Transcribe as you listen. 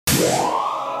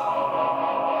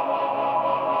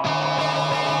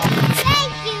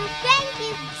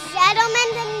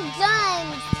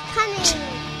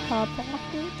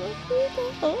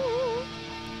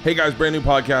Hey guys, brand new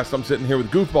podcast. I'm sitting here with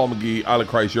Goofball McGee, Isla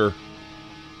Kreischer,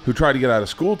 who tried to get out of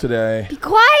school today. Be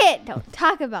quiet! Don't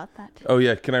talk about that. Oh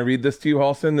yeah, can I read this to you,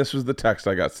 Halston? This was the text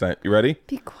I got sent. You ready?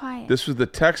 Be quiet. This was the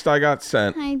text I got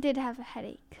sent. I did have a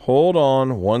headache. Hold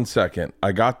on 1 second.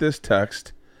 I got this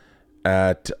text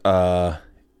at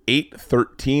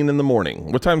 8:13 in the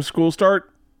morning. What time does school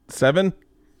start? 7?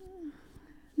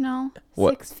 No,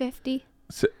 What? 6:50.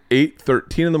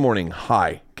 8:13 in the morning.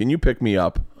 Hi, can you pick me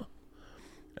up?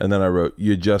 And then I wrote,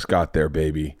 you just got there,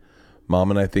 baby.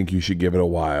 Mom and I think you should give it a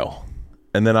while.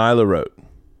 And then Isla wrote,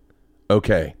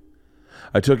 okay.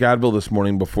 I took Advil this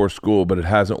morning before school, but it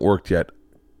hasn't worked yet.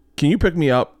 Can you pick me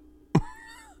up?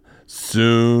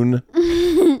 Soon.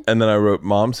 And then I wrote,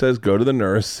 Mom says go to the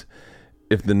nurse.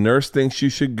 If the nurse thinks you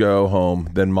should go home,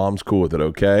 then Mom's cool with it,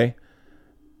 okay?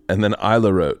 And then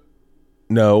Isla wrote,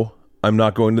 no, I'm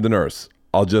not going to the nurse.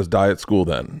 I'll just die at school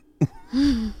then.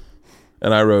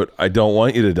 And I wrote, I don't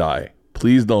want you to die.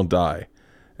 Please don't die.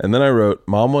 And then I wrote,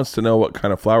 Mom wants to know what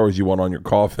kind of flowers you want on your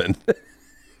coffin.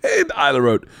 And Isla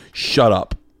wrote, shut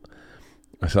up.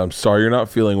 I said, I'm sorry you're not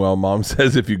feeling well. Mom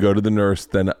says if you go to the nurse,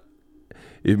 then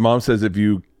if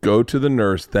you go to the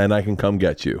nurse, then I can come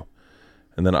get you.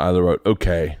 And then Isla wrote,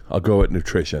 okay, I'll go at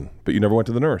nutrition. But you never went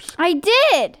to the nurse. I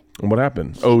did. And what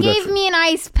happened? She gave me an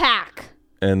ice pack.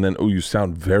 And then, you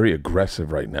sound very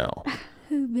aggressive right now.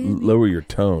 Lower your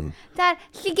tone. Dad,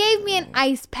 she gave me an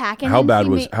ice pack. And how bad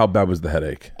was the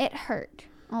headache? It hurt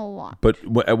a lot. But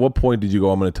at what point did you go,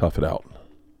 I'm going to tough it out?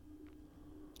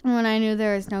 When I knew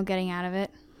there was no getting out of it.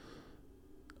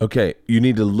 Okay, you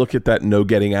need to look at that no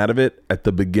getting out of it at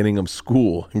the beginning of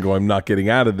school and go, I'm not getting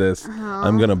out of this.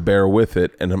 I'm going to bear with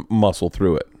it and muscle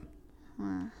through it.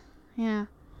 Yeah.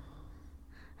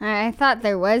 I thought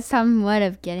there was somewhat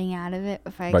of getting out of it.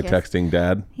 By texting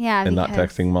dad? Yeah. And not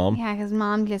texting mom? Yeah, because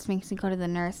mom just makes me go to the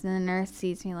nurse, and the nurse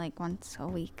sees me like once a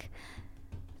week.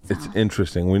 So. It's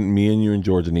interesting. When me and you and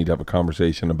Georgia need to have a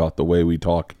conversation about the way we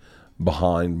talk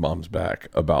behind mom's back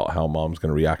about how mom's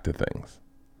going to react to things.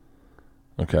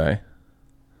 Okay?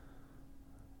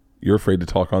 You're afraid to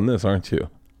talk on this, aren't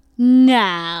you?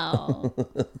 No.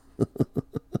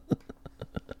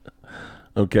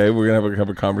 Okay, we're going to have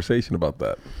a conversation about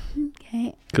that.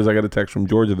 Okay. Because I got a text from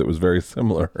Georgia that was very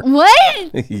similar.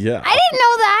 What? Yeah. I didn't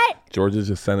know that. Georgia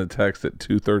just sent a text at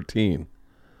 2:13.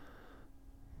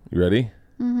 You ready?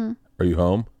 Mm-hmm. Are you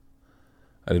home?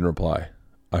 I didn't reply.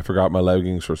 I forgot my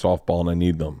leggings for softball and I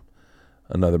need them.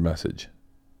 Another message.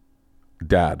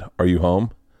 Dad, are you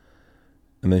home?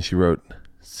 And then she wrote,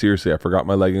 seriously, I forgot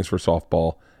my leggings for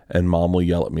softball and Mom will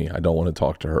yell at me. I don't want to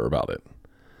talk to her about it.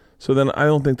 So then I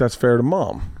don't think that's fair to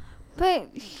Mom.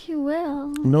 But she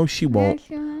will. No, she won't.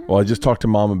 She will. Well, I just talked to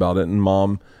Mom about it, and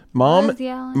Mom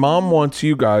wants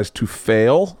you guys to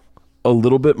fail a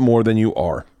little bit more than you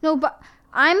are. No, but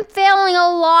I'm failing a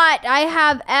lot. I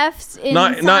have F's in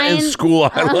science. Not in school.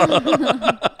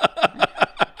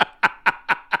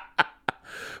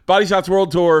 Body Shots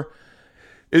World Tour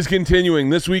is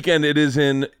continuing. This weekend it is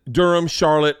in Durham,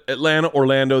 Charlotte, Atlanta,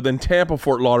 Orlando, then Tampa,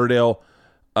 Fort Lauderdale,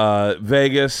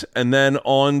 Vegas, and then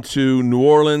on to New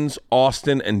Orleans,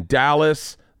 Austin, and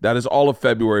Dallas. That is all of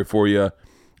February for you.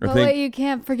 But you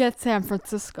can't forget San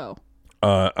Francisco.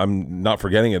 I'm not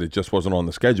forgetting it. It just wasn't on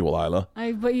the schedule, Isla.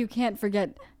 But you can't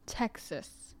forget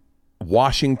Texas.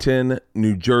 Washington,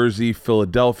 New Jersey,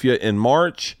 Philadelphia in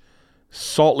March,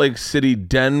 Salt Lake City,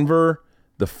 Denver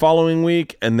the following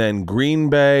week, and then Green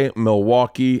Bay,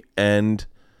 Milwaukee, and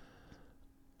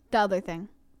the other thing.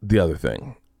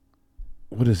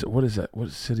 What is it? What is that? What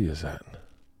city is that?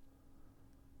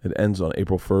 It ends on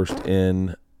April 1st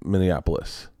in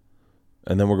Minneapolis.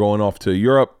 And then we're going off to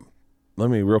Europe. Let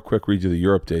me real quick read you the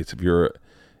Europe dates. If you're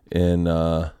in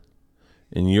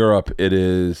Europe, it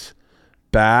is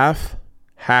Bath,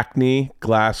 Hackney,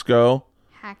 Glasgow.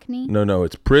 Hackney? No,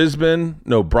 it's Brisbane.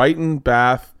 No, Brighton,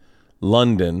 Bath,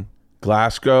 London,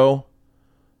 Glasgow,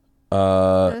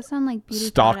 those sound like beauty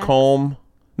Stockholm. products.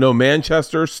 No,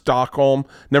 Manchester, Stockholm.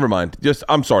 Never mind.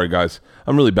 I'm sorry, guys.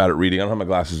 I'm really bad at reading. I don't have my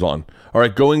glasses on. All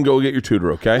right, go get your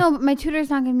tutor, okay? No, but my tutor's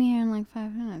not going to be here in like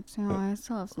 5 minutes. So I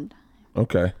still have some time.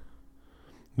 Okay. Is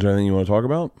there anything you want to talk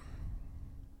about?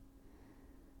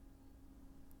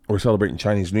 We're celebrating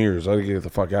Chinese New Year's. I gotta get the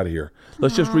fuck out of here.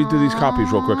 Let's just read through these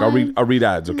copies real quick. I'll read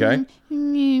ads, okay?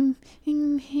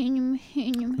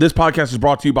 This podcast is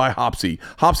brought to you by Hopsy.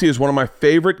 Hopsy is one of my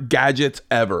favorite gadgets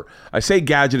ever. I say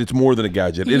gadget, it's more than a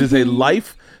gadget. It is a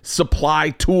life supply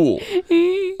tool.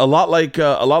 A lot like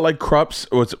Krups,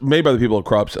 or it's made by the people at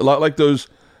Krups. A lot like those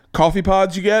coffee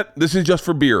pods you get. This is just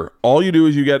for beer. All you do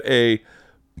is you get a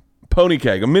Pony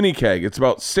Keg, a mini keg. It's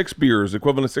about 6 beers,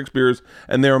 equivalent of 6 beers,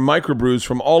 and they're microbrews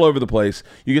from all over the place.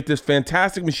 You get this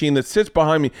fantastic machine that sits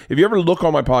behind me. If you ever look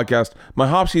on my podcast, my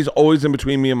Hopsy is always in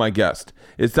between me and my guest.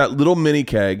 It's that little mini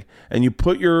keg, and you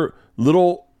put your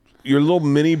little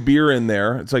mini beer in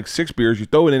there. It's like 6 beers. You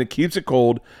throw it in, it keeps it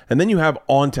cold, and then you have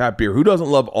on-tap beer. Who doesn't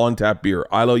love on-tap beer?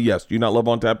 Ilo, yes. Do you not love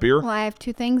on-tap beer? Well, I have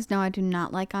 2 things. No, I do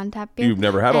not like on-tap beer. You've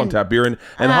never had on-tap beer, and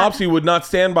Hopsy would not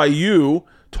stand by you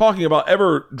talking about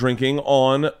ever drinking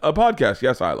on a podcast.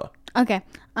 Yes, Isla. Okay.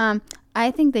 I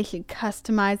think they should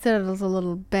customize it as a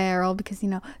little barrel because,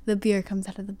 the beer comes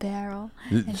out of the barrel.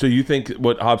 So you think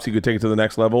what Hopsy could take it to the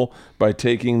next level by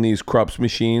taking these Krups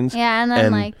machines and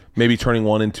then maybe turning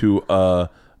one into a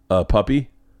puppy?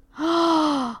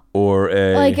 Or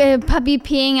like a puppy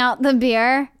peeing out the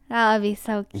beer? That would be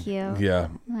so cute. Yeah.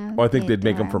 Well, I think they'd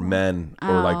make them for men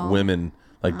or like women,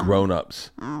 like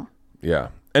grown-ups. Oh. Yeah.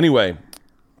 Anyway,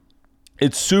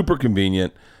 it's super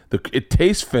convenient. It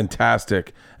tastes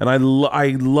fantastic, and I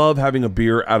love having a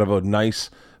beer out of a nice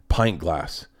pint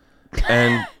glass.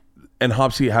 And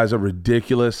Hopsy has a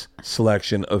ridiculous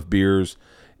selection of beers.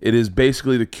 It is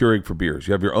basically the Keurig for beers.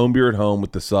 You have your own beer at home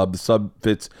with the sub. The sub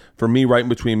fits for me right in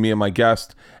between me and my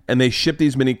guest, and they ship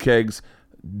these mini kegs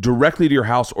directly to your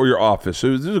house or your office.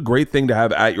 So this is a great thing to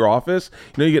have at your office.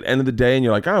 You get end of the day, and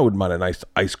you're like, I wouldn't mind a nice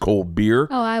ice cold beer.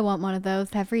 Oh, I want one of those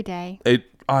every day.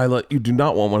 You do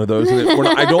not want one of those. And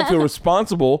I don't feel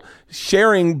responsible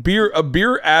sharing a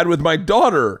beer ad with my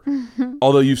daughter.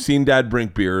 Although you've seen Dad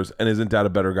drink beers, and isn't Dad a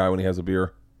better guy when he has a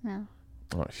beer? No.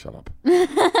 Oh, shut up.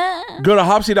 Go to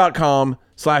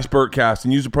Hopsy.com/Bertcast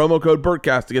and use the promo code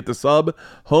Bertcast to get the sub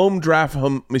home draft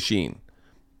machine.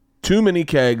 2 mini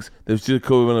kegs, that's the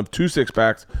equivalent of 2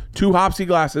 6-packs, 2 Hopsy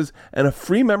glasses, and a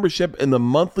free membership in the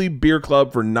monthly beer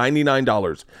club for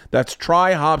 $99. That's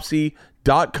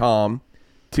tryhopsy.com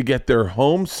to get their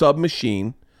home sub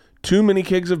machine, 2 mini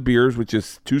kegs of beers, which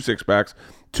is 2 6-packs,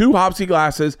 2 Hopsy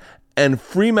glasses, and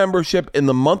free membership in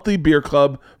the monthly beer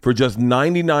club for just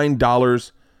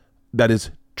 $99. That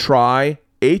is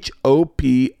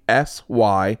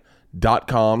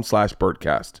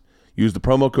tryhopsy.com/Bertcast. Use the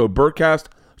promo code Bertcast.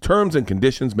 Terms and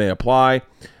conditions may apply.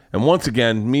 And once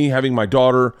again, me having my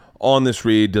daughter on this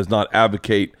read does not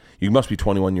advocate you must be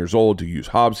 21 years old to use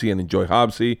Hopsy and enjoy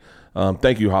Hopsy.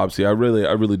 Thank you, Hopsy. I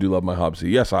really do love my Hopsy.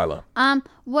 Yes, Isla.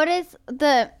 What is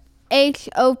the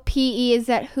HOPE? Is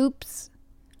that hoops?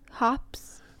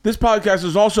 Hops? This podcast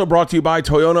is also brought to you by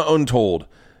Toyota Untold.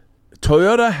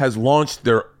 Toyota has launched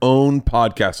their own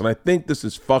podcast, and I think this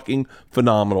is fucking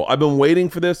phenomenal. I've been waiting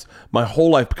for this my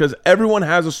whole life because everyone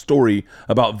has a story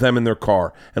about them and their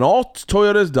car. And all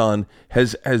Toyota has done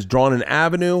has drawn an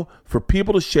avenue for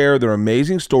people to share their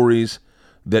amazing stories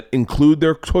that include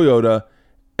their Toyota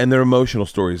and their emotional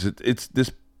stories.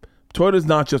 Toyota is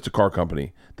not just a car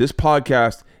company. This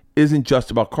podcast isn't just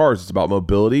about cars. It's about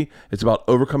mobility. It's about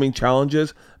overcoming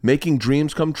challenges, making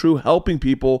dreams come true, helping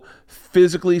people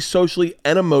physically, socially,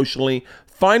 and emotionally,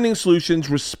 finding solutions,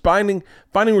 finding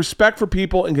respect for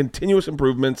people and continuous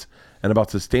improvements, and about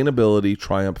sustainability,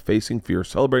 triumph, facing fear,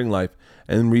 celebrating life,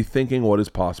 and rethinking what is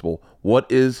possible. What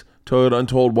is Toyota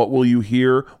Untold? What will you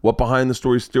hear? What behind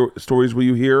the stories will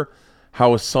you hear?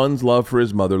 How a son's love for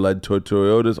his mother led to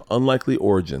Toyota's unlikely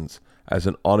origins as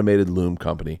an automated loom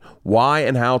company. Why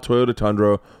and how Toyota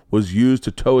Tundra was used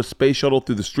to tow a space shuttle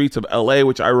through the streets of LA,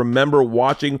 which I remember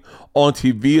watching on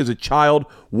TV as a child.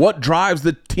 What drives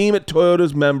the team at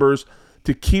Toyota's members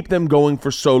to keep them going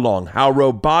for so long? How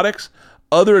robotics,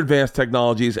 other advanced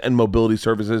technologies, and mobility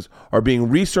services are being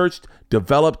researched,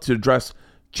 developed to address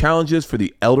challenges for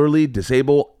the elderly,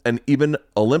 disabled, and even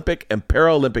Olympic and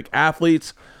Paralympic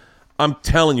athletes. I'm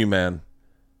telling you, man,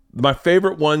 my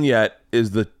favorite one yet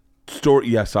is the story.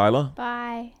 Yes, Isla?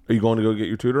 Bye. Are you going to go get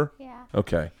your tutor? Yeah.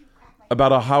 Okay.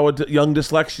 About how a young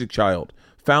dyslexic child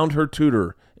found her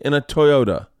tutor in a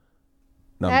Toyota.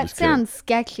 No, that sounds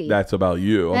sketchy. That's about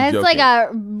you. That's like a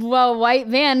white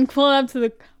van pulling up to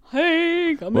the,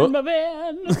 hey, come in my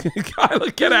van. Kyla,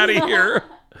 get out of here.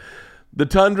 The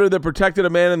Tundra that protected a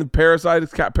man in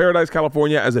Paradise,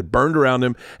 California as it burned around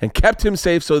him and kept him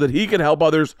safe so that he could help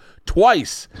others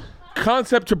twice.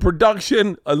 Concept to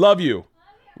production. I love you.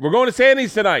 We're going to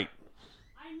Sandy's tonight.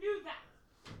 I knew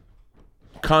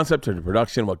that. Concept to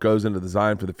production, what goes into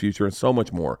design for the future, and so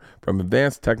much more. From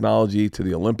advanced technology to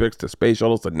the Olympics to space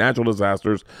shuttles to natural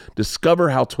disasters,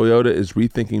 discover how Toyota is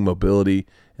rethinking mobility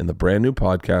in the brand new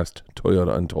podcast,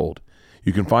 Toyota Untold.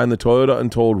 You can find the Toyota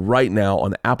Untold right now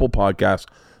on Apple Podcasts,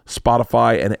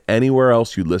 Spotify, and anywhere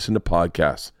else you listen to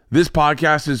podcasts. This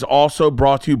podcast is also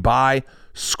brought to you by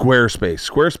Squarespace.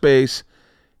 Squarespace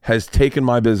has taken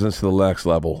my business to the next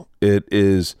level. It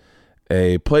is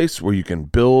a place where you can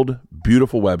build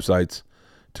beautiful websites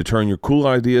to turn your cool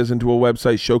ideas into a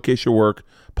website, showcase your work,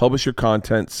 publish your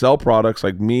content, sell products.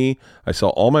 Like me, I sell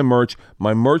all my merch.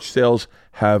 My merch sales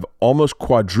have almost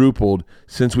quadrupled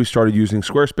since we started using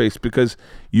Squarespace because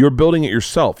you're building it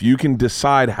yourself. You can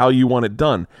decide how you want it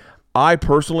done. I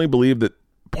personally believe that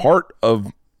part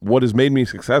of what has made me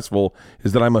successful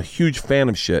is that I'm a huge fan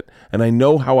of shit, and I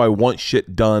know how I want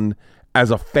shit done as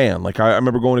a fan. Like I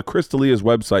remember going to Chris D'Elia's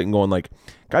website and going like,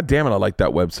 God damn it, I like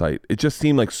that website. It just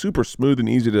seemed like super smooth and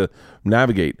easy to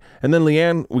navigate. And then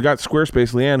Leanne, we got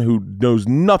Squarespace. Leanne, who knows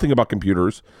nothing about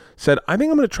computers, said, I think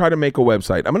I'm going to try to make a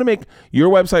website. I'm going to make your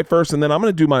website first, and then I'm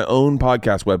going to do my own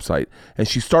podcast website. And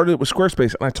she started it with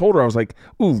Squarespace. And I told her, I was like,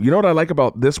 ooh, you know what I like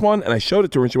about this one? And I showed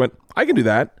it to her, and she went, I can do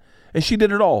that. And she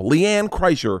did it all. Leanne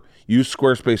Kreischer used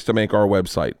Squarespace to make our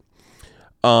website.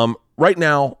 Right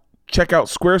now, check out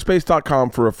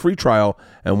squarespace.com for a free trial,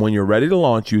 and when you're ready to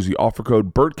launch, use the offer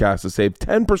code BERTCAST to save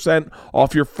 10%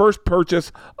 off your first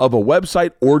purchase of a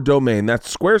website or domain.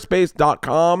 That's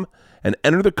squarespace.com, and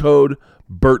enter the code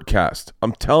BERTCAST.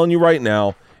 I'm telling you right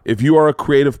now, if you are a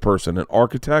creative person, an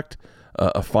architect,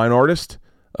 a fine artist,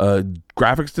 a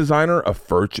graphics designer, a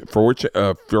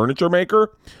furniture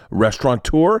maker,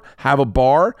 restaurateur, have a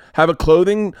bar, have a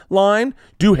clothing line,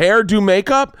 do hair, do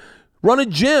makeup, run a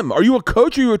gym. Are you a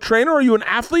coach? Are you a trainer? Are you an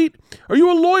athlete? Are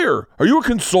you a lawyer? Are you a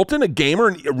consultant, a gamer,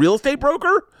 a real estate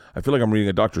broker? I feel like I'm reading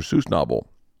a Dr. Seuss novel.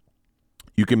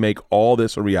 You can make all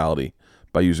this a reality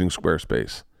by using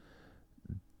Squarespace.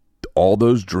 All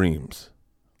those dreams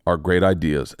are great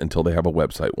ideas until they have a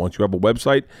website. Once you have a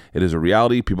website, it is a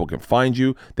reality. People can find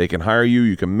you. They can hire you.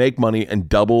 You can make money and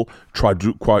double,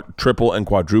 triple, and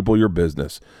quadruple your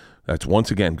business. That's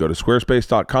once again, go to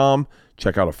squarespace.com,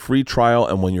 check out a free trial,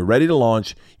 and when you're ready to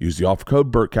launch, use the offer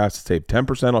code BERTCAST to save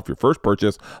 10% off your first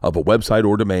purchase of a website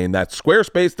or domain. That's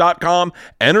squarespace.com.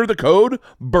 Enter the code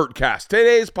BERTCAST.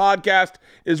 Today's podcast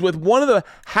is with one of the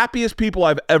happiest people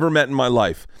I've ever met in my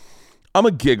life. I'm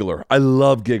a giggler. I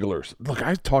love gigglers. Look,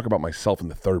 I talk about myself in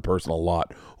the third person a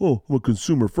lot. Oh, I'm a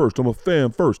consumer first. I'm a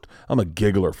fan first. I'm a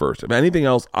giggler first. If anything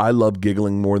else, I love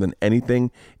giggling more than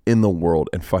anything in the world.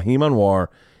 And Fahim Anwar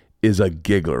is a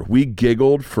giggler. We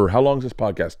giggled for, how long is this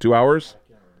podcast? 2 hours?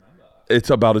 It's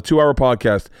about a 2-hour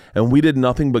podcast, and we did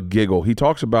nothing but giggle. He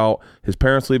talks about his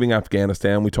parents leaving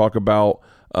Afghanistan. We talk about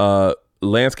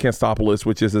Lance Kanstopoulos,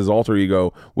 which is his alter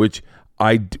ego, which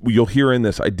you'll hear in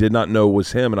this, I did not know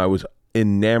was him, and I was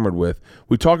enamored with.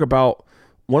 We talk about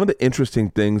one of the interesting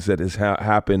things that has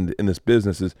happened in this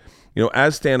business is, you know,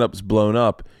 as stand-up's blown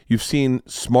up, you've seen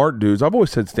smart dudes. I've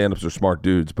always said stand-ups are smart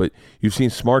dudes, but you've seen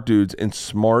smart dudes in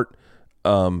smart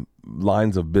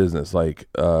lines of business.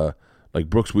 Like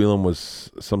Brooks Wheelan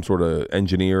was some sort of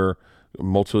engineer,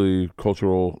 some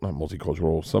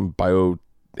bio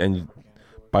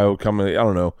company. I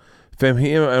don't know.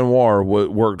 Fahim Anwar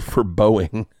worked for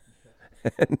Boeing,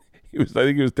 and I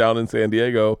think he was down in San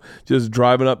Diego just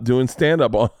driving up doing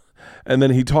stand-up on. And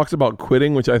then he talks about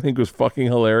quitting, which I think was fucking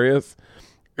hilarious.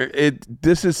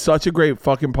 This is such a great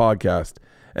fucking podcast,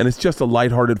 and it's just a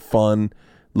lighthearted fun.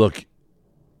 Look,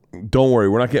 don't worry,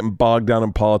 we're not getting bogged down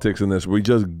in politics in this. We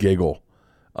just giggle.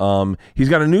 He's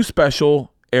got a new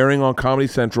special airing on Comedy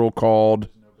Central called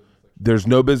 "There's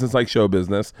No Business Like Show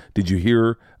Business." Did you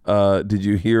hear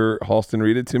Halston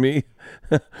read it to me?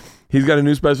 He's got a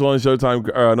new special on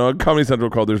Showtime, Comedy Central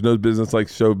called "There's No Business Like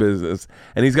Show Business,"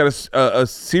 and he's got a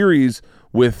series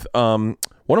with one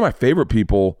of my favorite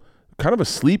people, kind of a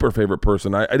sleeper favorite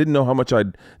person. I didn't know how much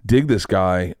I'd dig this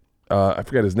guy. I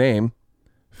forget his name.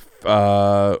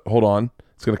 Hold on,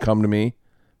 it's gonna come to me.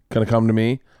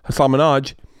 Hassan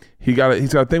Minhaj. He's got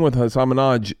a thing with Hassan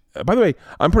Minhaj. By the way,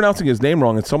 I'm pronouncing his name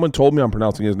wrong, and someone told me I'm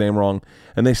pronouncing his name wrong,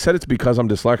 and they said it's because I'm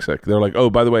dyslexic. They're like, oh,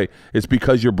 by the way, it's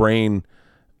because your brain,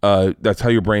 that's how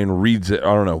your brain reads it.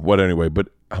 I don't know what anyway, but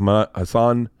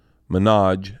Hassan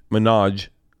Minhaj,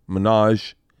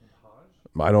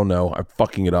 I don't know. I'm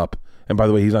fucking it up. And by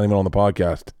the way, he's not even on the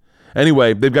podcast.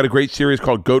 Anyway, they've got a great series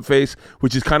called Goat Face,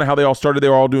 which is kind of how they all started. They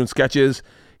were all doing sketches.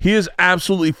 He is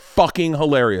absolutely fucking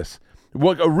hilarious.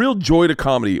 What a real joy to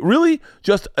comedy. Really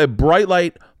just a bright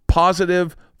light,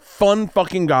 positive, fun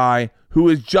fucking guy who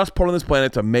is just put on this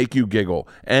planet to make you giggle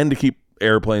and to keep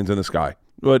airplanes in the sky.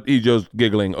 But he's just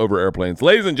giggling over airplanes.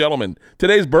 Ladies and gentlemen,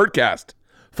 today's Birdcast,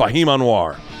 Fahim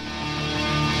Anwar.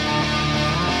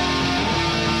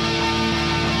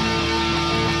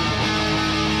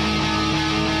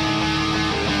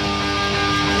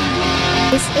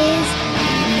 This is the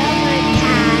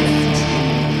Birdcast.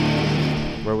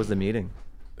 Where was the meeting?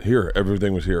 Here,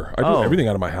 everything was here. I do everything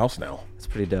out of my house now. It's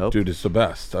pretty dope. Dude, it's the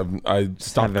best. I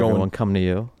stopped Have going. everyone come to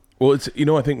you. Well, it's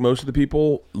I think most of the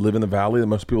people live in the valley.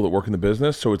 Most people that work in the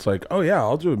business, so it's like, oh yeah,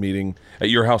 I'll do a meeting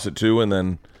at your house at 2, and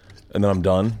then I'm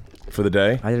done for the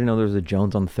day. I didn't know there was a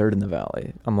Jones on 3rd in the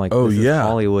valley. I'm like, Oh, this is yeah.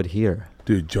 Hollywood here.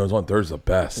 Dude, Jones on 3rd is the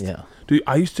best. Yeah. Dude,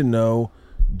 I used to know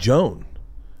Joan.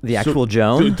 The actual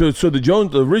Joan? So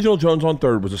the original Jones on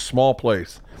 3rd was a small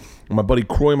place. My buddy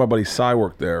Croy and my buddy Cy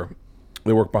worked there.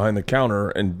 They worked behind the counter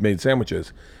and made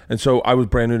sandwiches. And so I was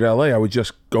brand new to LA. I would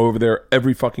just go over there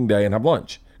every fucking day and have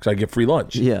lunch because I get free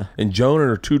lunch. Yeah. And Joan and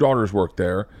her 2 daughters worked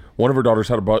there. One of her daughters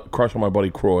had a crush on my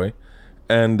buddy Croy.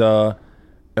 And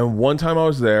one time I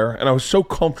was there, and I was so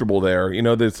comfortable there,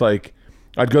 that it's like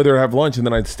I'd go there to have lunch, and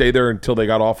then I'd stay there until they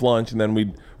got off lunch, and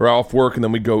then we're off work, and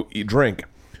then we'd go drink.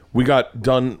 We got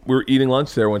done. We were eating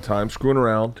lunch there one time, screwing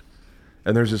around,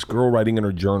 and there's this girl writing in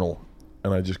her journal,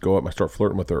 and I just go up and I start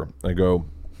flirting with her. I go,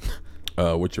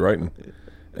 what you writing?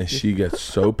 And she gets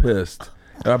so pissed.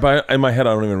 In my head,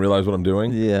 I don't even realize what I'm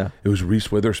doing. Yeah. It was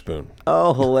Reese Witherspoon.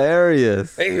 Oh,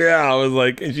 hilarious. Yeah, I was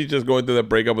like, and she's just going through that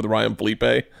breakup with Ryan Felipe.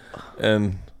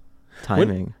 And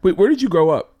Timing. wait, where did you grow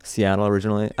up? Seattle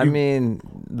originally. I mean,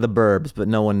 the burbs, but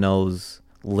no one knows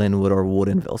Linwood or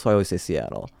Woodinville, so I always say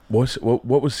Seattle. What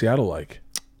was Seattle like?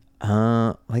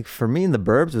 Like for me in the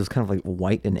burbs, it was kind of like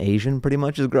white and Asian pretty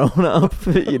much as growing up.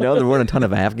 There weren't a ton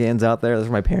of Afghans out there. That's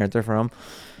where my parents are from.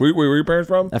 Where were your parents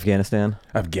from? Afghanistan.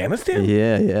 Afghanistan?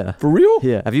 Yeah. For real?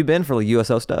 Yeah. Have you been for like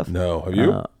USO stuff? No. Have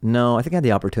you? No, I think I had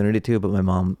the opportunity to, but my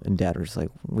mom and dad were just like,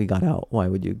 we got out. Why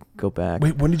would you go back?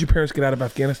 Wait, when did your parents get out of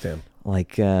Afghanistan?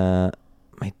 Like,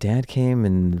 my dad came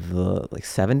in the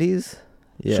 70s.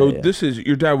 Yeah. So this is,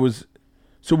 your dad was,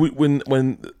 so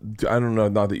when I don't know,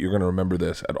 not that you're going to remember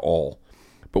this at all,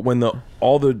 but when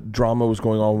all the drama was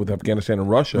going on with Afghanistan and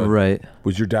Russia, right?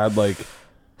 Was your dad like?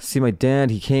 See, my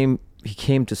dad, he came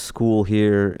to school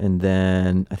here, and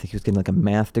then I think he was getting like a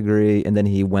math degree, and then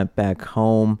he went back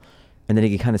home, and then he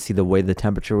could kind of see the way the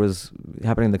temperature was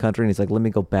happening in the country, and he's like, let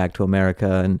me go back to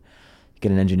America and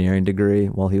get an engineering degree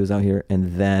while he was out here,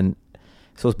 and then,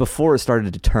 so it was before it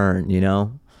started to turn,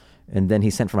 And then he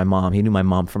sent for my mom. He knew my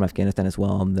mom from Afghanistan as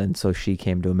well. And then so she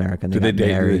came to America and they got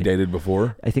married. They dated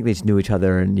before? I think they just knew each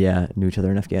other and knew each other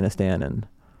in Afghanistan. And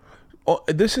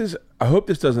I hope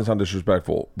this doesn't sound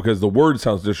disrespectful because the word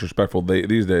sounds disrespectful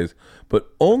these days, but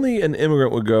only an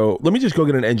immigrant would go, let me just go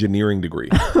get an engineering degree.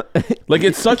 Like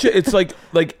it's like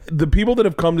the people that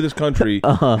have come to this country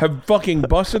have fucking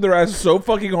busted their asses so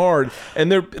fucking hard.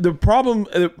 And the problem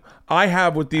I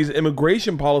have with these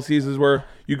immigration policies is where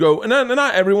you go, and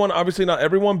not everyone, obviously not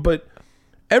everyone, but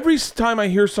every time I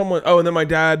hear someone, and then my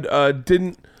dad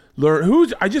didn't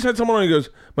learn, I just had someone who goes,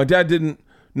 my dad didn't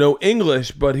know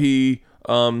English, but he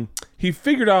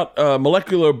figured out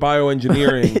molecular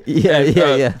bioengineering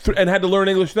and had to learn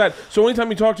English for that. So anytime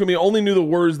he talked to me, he only knew the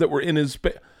words that were in his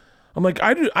I'm like,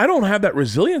 I don't have that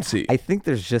resiliency. I think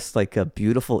there's just like a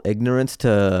beautiful ignorance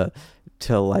to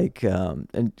like,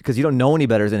 and because you don't know any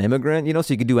better as an immigrant,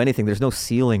 so you can do anything. There's no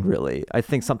ceiling really. I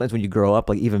think sometimes when you grow up,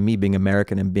 like even me being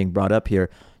American and being brought up here,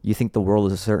 you think the world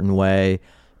is a certain way,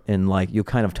 and like you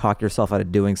kind of talk yourself out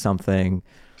of doing something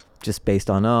just based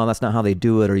on, that's not how they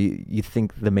do it, or you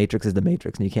think the Matrix is the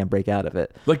Matrix and you can't break out of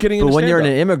it. Like getting but when you're an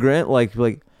immigrant, like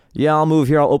yeah, I'll move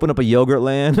here. I'll open up a yogurt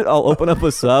land. I'll open up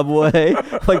a Subway.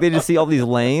 Like they just see all these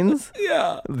lanes.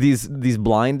 Yeah. These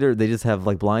blinders. They just have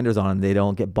like blinders on. They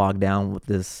don't get bogged down with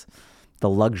the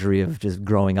luxury of just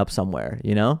growing up somewhere.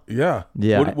 Yeah.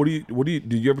 Yeah. What do you?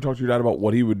 Did you ever talk to your dad about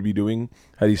what he would be doing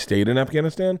had he stayed in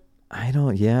Afghanistan? I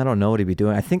don't know what he'd be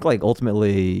doing. I think like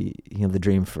ultimately, the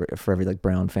dream for every like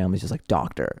brown family is just like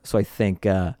doctor. So I think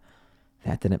that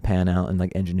didn't pan out, and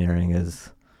like engineering is.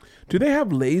 Do they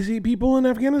have lazy people in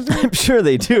Afghanistan? I'm sure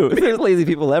they do. There's lazy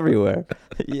people everywhere.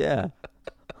 Yeah.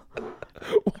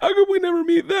 How come we never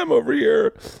meet them over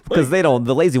here? Because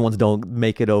the lazy ones don't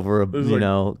make it over,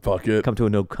 fuck it. Come to a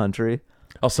no country.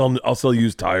 I'll sell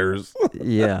used tires.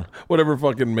 Yeah. Whatever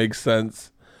fucking makes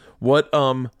sense. What,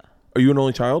 are you an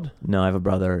only child? No, I have a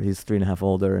brother. He's 3.5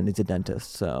 older and he's a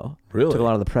dentist. So really? Took a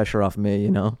lot of the pressure off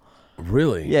me,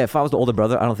 Really? Yeah. If I was the older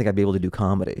brother, I don't think I'd be able to do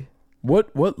comedy.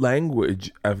 What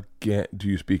language do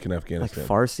you speak in Afghanistan? Like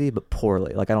Farsi, but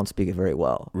poorly. Like I don't speak it very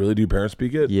well. Really? Do your parents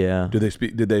speak it? Yeah. Did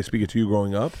they speak it to you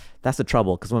growing up? That's the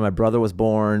trouble, because when my brother was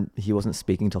born, he wasn't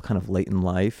speaking until kind of late in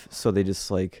life. So they just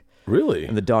like. Really?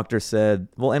 And the doctor said,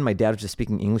 and my dad was just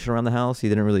speaking English around the house. He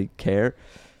didn't really care.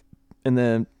 And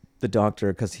then the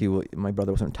doctor, because my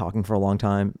brother wasn't talking for a long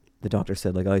time, the doctor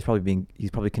said like,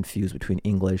 he's probably confused between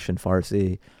English and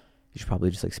Farsi. You should probably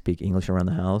just like speak English around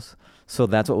the house. So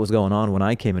that's what was going on when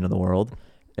I came into the world.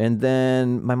 And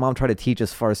then my mom tried to teach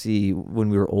us Farsi when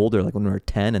we were older, like when we were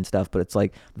 10 and stuff, but it's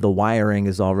like the wiring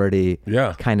is already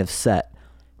kind of set.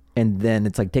 And then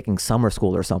it's like taking summer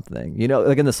school or something. You know,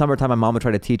 like in the summertime, my mom would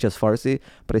try to teach us Farsi,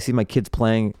 but I see my kids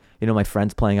playing, you know, my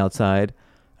friends playing outside.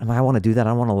 I'm like, I want to do that.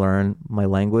 I want to learn my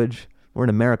language. We're in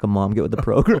America, Mom. Get with the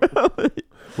program.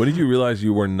 When did you realize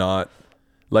you were not,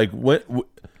 like,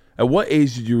 at what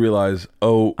age did you realize?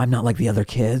 Oh, I'm not like the other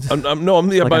kids. I'm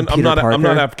not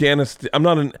Afghanistan. I'm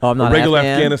not a regular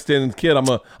Afghanistan kid.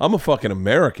 I'm a fucking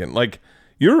American. Like,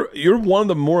 you're one of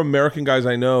the more American guys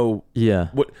I know. Yeah.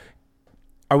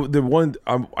 I don't want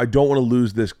to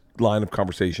lose this line of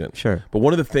conversation. Sure. But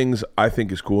one of the things I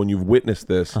think is cool, and you've witnessed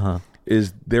this,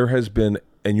 is there has been,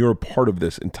 and you're a part of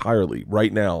this entirely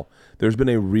right now. There's been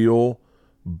a real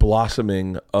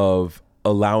blossoming of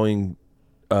allowing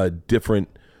different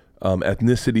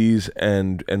ethnicities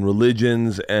and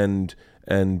religions and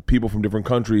people from different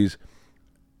countries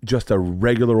just a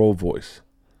regular old voice.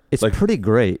 It's like, pretty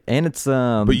great, and it's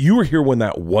but you were here when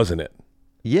that wasn't it.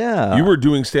 Yeah, you were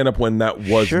doing stand up when that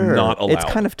was not allowed. It's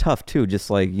kind of tough too. Just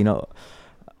like, you know,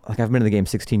 like I've been in the game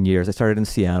 16 years. I started in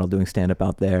Seattle doing stand up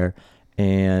out there,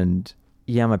 and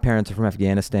yeah, my parents are from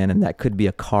Afghanistan, and that could be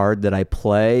a card that I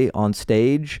play on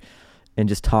stage and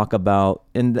just talk about,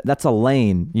 and that's a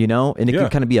lane, you know, and it can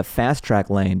kind of be a fast track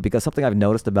lane, because something I've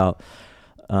noticed about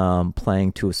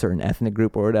playing to a certain ethnic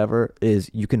group or whatever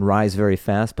is you can rise very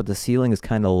fast, but the ceiling is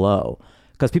kind of low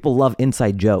because people love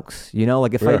inside jokes, you know,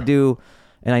 like if I do,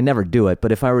 and I never do it,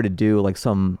 but if I were to do like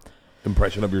some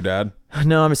impression of your dad,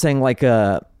 no, I'm saying like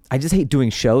I just hate doing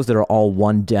shows that are all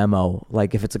one demo.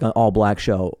 Like if it's like an all black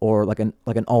show or like an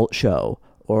alt show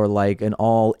or like an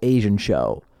all Asian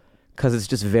show, because it's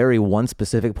just very one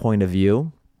specific point of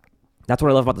view. That's what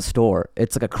I love about the store.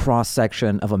 It's like a cross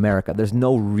section of America. There's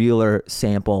no realer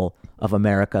sample of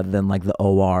America than like the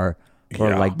OR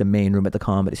or like the main room at the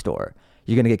Comedy Store.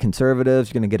 You're going to get conservatives,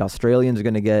 you're going to get Australians, you're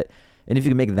going to get, and if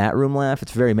you can make that room laugh,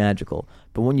 it's very magical.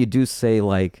 But when you do say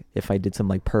like, if I did some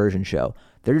like Persian show,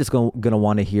 they're just going to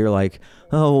want to hear like,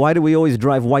 oh, why do we always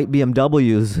drive white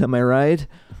BMWs? Am I right?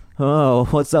 Oh,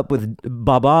 what's up with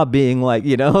Baba being like,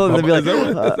 you know? They'll be like,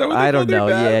 I don't know.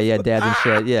 Yeah, dad and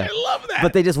shit. Yeah. I love that.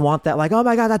 But they just want that like, oh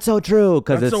my God, that's so true.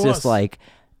 Because it's so just like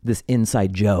this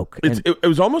inside joke. It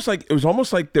was almost like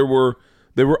they were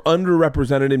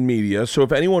underrepresented in media. So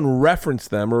if anyone referenced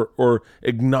them or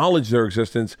acknowledged their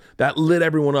existence, that lit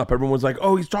everyone up. Everyone was like,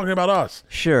 "Oh, he's talking about us."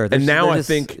 Sure. And now I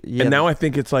think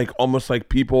it's like almost like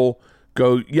people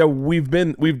go, "Yeah, we've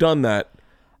done that,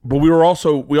 but we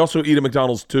also eat at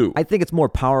McDonald's too." I think it's more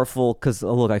powerful because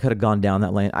look, I could have gone down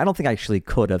that lane. I don't think I actually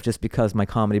could have, just because my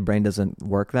comedy brain doesn't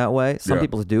work that way. Some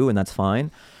people's do, and that's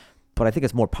fine. But I think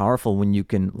it's more powerful when you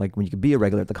can be a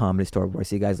regular at the Comedy Store, where I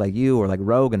see guys like you or like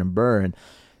Rogan and Burr, and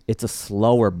it's a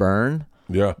slower burn.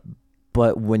 Yeah.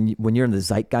 But when you're in the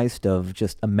zeitgeist of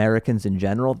just Americans in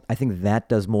general, I think that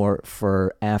does more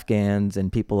for Afghans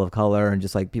and people of color and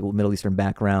just like people with Middle Eastern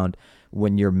background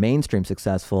when you're mainstream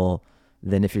successful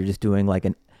than if you're just doing like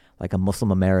a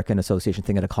Muslim American Association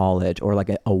thing at a college or like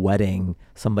a wedding,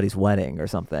 somebody's wedding or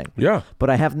something. Yeah. But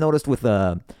I have noticed with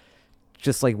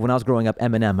just like when I was growing up,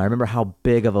 Eminem, I remember how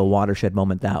big of a watershed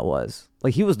moment that was.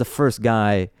 Like he was the first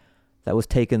guy that was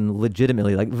taken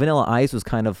legitimately. Like Vanilla Ice was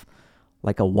kind of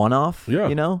like a one-off,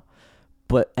 you know?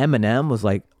 But Eminem was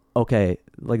like, okay,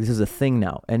 like this is a thing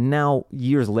now. And now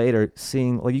years later,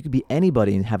 seeing like you could be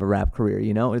anybody and have a rap career,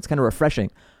 you know? It's kind of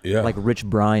refreshing. Yeah. Like Rich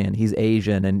Brian, he's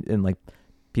Asian and like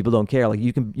people don't care. Like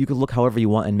you can look however you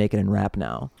want and make it in rap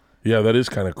now. Yeah, that is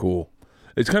kind of cool.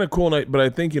 It's kind of cool, but I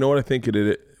think, you know what I think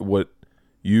what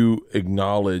you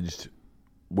acknowledged,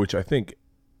 which I think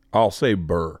I'll say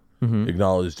Burr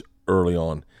acknowledged early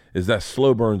on, is that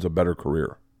slow burn's a better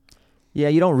career. Yeah,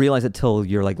 you don't realize it till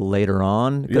you're like later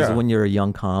on, because when you're a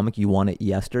young comic, you want it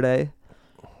yesterday,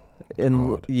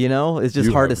 and you know it's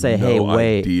just hard to say. Hey,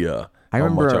 wait! I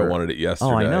remember how much I wanted it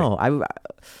yesterday. Oh, I know.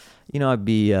 I'd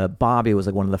be Bobby was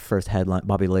like one of the first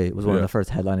Bobby Lee was one of the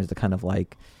first headliners to kind of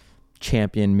like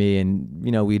champion me, and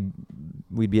you know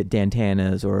we'd be at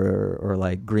Dantana's or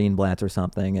like Greenblatt's or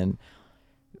something, and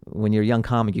when you're a young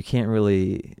comic, you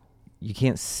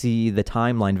can't see the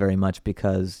timeline very much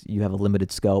because you have a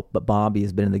limited scope. But Bobby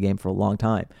has been in the game for a long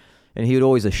time, and he would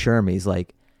always assure me, he's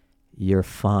like, "You're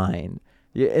fine."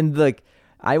 And like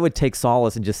I would take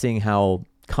solace in just seeing how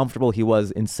comfortable he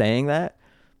was in saying that,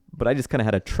 but I just kind of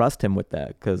had to trust him with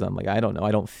that because I'm like, I don't know,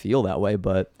 I don't feel that way,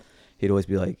 but he'd always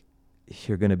be like,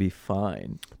 "You're gonna be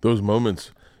fine." Those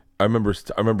moments, I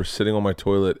remember sitting on my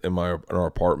toilet in our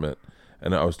apartment,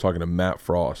 and I was talking to Matt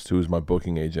Frost, who is my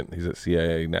booking agent. He's at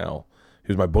CAA now.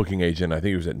 He was my booking agent. I think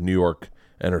he was at New York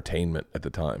entertainment at the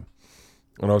time.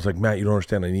 And I was like, Matt, you don't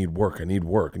understand. I need work. And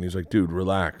he's like, dude,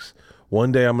 relax.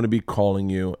 One day I'm going to be calling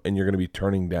you and you're going to be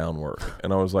turning down work.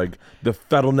 And I was like,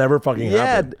 that'll never fucking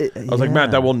happen. I was like,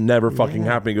 Matt, that will never fucking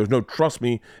happen. He goes, no, trust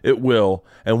me, it will.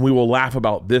 And we will laugh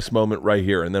about this moment right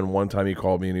here. And then one time he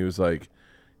called me and he was like,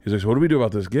 so what do we do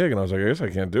about this gig? And I was like, I guess I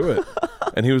can't do it.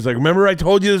 And he was like, remember I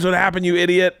told you this would happen, you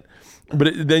idiot.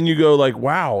 But then you go like,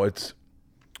 wow,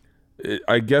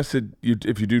 I guess if you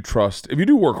do trust, if you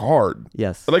do work hard.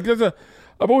 Yes. Like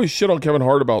I've always shit on Kevin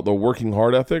Hart about the working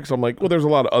hard ethics. I'm like, well, there's a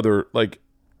lot of other, like,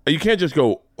 you can't just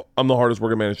go, I'm the hardest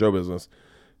working man in show business.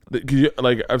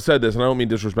 Like, I've said this, and I don't mean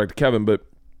disrespect to Kevin, but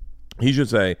he should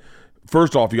say,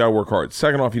 first off, you got to work hard.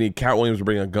 Second off, you need Cat Williams to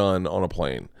bring a gun on a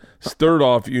plane. Third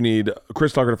off, you need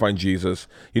Chris Tucker to find Jesus.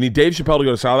 You need Dave Chappelle to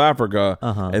go to South Africa.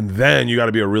 And then you got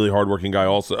to be a really hardworking guy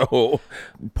also.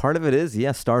 Part of it is,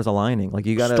 stars aligning. Like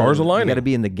you got to stars aligning. You got to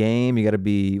be in the game. You got to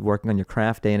be working on your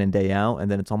craft day in and day out.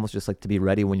 And then it's almost just like to be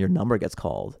ready when your number gets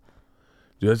called.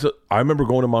 Dude, I remember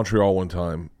going to Montreal one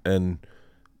time and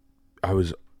I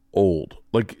was old.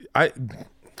 Like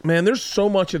man, there's so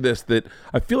much of this that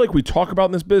I feel like we talk about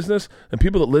in this business and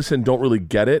people that listen don't really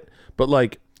get it. But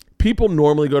like, people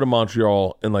normally go to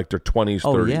Montreal in like their 20s, 30s.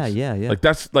 Oh, yeah. Like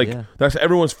that's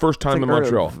everyone's first time in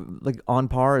Montreal. Like on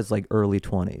par is like early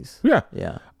 20s. Yeah.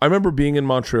 Yeah. I remember being in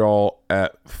Montreal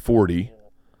at 40,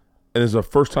 and it's the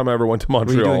first time I ever went to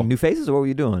Montreal. Were you doing New Faces or what were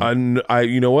you doing? I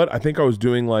you know what? I think I was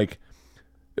doing like,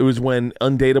 it was when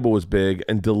Undateable was big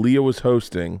and D'Elia was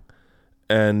hosting,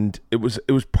 and it was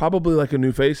probably like a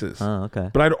New Faces. Oh, okay.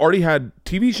 But I'd already had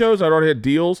TV shows, I'd already had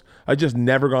deals. I'd just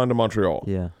never gone to Montreal.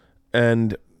 Yeah.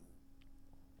 And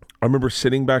I remember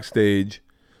sitting backstage.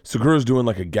 Segura's doing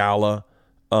like a gala.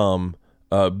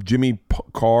 Jimmy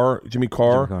Carr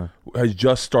has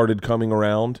just started coming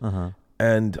around.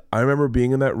 And I remember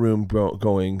being in that room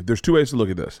going, there's two ways to look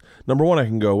at this. Number one, I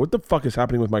can go, what the fuck is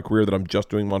happening with my career that I'm just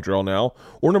doing Montreal now?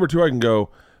 Or number two, I can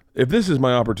go, if this is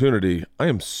my opportunity, I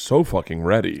am so fucking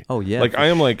ready. Oh, yeah. Like I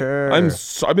am like, sure.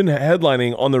 I've been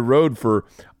headlining on the road for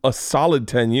a solid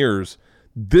 10 years.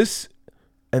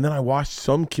 And then I watched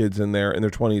some kids in there in their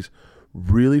 20s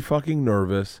really fucking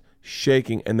nervous,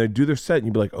 shaking, and they do their set, and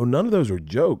you'd be like, oh, none of those are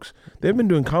jokes. They've been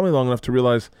doing comedy long enough to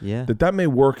realize that may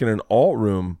work in an alt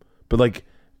room, but like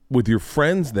with your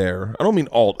friends there, I don't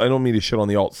mean to shit on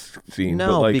the alt scene. No,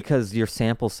 but like, because your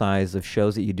sample size of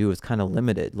shows that you do is kind of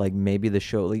limited. Like maybe the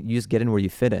show, like, you just get in where you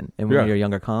fit in. And when you're a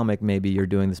younger comic, maybe you're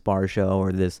doing this bar show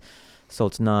or this. So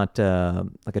it's not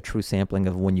like a true sampling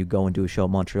of when you go and do a show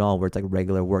in Montreal where it's like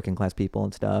regular working class people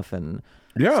and stuff. And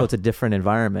so it's a different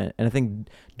environment. And I think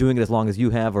doing it as long as you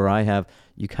have or I have,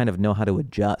 you kind of know how to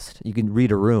adjust. You can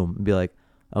read a room and be like,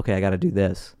 okay, I got to do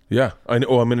this. Yeah. I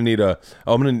know. I'm going to need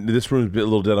this room's a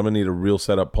little dead. I'm going to need a real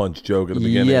setup punch joke at the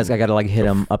beginning. Yes, I got to like hit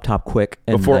him up top quick.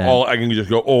 And before I can just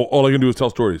go, all I can do is tell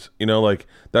stories. You know, like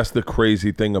that's the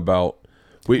crazy thing about.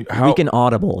 We can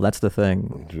audible. That's the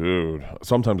thing, dude.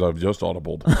 Sometimes I've just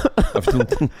audibled.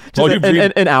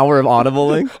 Just an hour of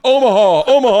audibling.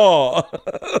 Omaha.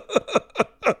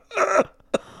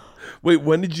 Wait,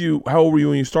 how old were you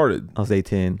when you started? I was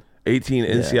 18. 18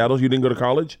 in Seattle. You didn't go to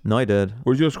college? No, I did.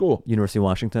 Where'd you go to school? University of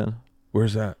Washington.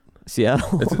 Where's that?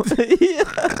 Seattle.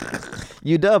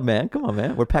 UW, man. Come on,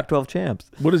 man. We're Pac-12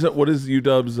 champs. What is it? What is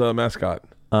UW's mascot?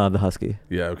 The Husky.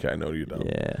 Yeah. Okay, I know UW.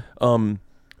 Yeah.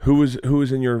 Who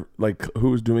was in your who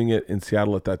was doing it in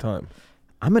Seattle at that time?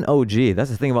 I'm an OG.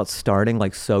 That's the thing about starting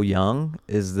like so young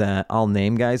is that I'll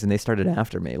name guys and they started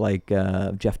after me, like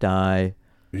Jeff Dye.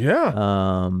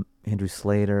 Yeah. Andrew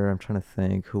Slater. I'm trying to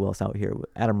think who else out here.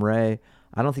 Adam Ray.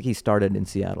 I don't think he started in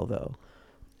Seattle though.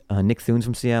 Nick Thune's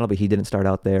from Seattle, but he didn't start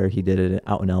out there. He did it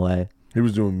out in LA. He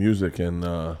was doing music in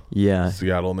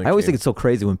Seattle. I always think it's so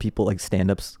crazy when people like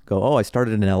stand-ups go, "Oh, I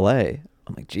started in LA."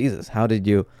 I'm like, Jesus, how did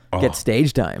you get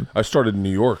stage time? I started in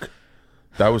New York.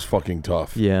 That was fucking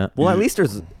tough. Yeah. Well, at least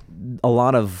there's a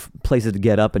lot of places to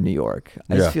get up in New York.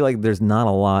 I just feel like there's not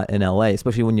a lot in LA,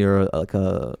 especially when you're like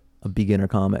a beginner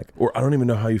comic. Or I don't even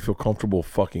know how you feel comfortable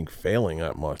fucking failing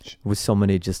that much. With so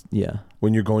many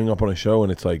When you're going up on a show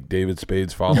and it's like David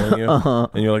Spade's following you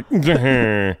and you're like, I'm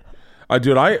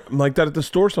like that at the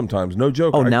store sometimes. No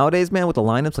joke. Nowadays, man, with the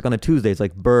lineups, like on a Tuesday, it's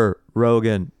like Burr,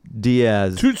 Rogan,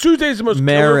 Diaz. Tuesday's the most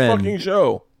killer fucking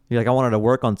show. You're like, I wanted to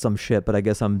work on some shit, but I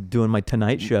guess I'm doing my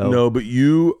Tonight Show. No, but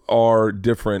you are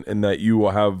different in that you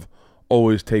have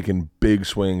always taken big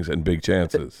swings and big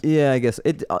chances. Yeah, I guess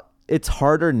it's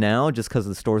harder now just because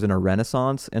the store's in a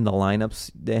renaissance and the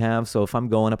lineups they have. So if I'm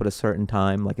going up at a certain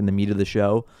time, like in the meat of the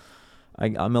show,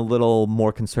 I'm a little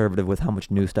more conservative with how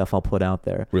much new stuff I'll put out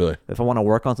there. Really? If I want to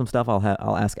work on some stuff,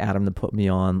 I'll ask Adam to put me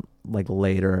on like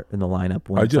later in the lineup.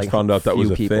 When I it's, just like, found out that was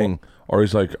few a people. thing. Or I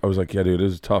was like, yeah, dude,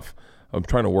 this is tough. I'm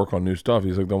trying to work on new stuff.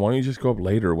 He's like, then why don't you just go up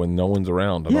later when no one's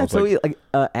around? And I Yeah, was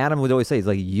so Adam would always say, he's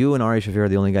like, you and Ari Shaffir are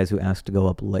the only guys who ask to go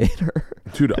up later.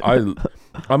 dude, I'm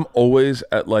always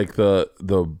at like because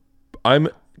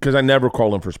I never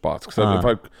call in for spots because if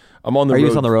I'm on the Are road. you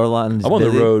just on the road a lot? And I'm on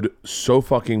busy? the road so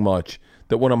fucking much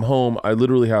that when I'm home, I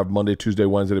literally have Monday, Tuesday,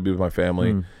 Wednesday to be with my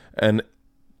family. And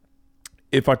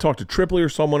if I talk to Tripoli or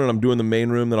someone and I'm doing the main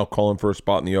room, then I'll call in for a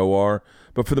spot in the OR.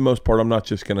 But for the most part, I'm not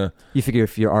just gonna. You figure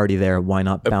if you're already there, why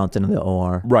not bounce into the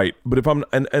OR? Right, but if I'm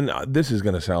and this is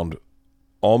gonna sound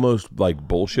almost like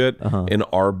bullshit in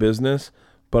our business,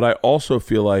 but I also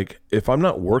feel like if I'm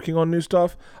not working on new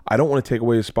stuff, I don't want to take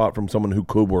away a spot from someone who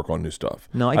could work on new stuff.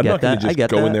 No, I I'm get not gonna that. just I get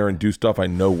go in that. there and do stuff I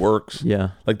know works.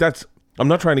 Yeah. Like I'm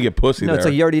not trying to get pussy No, there. it's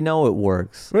like you already know it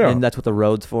works. Yeah. And that's what the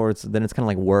road's for. Then it's kind of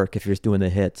like work if you're just doing the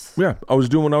hits. Yeah,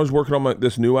 when I was working on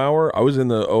this new hour, I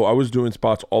was doing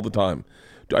spots all the time.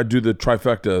 I do the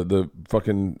trifecta, the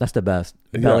fucking. That's the best.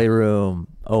 Belly room,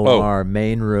 OR,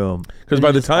 main room. Because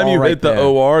by the time you hit the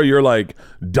OR, you're like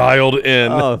dialed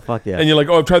in. Oh, fuck yeah. And you're like,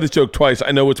 oh, I've tried this joke twice.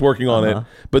 I know what's working on it.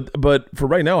 But for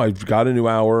right now, I've got a new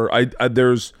hour.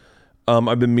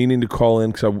 I've been meaning to call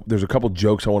in because there's a couple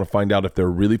jokes I want to find out if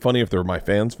they're really funny, if they're my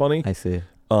fans funny. I see.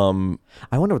 I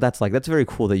wonder what that's like. That's very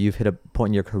cool that you've hit a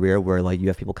point in your career where like you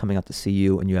have people coming out to see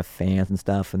you and you have fans and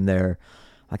stuff, and they're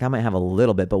like, I might have a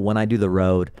little bit, but when I do the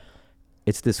road,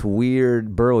 it's this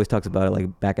weird. Burr always talks about it,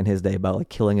 like back in his day, about like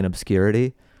killing in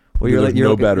obscurity. Where There's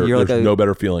no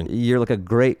better feeling. You're like a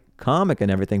great comic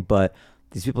and everything, but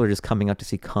these people are just coming out to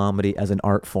see comedy as an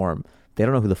art form. They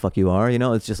don't know who the fuck you are. You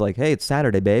know, it's just like, hey, it's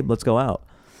Saturday, babe. Let's go out.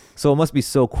 So it must be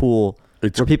so cool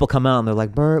where people come out and they're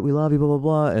like, Bert, we love you, blah,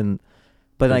 blah, blah.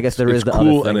 But I guess there is the other thing.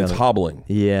 It's cool and it's hobbling.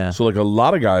 Yeah. So like a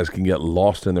lot of guys can get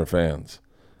lost in their fans.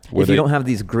 If you don't have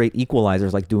these great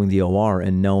equalizers like doing the OR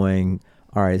and knowing,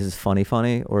 all right, is this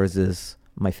funny, or is this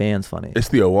my fans funny? It's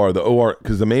the OR. The OR,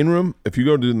 because the main room, if you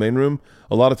go to the main room,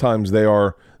 a lot of times they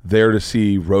are there to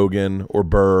see Rogan or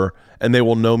Burr, and they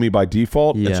will know me by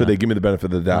default, and so they give me the benefit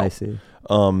of the doubt. I see.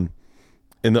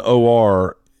 In the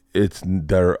OR, it's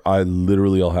there.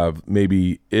 I'll have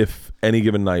maybe, if any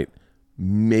given night,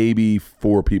 maybe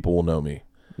 4 people will know me.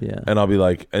 Yeah. And I'll be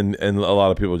like, and a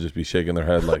lot of people will just be shaking their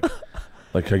head like,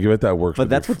 like, I give it that works. But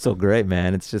that's what's so great,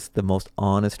 man. It's just the most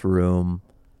honest room.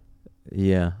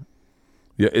 Yeah.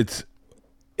 Yeah, it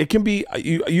can be.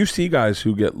 You see guys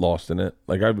who get lost in it.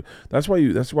 Like that's why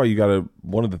you gotta.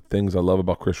 One of the things I love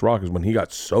about Chris Rock is when he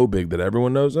got so big that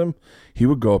everyone knows him, he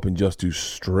would go up and just do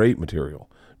straight material.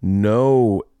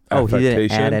 No affectation. He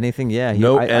didn't add anything. Yeah.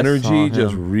 No energy.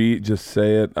 Just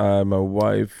say it. My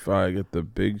wife. I get the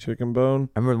big chicken bone.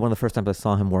 I remember one of the first times I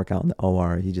saw him work out in the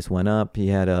OR. He just went up. He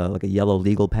had a yellow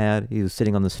legal pad. He was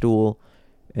sitting on the stool,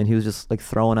 and he was just like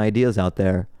throwing ideas out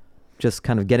there, just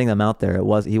kind of getting them out there.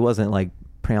 He wasn't like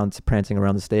prancing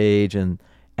around the stage and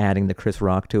adding the Chris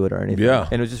Rock to it or anything. Yeah.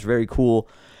 And it was just very cool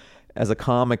as a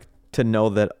comic to know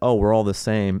that, oh, we're all the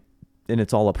same, and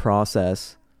it's all a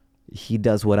process. He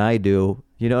does what I do.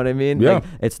 You know what I mean? Yeah. Like,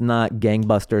 it's not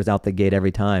gangbusters out the gate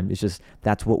every time. It's just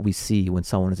that's what we see when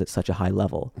someone is at such a high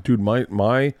level. Dude,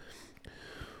 my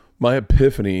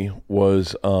epiphany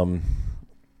was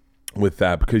with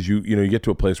that, because you get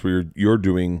to a place where you're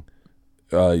doing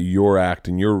your act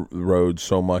and your road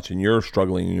so much, and you're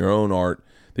struggling in your own art,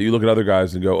 that you look at other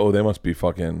guys and go, oh, they must be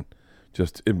fucking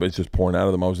it's just pouring out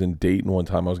of them. I was in Dayton one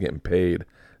time. I was getting paid.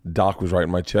 Doc was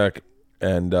writing my check,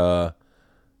 and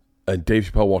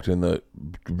Dave Chappelle walked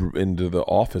into the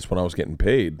office when I was getting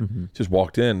paid. Mm-hmm. Just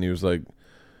walked in. And he was like,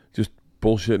 just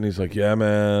bullshit. And he's like, yeah,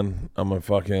 man, I'm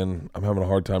having a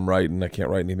hard time writing. I can't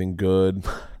write anything good.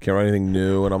 Can't write anything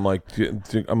new. And I'm like, I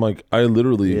think I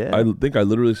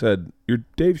literally said, you're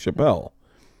Dave Chappelle.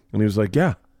 And he was like,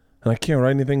 yeah. And I can't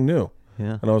write anything new.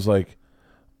 Yeah. And I was like,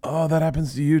 oh, that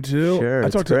happens to you too? Sure, I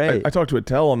talked to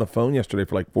Attell on the phone yesterday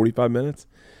for like 45 minutes.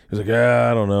 He was like, yeah,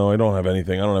 I don't know. I don't have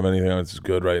anything that's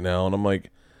good right now. And I'm like,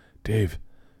 Dave,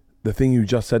 the thing you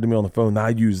just said to me on the phone, I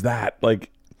use that.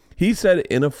 Like, he said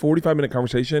in a 45-minute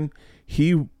conversation,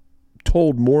 he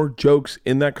told more jokes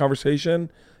in that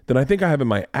conversation than I think I have in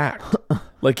my act.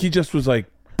 Like, he just was like,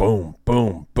 boom,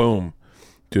 boom, boom.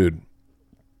 Dude.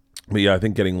 But yeah, I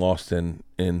think getting lost in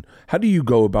how do you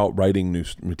go about writing new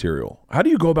material? How do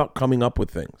you go about coming up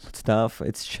with things? It's tough.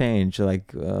 It's changed.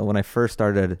 Like when I first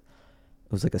started, it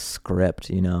was like a script,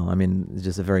 you know. I mean, it's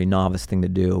just a very novice thing to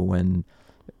do. When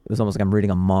it was almost like I'm reading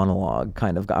a monologue,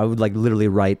 kind of. I would like literally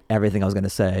write everything I was going to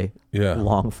say,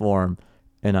 long form,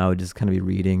 and I would just kind of be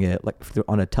reading it like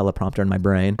on a teleprompter in my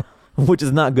brain. which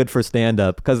is not good for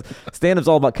stand-up because stand-up's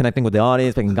all about connecting with the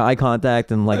audience, making eye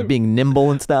contact, and like being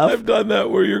nimble and stuff. I've done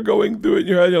that where you're going through it in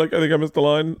your head. You're like, I think I missed the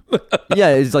line. Yeah,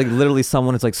 it's like literally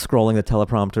someone is like scrolling the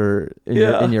teleprompter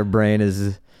in your brain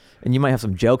and you might have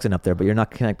some jokes in up there, but you're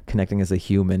not connecting as a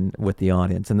human with the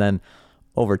audience. And then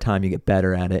over time you get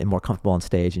better at it and more comfortable on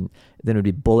stage. And then it would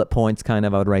be bullet points kind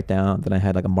of I would write down. Then I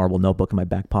had like a marble notebook in my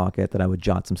back pocket that I would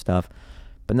jot some stuff.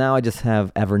 But now I just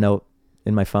have Evernote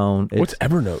in my phone. What's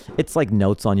Evernote? It's like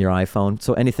notes on your iPhone.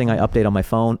 So anything I update on my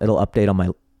phone, it'll update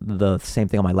on the same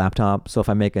thing on my laptop. So if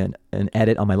I make an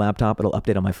edit on my laptop, it'll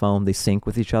update on my phone. They sync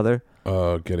with each other.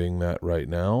 Getting that right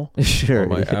now. Sure. On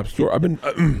my app store. I've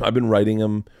been writing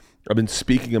them. I've been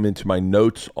speaking them into my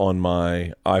notes on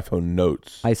my iPhone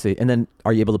notes. I see. And then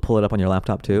are you able to pull it up on your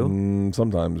laptop too?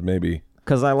 Sometimes, maybe.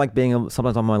 Because I like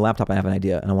sometimes on my laptop I have an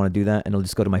idea and I want to do that and it'll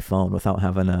just go to my phone without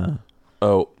having a...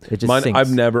 Oh, it just mine, syncs.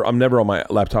 I'm never on my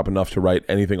laptop enough to write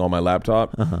anything on my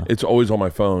laptop. It's always on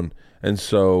my phone. And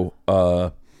so...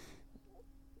 I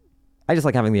just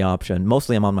like having the option.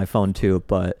 Mostly I'm on my phone too,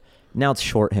 but now it's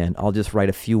shorthand. I'll just write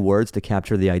a few words to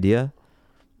capture the idea.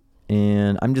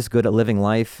 And I'm just good at living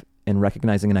life and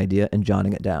recognizing an idea and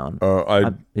jotting it down.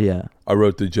 I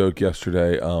wrote the joke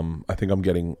yesterday. I think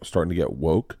I'm starting to get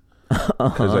woke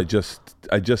because I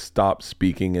just stopped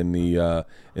speaking in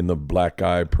the black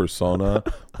guy persona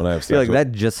when I have sex.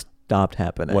 That just stopped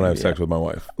happening when I have sex with my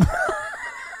wife.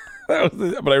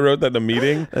 But I wrote that in a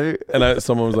meeting, and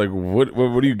someone was like, "What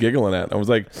are you giggling at?" I was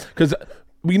like, "Because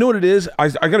you know what it is. I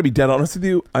got to be dead honest with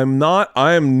you. I'm not.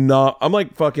 I'm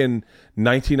like fucking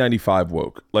 1995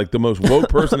 woke. Like the most woke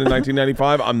person in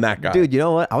 1995. I'm that guy, dude. You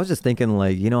know what? I was just thinking,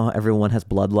 like, you know how everyone has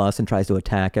bloodlust and tries to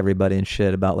attack everybody and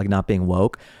shit about like not being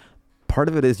woke. Part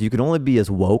of it is you can only be as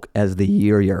woke as the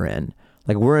year you're in.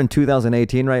 Like we're in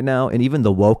 2018 right now, and even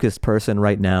the wokest person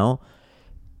right now.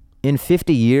 In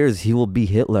 50 years, he will be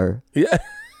Hitler. Yeah.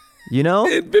 You know?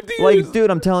 In 50 years. Like, dude,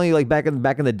 I'm telling you, like, back in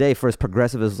the day, for as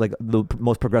progressive as, like, the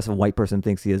most progressive white person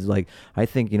thinks he is, like, I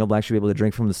think, you know, blacks should be able to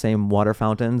drink from the same water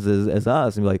fountains as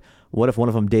us. And be like, what if one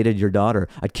of them dated your daughter?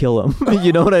 I'd kill him.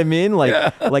 You know what I mean?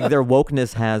 Like, like their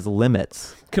wokeness has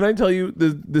limits. Can I tell you,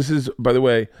 this is, by the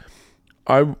way,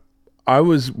 I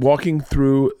was walking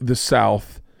through the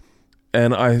South,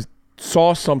 and I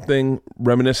saw something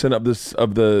reminiscent of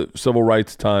the civil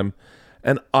rights time,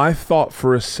 and I thought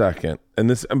for a second, and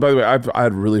by the way, I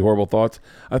had really horrible thoughts.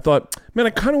 I thought, man, I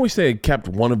kind of wish they had kept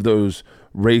one of those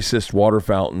racist water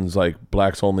fountains, like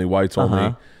blacks only, whites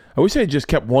only. I wish they had just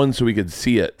kept one so we could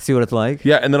see it. See what it's like?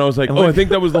 Yeah, and then I was like, I think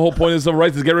that was the whole point of civil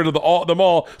rights, is get rid of them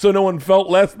all so no one felt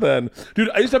less than. Dude,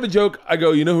 I used to have a joke. I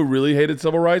go, you know who really hated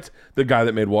civil rights? The guy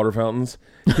that made water fountains.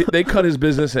 They cut his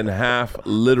business in half,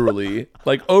 literally.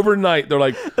 Like overnight, they're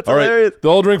like, all right,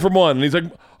 they'll all drink from one. And he's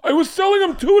like, I was selling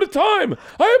them 2 at a time.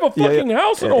 I have a fucking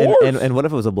house and a horse. And what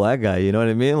if it was a black guy? You know what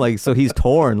I mean? Like, so he's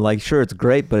torn. Like, sure, it's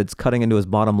great, but it's cutting into his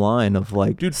bottom line of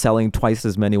like, dude, selling twice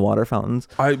as many water fountains.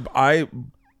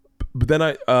 But then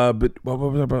but what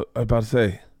was I about to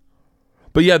say?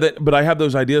 But yeah, but I have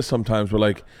those ideas sometimes where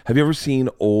like, have you ever seen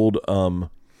old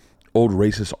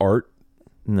racist art?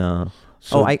 No.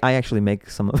 So, I actually make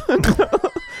some of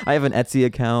I have an Etsy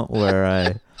account where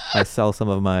I sell some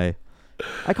of my,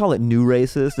 I call it new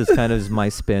racist. It's kind of my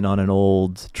spin on an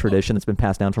old tradition that's been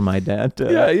passed down from my dad.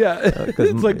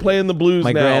 It's like playing the blues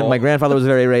now. My grandfather was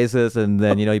very racist, and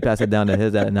then, you know, he passed it down to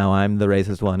his dad, and now I'm the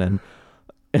racist one,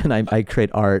 and I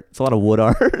create art. It's a lot of wood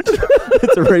art.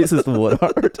 It's a racist wood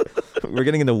art. We're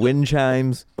getting into wind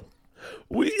chimes.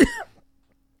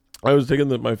 I was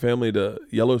taking my family to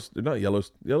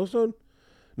Yellowstone?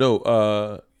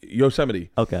 No, Yosemite.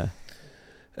 Okay.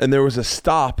 And there was a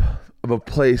stop of a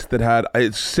place that had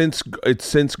it's since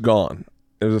gone.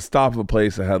 There was a stop of a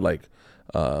place that had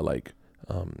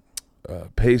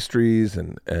pastries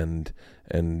and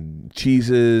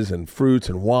cheeses and fruits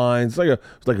and wines. It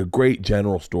was like a great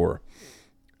general store.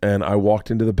 And I walked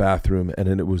into the bathroom, and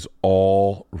then it was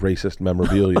all racist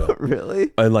memorabilia.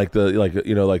 Really? And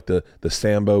the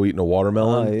Sambo eating a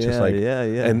watermelon. Yeah.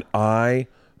 And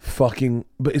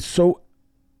but it's so,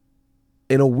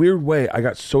 in a weird way, I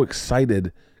got so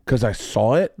excited because I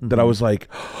saw it that I was like,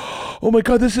 oh my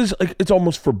God, this is like, it's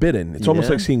almost forbidden. It's almost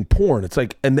like seeing porn. It's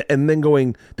like, and then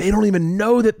going, they don't even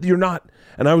know that you're not.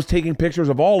 And I was taking pictures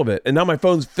of all of it. And now my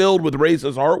phone's filled with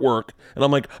racist artwork. And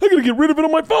I'm like, I got to get rid of it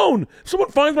on my phone. If someone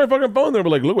finds my fucking phone, they'll be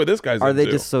like, look what this guy's Are they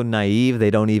into. just so naive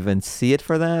they don't even see it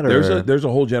for that? Or? There's a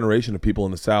whole generation of people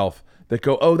in the South that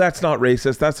go, oh, that's not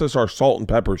racist. That's just our salt and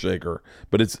pepper shaker.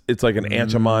 But it's like an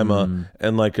Aunt Jemima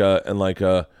and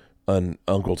an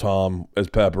Uncle Tom as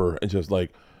pepper. And just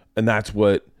like, and that's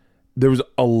what, there was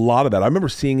a lot of that. I remember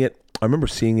seeing it. I remember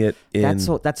seeing it in.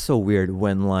 That's so weird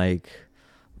when like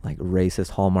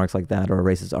racist hallmarks like that or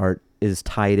racist art is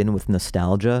tied in with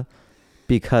nostalgia,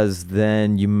 because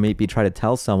then you maybe try to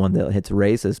tell someone that it's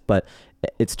racist, but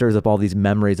it stirs up all these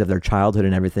memories of their childhood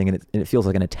and everything, and it feels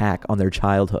like an attack on their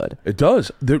childhood. It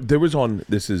does. There was on.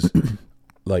 This is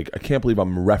like, I can't believe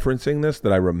I'm referencing this,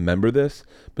 that I remember this,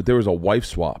 but there was a wife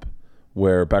swap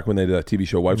where back when they did that TV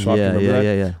show Wife Swap,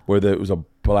 yeah. where it was a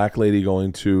black lady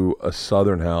going to a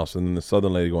southern house and then the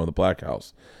southern lady going to the black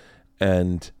house,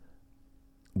 and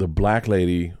the black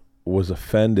lady was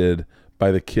offended by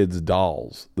the kids'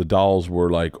 dolls. The dolls were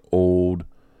like old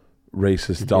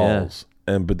racist dolls,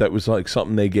 but that was like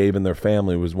something they gave in their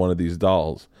family was one of these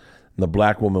dolls, and the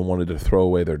black woman wanted to throw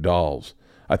away their dolls.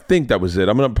 I think that was it.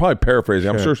 I'm gonna probably paraphrase it.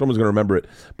 I'm sure someone's gonna remember it,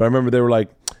 but I remember they were like,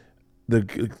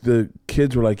 the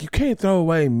kids were like, "You can't throw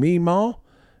away me, Ma,"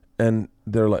 and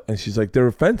they're like, and she's like, "They're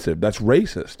offensive. That's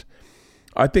racist."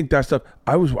 I think that stuff.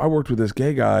 I worked with this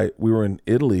gay guy. We were in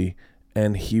Italy,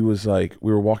 and he was like,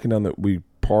 we were walking down we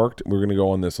parked. We were gonna go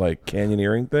on this like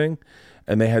canyoneering thing,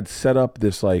 and they had set up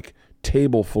this like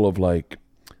table full of like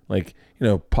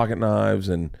pocket knives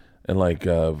and like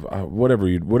whatever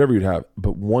you'd have.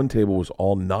 But one table was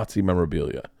all Nazi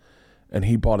memorabilia, and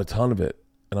he bought a ton of it,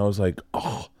 and I was like,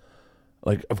 oh.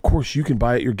 Like, of course you can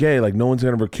buy it. You're gay. Like, no one's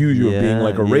going to accuse you of being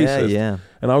like a racist. Yeah.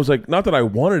 And I was like, not that I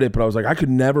wanted it, but I was like, I could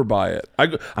never buy it.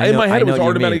 In my head, it was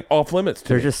automatic off limits.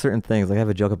 There's just certain things. Like, I have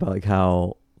a joke about like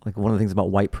how, like, one of the things about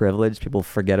white privilege people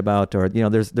forget about, or, you know,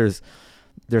 there's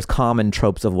common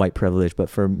tropes of white privilege. But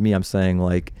for me, I'm saying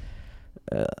like,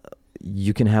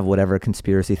 you can have whatever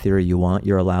conspiracy theory you want.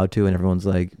 You're allowed to. And everyone's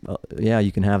like, oh, yeah,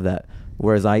 you can have that.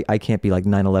 Whereas I can't be like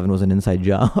 9/11 was an inside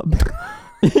job.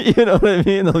 You know what I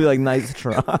mean? They'll be like, nice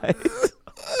try. But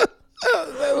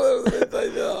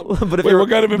what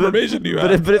kind of information do you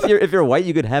have? But if you're white,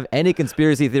 you could have any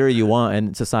conspiracy theory you want,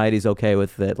 and society's okay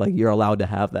with it. Like, you're allowed to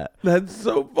have that. That's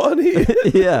so funny.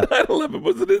 Yeah. 9/11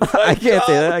 was an inside I can't job.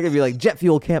 say that. I could be like, jet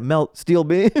fuel can't melt steel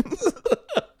beams.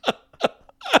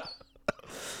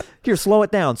 Here, slow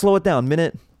it down,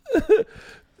 minute.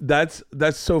 That's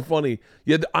so funny.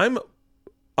 Yeah,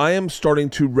 I am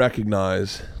starting to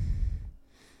recognize.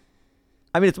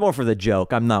 I mean, it's more for the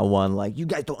joke. I'm not one like, you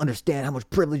guys don't understand how much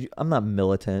privilege. I'm not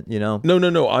militant, you know.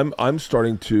 No. I'm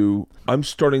starting to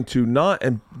not,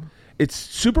 and it's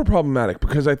super problematic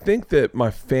because I think that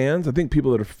my fans, I think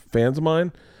people that are fans of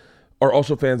mine, are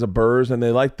also fans of Burr's, and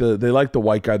they like the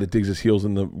white guy that digs his heels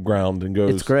in the ground and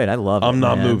goes, "It's great. I love it. I'm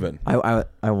not man. moving."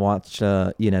 I watched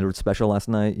Ian Edwards' special last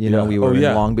night. You know, we were in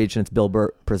Long Beach, and it's Bill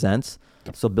Burr Presents.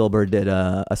 So Bill Burr did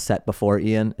a set before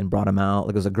Ian and brought him out.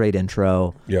 Like, it was a great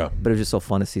intro. Yeah. But it was just so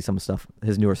fun to see some stuff,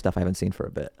 his newer stuff I haven't seen for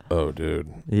a bit. Oh,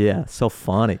 dude. Yeah, so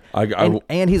funny.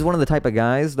 And he's one of the type of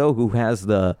guys, though, who has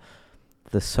the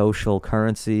social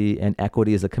currency and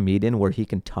equity as a comedian where he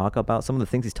can talk about some of the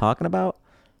things he's talking about.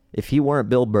 If he weren't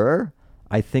Bill Burr,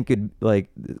 I think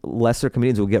lesser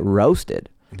comedians would get roasted.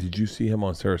 Did you see him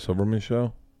on Sarah Silverman's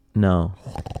show? No.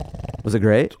 Was it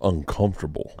great? It's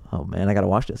uncomfortable. Oh man, I gotta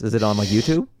watch this. Is it on like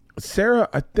YouTube? Sarah,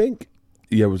 I think,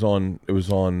 yeah, it was on.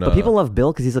 But people love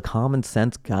Bill because he's a common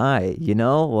sense guy. You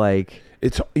know, like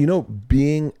it's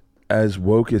being as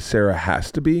woke as Sarah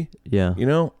has to be. Yeah. You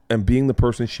know, and being the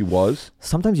person she was.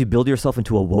 Sometimes you build yourself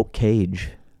into a woke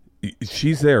cage.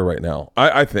 She's there right now.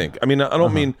 I think. I mean, I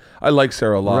don't mean I like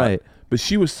Sarah a lot, right? But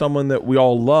she was someone that we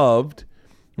all loved,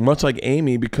 much like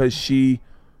Amy, because she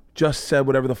just said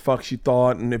whatever the fuck she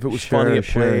thought, and if it was funny, it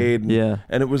played. Yeah.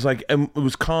 And it was like, and it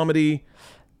was comedy.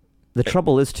 The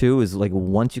trouble is too, is like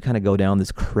once you kind of go down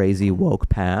this crazy woke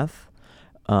path,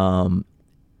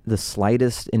 the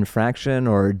slightest infraction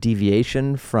or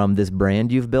deviation from this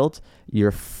brand you've built,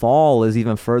 your fall is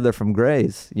even further from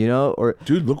grace, you know? Or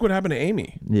dude, look what happened to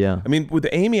Amy. Yeah. I mean, with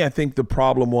Amy, I think the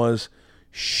problem was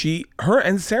her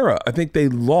and Sarah, I think they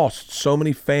lost so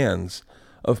many fans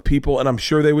of people, and I'm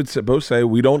sure they would both say,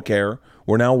 we don't care.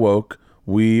 We're now woke.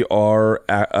 We are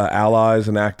allies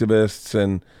and activists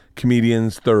and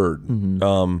comedians third.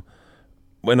 Mm-hmm.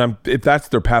 If that's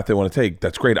their path they want to take,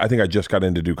 that's great. I think I just got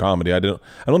in to do comedy. I don't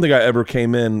think I ever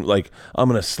came in like, I'm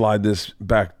going to slide this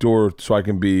back door so I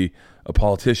can be a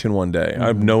politician one day. Mm-hmm. I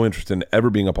have no interest in ever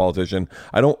being a politician.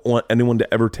 I don't want anyone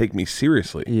to ever take me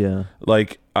seriously. Yeah.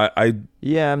 Like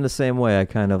yeah, I'm the same way. I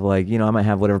kind of like, I might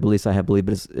have whatever beliefs I have,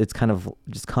 but it's kind of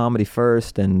just comedy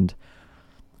first, and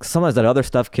sometimes that other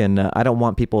stuff I don't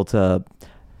want people to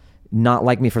not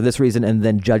like me for this reason and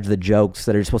then judge the jokes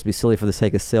that are supposed to be silly for the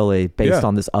sake of silly based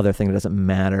on this other thing that doesn't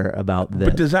matter about this.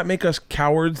 But does that make us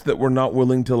cowards that we're not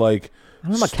willing to like? I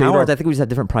don't know about cowards. I think we just have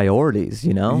different priorities,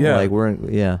 you know? Yeah. Like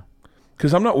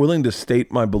because I'm not willing to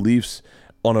state my beliefs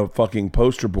on a fucking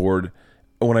poster board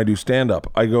when I do stand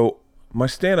up. I go, my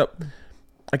stand up,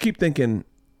 I keep thinking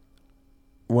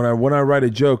when I write a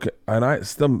joke, and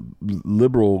some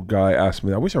liberal guy asked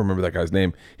me, I wish I remember that guy's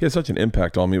name. He had such an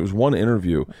impact on me. It was one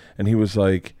interview, and he was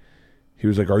like,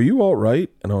 "Are you alt right?"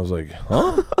 And I was like,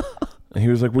 "Huh?" And he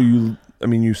was like, "Well,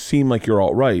 you seem like you're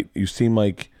alt right. You seem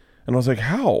like," and I was like,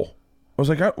 "How?" I was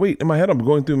like, wait, in my head, I'm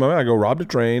going through my mind. I go, robbed a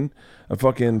train. I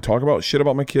fucking talk about shit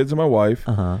about my kids and my wife.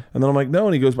 And then I'm like, no.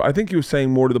 And he goes, but I think he was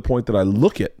saying more to the point that I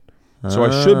look it. So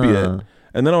I should be it.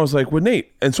 And then I was like, well,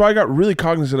 Nate. And so I got really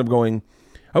cognizant of going,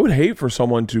 I would hate for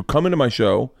someone to come into my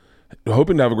show,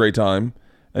 hoping to have a great time,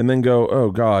 and then go, oh,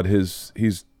 God, he's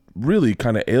really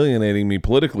kind of alienating me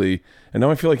politically. And now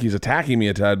I feel like he's attacking me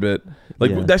a tad bit.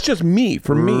 Like, that's just me,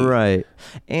 for me. Right.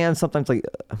 And sometimes, like,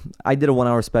 I did a 1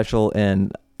 hour special,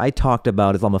 and I talked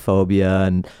about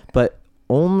Islamophobia, but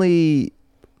only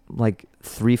like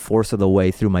 3/4 of the way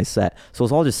through my set. So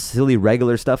it's all just silly,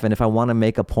 regular stuff. And if I want to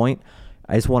make a point,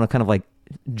 I just want to kind of like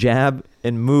jab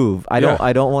and move. I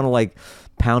don't want to like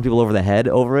pound people over the head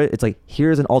over it. It's like,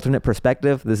 here's an alternate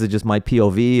perspective. This is just my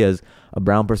POV as a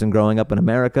brown person growing up in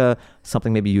America,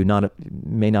 something maybe you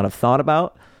may not have thought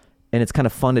about. And it's kind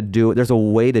of fun to do it. There's a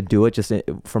way to do it just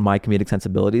for my comedic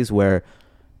sensibilities where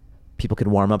people could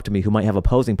warm up to me who might have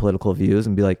opposing political views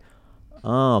and be like,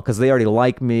 oh, because they already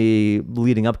like me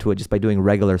leading up to it just by doing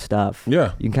regular stuff.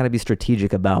 Yeah. You can kind of be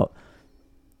strategic about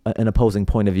an opposing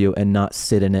point of view and not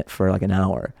sit in it for like an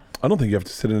hour. I don't think you have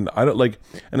to sit in. I don't like,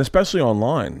 and especially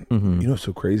online. You know what's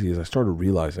so crazy is I started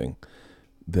realizing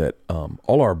that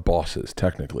all our bosses,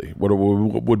 technically, what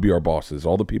would be our bosses,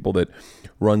 all the people that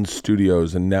run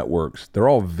studios and networks, they're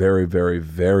all very, very,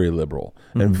 very liberal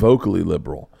and vocally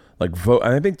liberal. Like and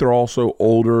I think they're also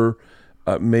older.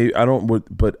 Maybe I don't.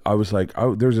 But I was like,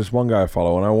 there's this one guy I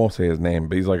follow, and I won't say his name,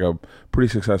 but he's like a pretty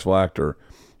successful actor,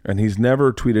 and he's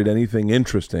never tweeted anything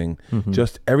interesting.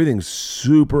 Just everything's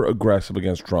super aggressive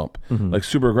against Trump, like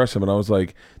super aggressive. And I was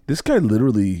like, this guy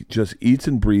literally just eats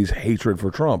and breathes hatred for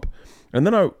Trump. And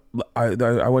then I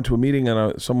went to a meeting,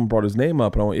 and someone brought his name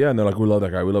up, and I went, yeah, and they're like, we love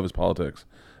that guy, we love his politics.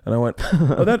 And I went,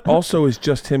 oh, that also is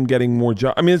just him getting more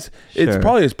jobs. I mean, it's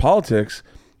probably his politics.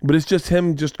 But it's just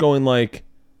him just going like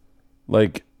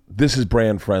this is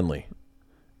brand friendly.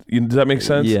 Does that make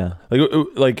sense? Yeah.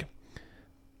 Like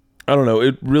I don't know.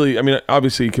 It really. I mean,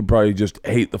 obviously, he could probably just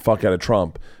hate the fuck out of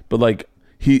Trump, but like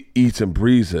he eats and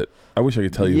breathes it. I wish I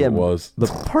could tell you what it was. The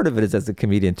part of it is as a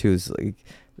comedian too is like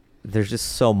there's just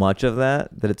so much of that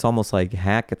it's almost like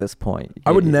hack at this point.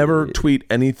 I would never tweet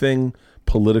anything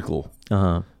political.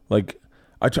 Like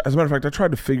as a matter of fact, I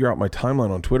tried to figure out my timeline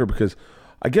on Twitter because.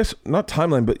 I guess not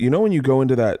timeline, but you know when you go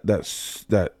into that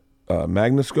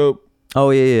Magnascope? Oh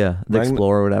yeah, the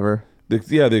Explorer or whatever.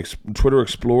 The Twitter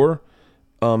Explorer.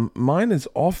 Mine is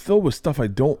all filled with stuff I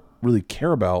don't really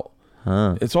care about.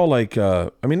 It's all like,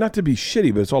 I mean, not to be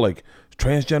shitty, but it's all like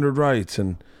transgendered rights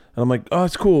and I'm like, oh,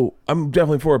 it's cool. I'm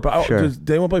definitely for it. But did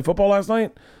anyone play football last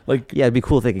night? Like, yeah, it'd be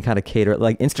cool if they can kind of cater it.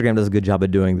 Like Instagram does a good job of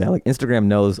doing that. Like Instagram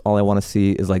knows all I want to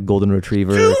see is like golden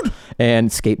retriever and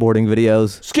skateboarding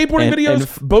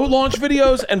videos, boat launch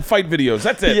videos, and fight videos.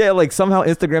 That's it. Yeah, like somehow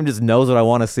Instagram just knows what I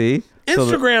want to see.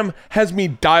 Instagram has me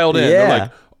dialed in. Yeah. They're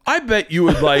like, I bet you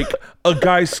would like a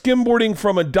guy skimboarding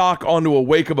from a dock onto a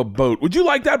wake of a boat. Would you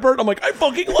like that, Bert? I'm like, I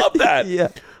fucking love that. Yeah.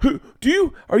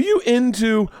 Are you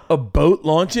into a boat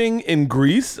launching in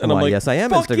Greece? And I'm like, yes, I am.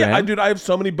 Fuck Instagram. Yeah, I have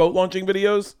so many boat launching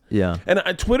videos. Yeah. And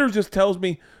Twitter just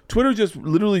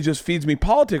literally just feeds me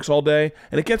politics all day,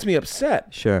 and it gets me upset.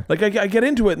 Sure. Like I get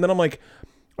into it, and then I'm like,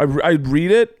 I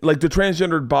read it, like the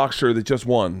transgendered boxer that just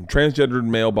won, transgendered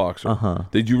male boxer.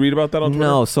 Did you read about that on Twitter?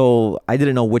 No, so I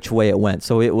didn't know which way it went.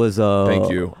 So it was.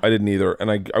 Thank you. I didn't either,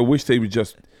 and I wish they would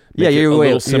just. You're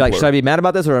like, should I be mad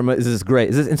about this, or is this great?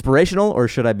 Is this inspirational, or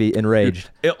should I be enraged?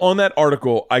 On that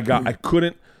article, I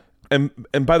couldn't, and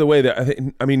by the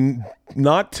way, I mean,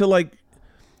 not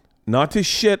to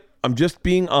shit. I'm just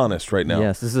being honest right now.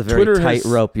 Yes, this is a very tight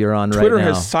rope you're on right now. Twitter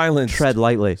has silenced. Tread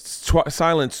lightly.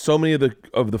 Silenced so many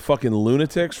of the fucking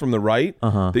lunatics from the right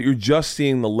that you're just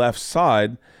seeing the left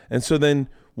side, and so then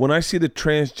when I see the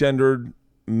transgendered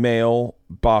male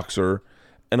boxer,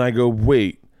 and I go,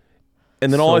 wait.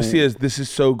 And then all I see is, this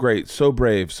is so great, so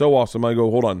brave, so awesome. I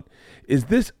go, hold on. Is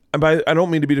this, I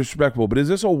don't mean to be disrespectful, but is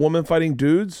this a woman fighting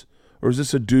dudes? Or is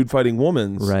this a dude fighting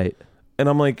women's? Right. And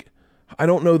I'm like, I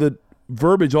don't know the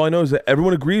verbiage. All I know is that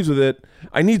everyone agrees with it.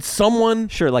 I need someone.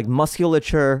 Sure, like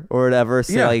musculature or whatever.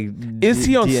 So like is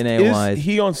he on DNA-wise. Is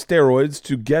he on steroids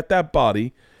to get that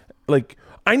body? Like,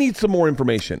 I need some more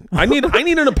information. I need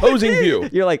an opposing view.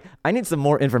 You're like, I need some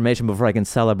more information before I can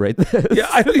celebrate this.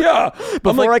 Yeah.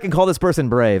 Before I can call this person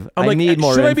brave, I need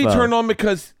more should info. I be turned on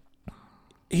because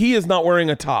he is not wearing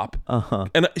a top? Uh-huh.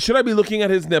 And should I be looking at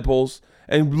his nipples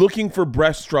and looking for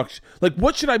breast structure? Like,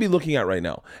 what should I be looking at right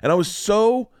now? And I was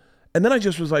so... And then I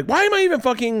just was like, why am I even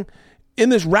fucking in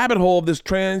this rabbit hole of this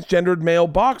transgendered male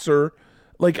boxer?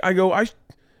 Like, I go,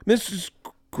 this is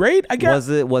great, I guess.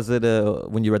 Was it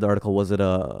when you read the article, was it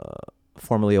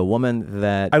formerly a woman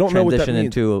that I don't know what that transitioned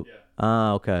means. into...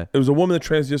 okay. It was a woman that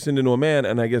transitioned into a man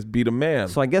and I guess beat a man.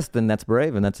 So I guess then that's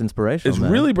brave and that's inspirational. It's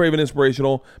really brave and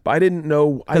inspirational, but I didn't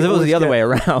know... Because if it was the other way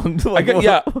around. I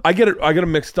get it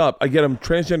mixed up. I get them.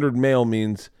 Transgendered male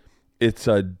means it's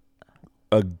a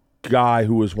guy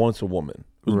who was once a woman.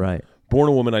 Right. Born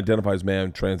a woman, identifies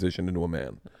man, transitioned into a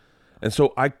man. And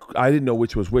so I didn't know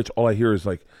which was which. All I hear is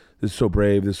like, this is so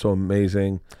brave, this is so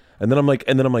amazing. And then I'm like,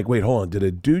 wait, hold on. Did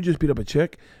a dude just beat up a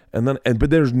chick? But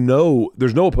there's no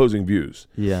opposing views.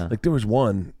 Yeah. Like there was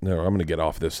one. No, I'm gonna get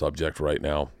off this subject right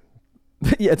now.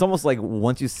 Yeah, it's almost like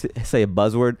once you say a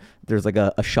buzzword, there's like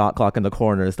a shot clock in the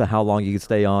corner as to how long you can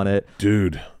stay on it.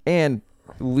 Dude. And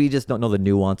we just don't know the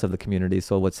nuance of the community.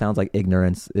 So what sounds like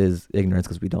ignorance is ignorance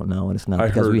because we don't know. And it's not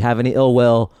because we have any ill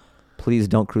will. Please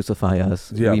don't crucify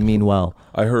us. Yeah. We mean well.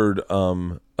 I heard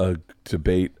a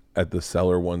debate at the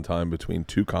Cellar one time between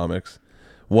two comics,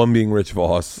 one being Rich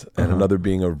Voss and another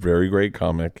being a very great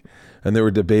comic, and they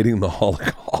were debating the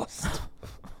Holocaust.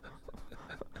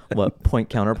 What, point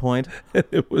counterpoint?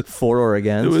 It was for or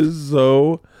against? It was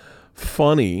so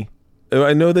funny.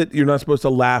 I know that you're not supposed to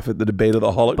laugh at the debate of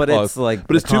the Holocaust, but it's like,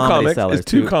 but it's two comics. It's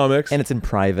two comics, and it's in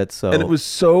private. So, and it was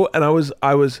so, and I was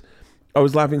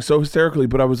laughing so hysterically,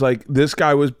 but I was like, this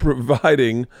guy was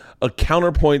providing a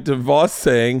counterpoint to Voss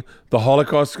saying the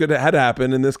Holocaust had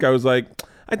happened, and this guy was like,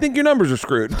 I think your numbers are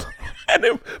screwed.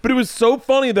 But it was so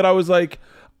funny that I was like,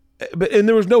 and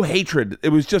there was no hatred. It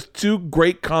was just two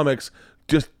great comics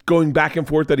just going back and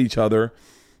forth at each other,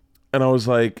 and I was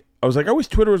like, I wish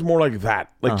Twitter was more like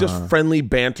that, like just friendly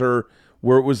banter,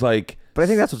 where it was like. But I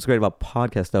think that's what's great about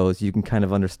podcasts, though, is you can kind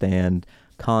of understand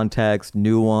context,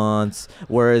 nuance.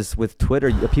 Whereas with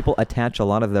Twitter, people attach a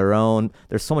lot of their own.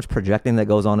 There's so much projecting that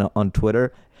goes on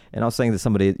Twitter. And I was saying to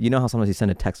somebody, you know how sometimes you send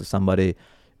a text to somebody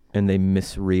and they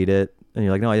misread it, and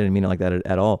you're like, no, I didn't mean it like that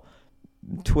at all.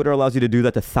 Twitter allows you to do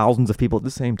that to thousands of people at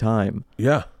the same time.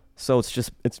 Yeah. So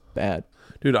it's bad.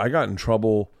 Dude, I got in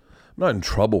trouble. Not in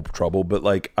trouble, but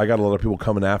like I got a lot of people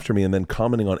coming after me and then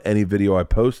commenting on any video I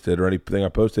posted or anything I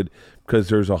posted because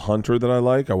there's a hunter that I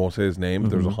like. I won't say his name,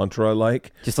 but there's a hunter I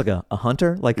like. Just like a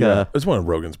hunter? Like it's one of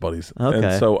Rogan's buddies. Okay.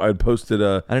 And so I posted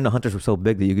I didn't know hunters were so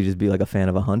big that you could just be like a fan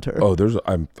of a hunter. Oh,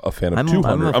 I'm a fan of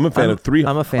 200. I'm a fan of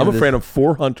 300. I'm a fan of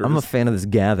 4 hunters. I'm a fan of this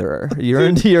gatherer. You're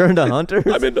into hunters?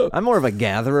 I'm more of a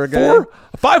gatherer guy.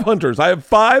 5 hunters. I have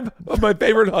 5 of my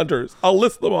favorite hunters. I'll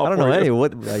list them off. I don't know any.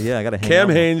 What? Yeah, I got to hang Cam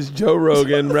out. Haines, Joe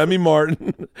Rogan, Remy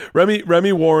Martin,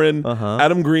 Remy Warren,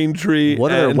 Adam Greentree.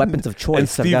 What are their weapons of choice? And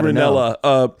Steve Ranella.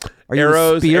 Are you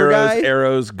a spear guy?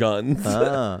 Arrows, guns.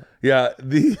 Yeah.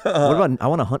 What about? I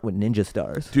want to hunt with ninja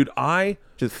stars. Dude, I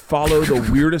just follow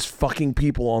the weirdest fucking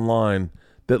people online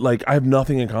that like I have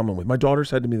nothing in common with. My daughter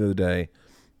said to me the other day,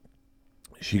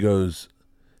 she goes,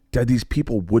 Dad, these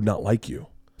people would not like you.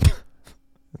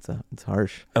 It's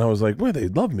harsh. And I was like, well, they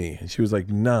love me. And she was like,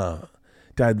 nah,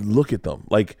 Dad, look at them.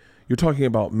 Like, you're talking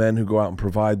about men who go out and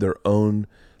provide their own,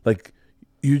 like,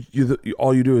 you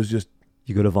all you do is just.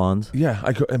 You go to Vaughn's? Yeah,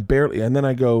 I go, and barely. And then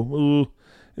I go, ooh,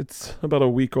 it's about a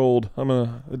week old.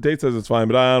 The date says it's fine,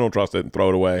 but I don't trust it and throw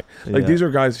it away. Like, these are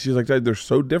guys, she's like, Dad, they're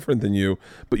so different than you,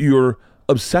 but you're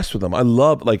obsessed with them. I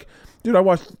love, like, dude,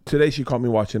 today she caught me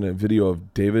watching a video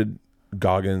of David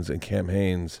Goggins and Cam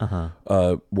Haines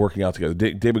working out together.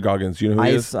 David Goggins, you know who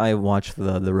he is? I watched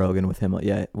the Rogan with him.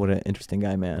 Yeah, what an interesting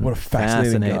guy, man. What a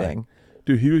fascinating guy.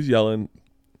 Dude, he was yelling.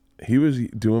 He was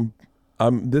doing,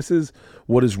 this is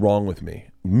what is wrong with me.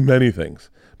 Many things.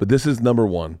 But this is number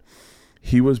one.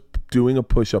 He was doing a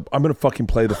push-up. I'm going to fucking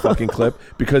play the fucking clip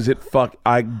because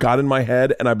I got in my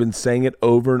head and I've been saying it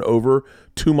over and over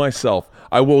to myself.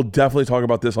 I will definitely talk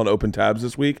about this on Open Tabs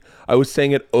this week. I was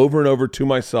saying it over and over to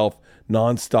myself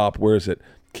nonstop. Where is it?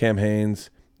 Cam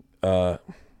Haines. It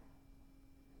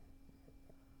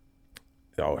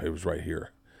was right here.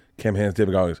 Cam Haines,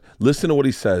 David Goggins. Listen to what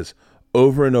he says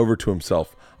over and over to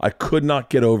himself. I could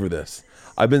not get over this.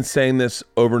 I've been saying this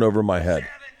over and over in my head.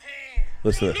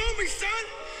 Listen to this.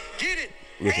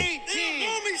 Listen.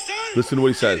 Listen to what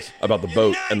he says about the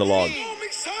boat and the log.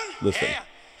 Listen.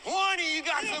 20, you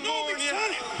got some more in you.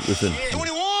 Listen.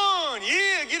 21,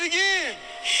 yeah, get it again.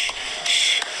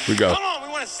 Here we go. Come on, we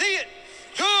want to see it.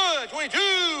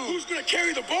 gonna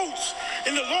carry the boats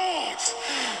and the logs?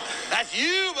 That's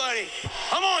you, buddy.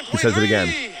 Come on, 23. He says it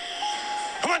again.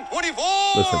 Come on, 24.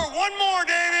 Listen. One more,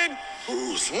 David.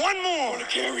 Who's one more to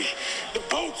carry the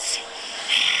boats?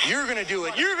 You're gonna do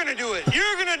it. You're gonna do it.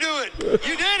 You're gonna do it.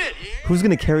 You did it. Who's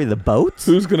gonna carry the boats?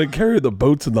 Who's gonna carry the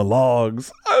boats and the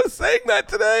logs? I was saying that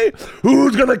today.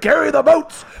 Who's gonna carry the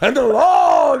boats and the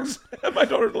logs? And my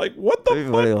daughter's like, "What the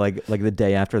What, fuck?" like the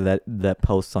day after that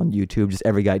posts on YouTube, just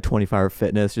every guy 24-hour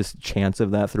fitness, just chants of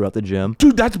that throughout the gym.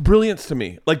 Dude, that's brilliance to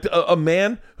me. Like a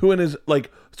man who in his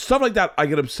like stuff like that, I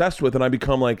get obsessed with, and I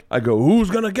become like, I go, "Who's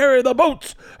gonna carry the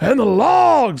boats and the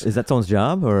logs?" Is that someone's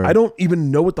job, or I don't even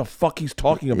know what the fuck he's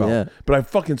talking about. Yeah. But I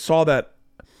fucking saw that.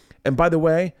 And by the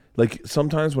way, like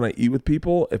sometimes when I eat with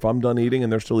people, if I'm done eating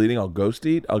and they're still eating, I'll ghost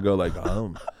eat. I'll go like,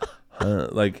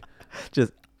 like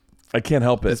just I can't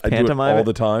help it. Just I do it pantomime all it?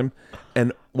 the time.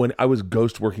 And when I was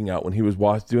ghost working out, when he was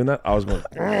doing that, I was going,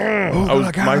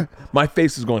 my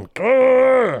face is going,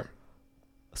 "Grr."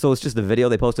 So it's just the video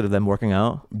they posted of them working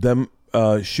out. Them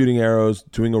shooting arrows,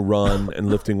 doing a run, and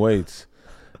lifting weights.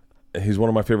 He's one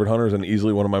of my favorite hunters and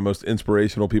easily one of my most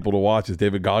inspirational people to watch is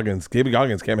David Goggins. Cam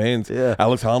Haynes, Yeah.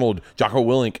 Alex Honnold, Jocko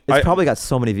Willink. It's probably got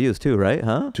so many views too, right?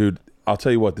 Huh? Dude, I'll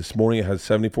tell you what, this morning it has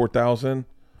 74,000.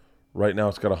 Right now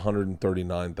it's got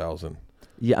 139,000.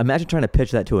 Yeah, imagine trying to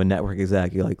pitch that to a network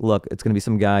exec. You're like, look, it's going to be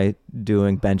some guy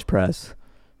doing bench press,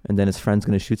 and then his friend's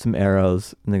going to shoot some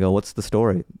arrows, and they go, what's the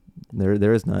story? There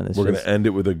is none. It's We're going just- to end it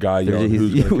with a guy they're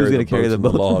yelling, just- who's going to carry the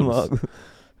boats and the boats and logs?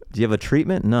 Do you have a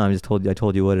treatment? No, I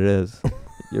told you what it is.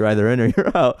 You're either in or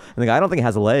you're out. And the guy, I don't think it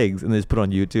has legs, and they just put it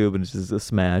on YouTube, and it's just a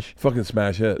smash. Fucking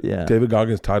smash hit. Yeah. David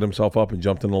Goggins tied himself up and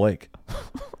jumped in the lake.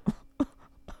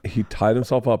 He tied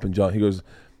himself up and jumped. He goes,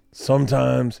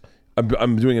 sometimes,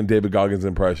 I'm doing a David Goggins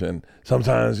impression.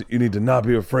 Sometimes you need to not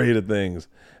be afraid of things.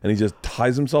 And he just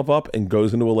ties himself up and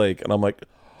goes into a lake. And I'm like,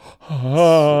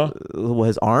 What,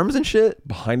 his arms and shit?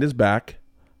 behind his back,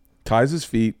 ties his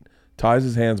feet, ties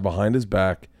his hands behind his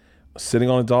back, sitting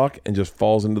on a dock, and just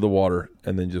falls into the water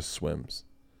and then just swims.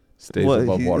 Stays What,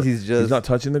 above water. he's just- He's not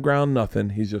touching the ground, nothing.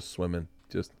 He's just swimming.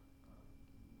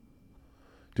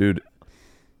 Dude,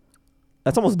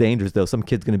 That's almost dangerous, though. Some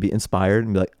kid's going to be inspired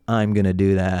and be like, I'm going to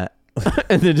do that.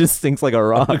 And it just sinks like a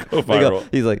rock. Go They go- viral.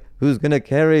 he's like, who's going to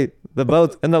carry the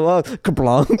boats and the logs?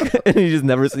 Kablonk. And you just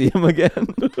never see him again.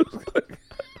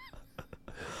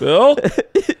 Bill?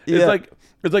 Yeah.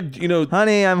 It's like, you know,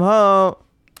 Honey, I'm home.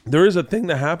 there is a thing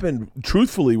that happened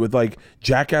truthfully with like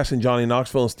Jackass and Johnny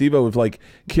Knoxville and Steve-O with like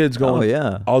kids going, Oh,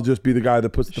 yeah. I'll just be the guy that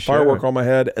puts the Sure. firework on my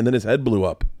head, and then his head blew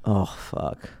up. Oh,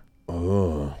 fuck.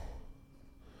 Who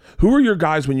were your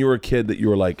guys when you were a kid that you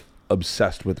were like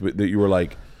obsessed with, that you were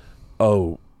like,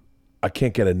 oh, I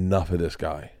can't get enough of this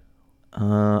guy?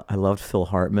 I loved Phil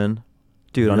Hartman.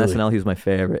 Dude, on Really? SNL, he was my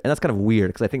favorite. And that's kind of weird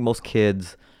because I think most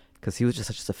kids, because he was just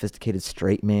such a sophisticated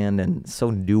straight man and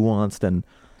so nuanced. And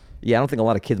yeah, I don't think a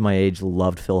lot of kids my age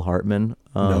loved Phil Hartman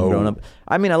No. growing up.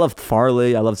 I mean, I loved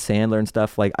Farley. I loved Sandler and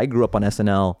stuff. Like, I grew up on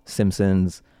SNL,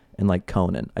 Simpsons, and like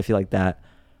Conan. I feel like that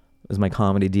was my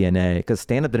comedy DNA because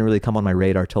stand-up didn't really come on my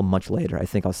radar till much later. I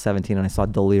think I was 17 and I saw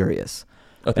Delirious.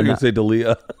 I think you'd say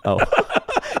Dalia. Oh,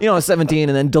 you know, I was 17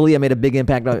 and then Dalia made a big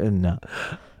impact. No.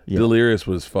 Yeah. Delirious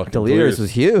was fucking Delirious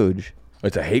was huge.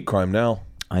 It's a hate crime now.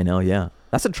 I know, yeah.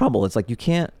 That's the trouble. It's like you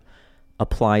can't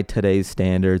apply today's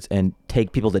standards and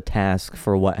take people to task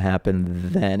for what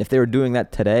happened then. If they were doing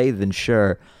that today, then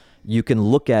sure, you can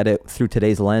look at it through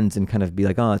today's lens and kind of be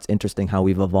like, oh, it's interesting how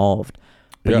we've evolved.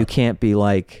 But Yeah. you can't be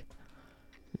like,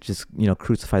 just, you know,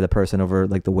 crucify the person over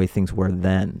like the way things were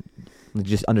then.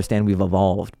 Just understand we've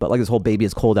evolved. But like this whole baby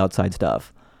is cold outside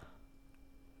stuff.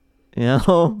 You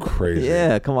know? Crazy.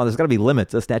 Yeah, come on. There's got to be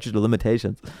limits, a statute of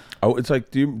limitations. Oh, it's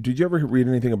like, did you ever read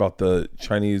anything about the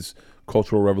Chinese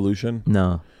Cultural Revolution?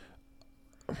 No.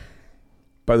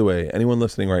 By the way, anyone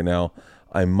listening right now,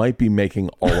 I might be making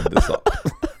all of this up.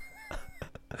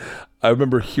 I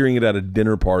remember hearing it at a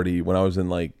dinner party when I was in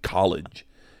like college.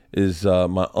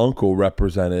 My uncle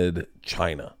represented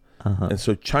China. And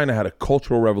so China had a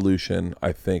cultural revolution,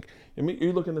 I think. Are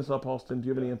you looking this up, Austin? Do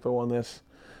you have any info on this?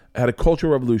 Had a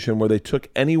cultural revolution where they took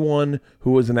anyone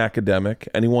who was an academic,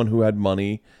 anyone who had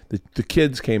money. The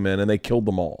kids came in and they killed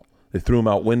them all. They threw them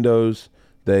out windows.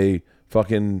 They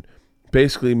fucking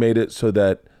basically made it so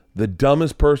that the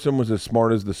dumbest person was as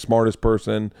smart as the smartest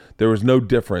person. There was no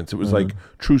difference. It was like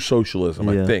true socialism,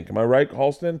 I Yeah. think. Am I right,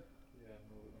 Halston?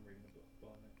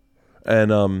 And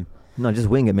No, just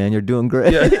wing it, man. You're doing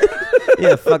great. yeah.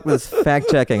 Yeah, fuck this fact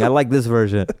checking. I like this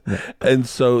version. And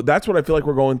so that's what I feel like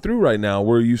we're going through right now,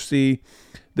 where you see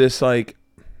this like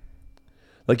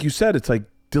you said, it's like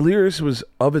Delirious was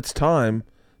of its time.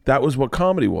 that was what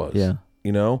comedy was. Yeah.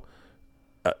 You know,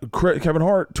 Kevin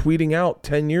Hart tweeting out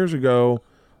 10 years ago.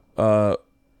 I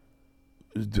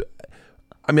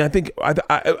mean, I think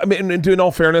I mean, in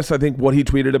all fairness, I think what he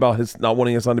tweeted about his not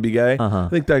wanting his son to be gay. I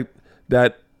think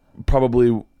that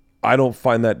probably I don't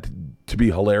find that to be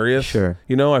hilarious. Sure.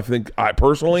 You know, I think I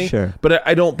personally. Sure. But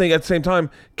I don't think at the same time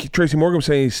Tracy Morgan was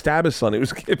saying he stabbed his son. It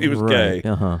was if he was Right.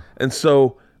 gay. And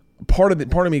so part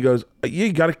of me goes, yeah,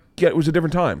 you got to get. It was a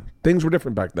different time. Things were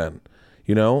different back then.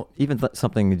 You know, even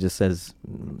something that just says,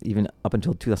 even up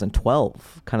until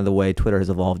 2012, kind of the way Twitter has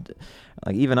evolved.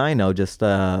 Like even I know, just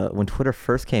when Twitter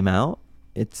first came out,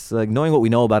 it's like knowing what we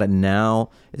know about it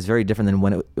now is very different than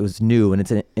when it was new and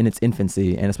it's in its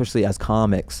infancy. And especially as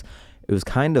comics, it was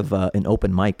kind of an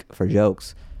open mic for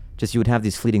jokes. Just you would have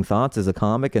these fleeting thoughts as a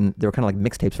comic, and they were kind of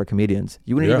like mixtapes for comedians.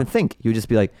 You wouldn't even think. You would just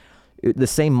be like, the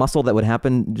same muscle that would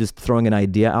happen just throwing an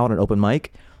idea out on an open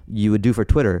mic, you would do for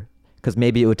Twitter. Because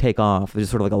maybe it would take off. It's just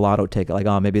sort of like a lotto ticket. Like,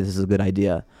 oh, maybe this is a good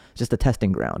idea. It's just a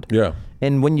testing ground. Yeah.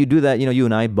 And when you do that, you know, you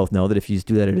and I both know that if you just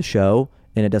do that at a show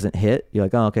and it doesn't hit, you're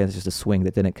like, oh, okay, it's just a swing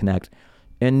that didn't connect.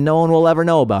 And no one will ever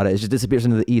know about it. It just disappears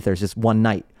into the ether. It's just one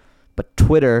night. But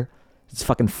Twitter, it's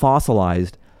fucking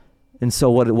fossilized. And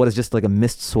so what is just like a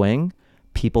missed swing,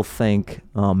 people think,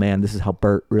 oh, man, this is how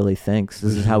Bert really thinks.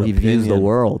 This is how he views the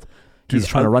world. Dude, he's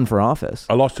trying to run for office.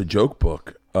 I lost a joke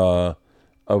book.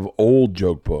 Of old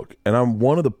joke book, and I'm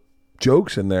one of the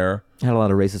jokes in there. It had a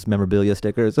lot of racist memorabilia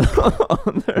stickers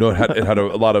on there. No,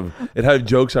 it had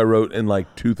jokes I wrote in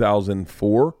like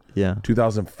 2004,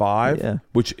 2005,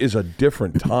 which is a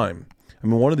different time. I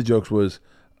mean, one of the jokes was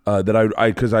that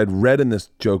because I'd read in this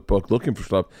joke book looking for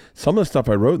stuff. Some of the stuff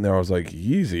I wrote in there, I was like,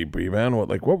 easy, man.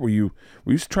 What were you?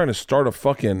 Were you trying to start a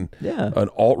fucking an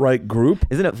alt-right group?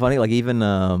 Isn't it funny? Like even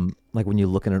like when you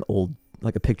look at an old,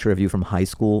 like a picture of you from high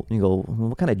school, and you go, well,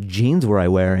 what kind of jeans were I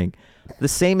wearing? The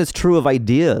same is true of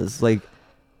ideas. Like,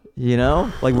 you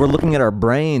know, like we're looking at our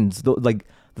brains, like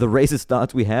the racist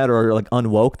thoughts we had are like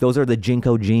unwoke. Those are the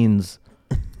Jinko jeans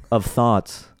of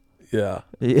thoughts. Yeah.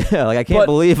 Yeah. Like I can't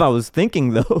believe I was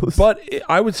thinking those. But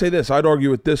I would say this, I'd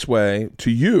argue it this way to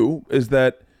you, is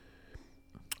that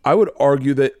I would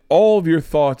argue that all of your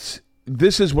thoughts,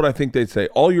 this is what I think they'd say.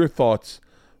 All your thoughts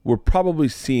were probably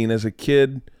seen as a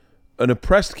kid, an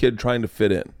oppressed kid trying to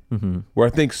fit in, where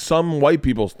I think some white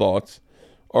people's thoughts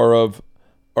are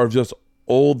just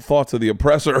old thoughts of the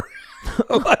oppressor.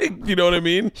 Like, you know what I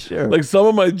mean? Sure. Like some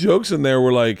of my jokes in there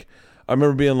were like, I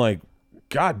remember being like,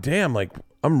 God damn, like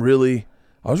I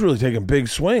was really taking big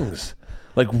swings.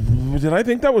 Like, did I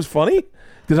think that was funny?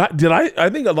 Did I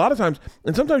think a lot of times,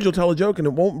 and sometimes you'll tell a joke and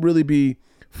it won't really be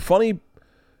funny.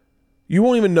 You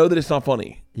won't even know that it's not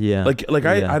funny. Yeah. Like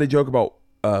I had a joke about,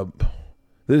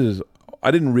 I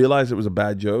didn't realize it was a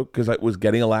bad joke because I was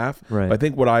getting a laugh. Right. I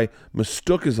think what I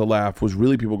mistook as a laugh was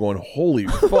really people going, "Holy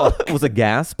fuck!" It was a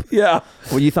gasp. Yeah.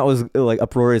 What you thought was like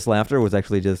uproarious laughter was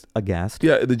actually just a gasp.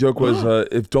 Yeah. The joke was,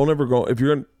 if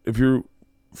you're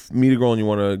meet a girl and you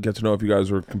want to get to know if you guys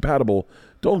are compatible,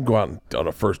 don't go out on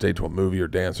a first date to a movie or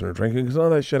dancing or drinking because all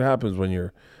that shit happens when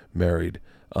you're married.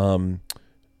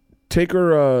 Take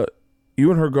her. You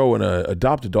and her go and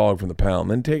adopt a dog from the pound,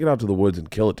 then take it out to the woods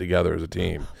and kill it together as a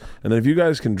team. And then if you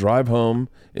guys can drive home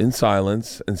in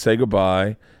silence and say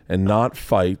goodbye and not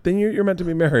fight, then you're meant to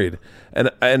be married.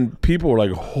 And people were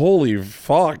like, holy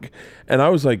fuck. And I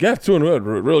was like, yeah, it's doing good,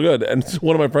 real good. And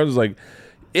one of my friends was like,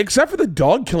 except for the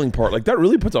dog killing part, like that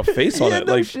really puts a face on it.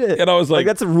 No like shit. And I was like,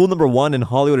 that's a rule number one in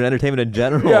Hollywood and entertainment in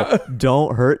general. Yeah.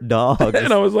 Don't hurt dogs.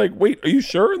 And I was like, wait, are you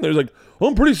sure? And there's like, well,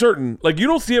 I'm pretty certain. Like you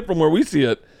don't see it from where we see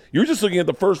it. You're just looking at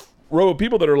the first row of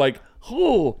people that are like,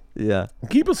 oh, yeah,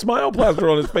 keep a smile plaster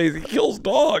on his face. He kills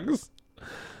dogs.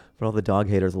 But all the dog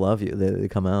haters love you. They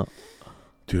come out.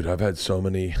 Dude, I've had so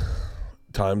many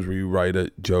times where you write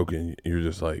a joke and you're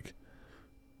just like,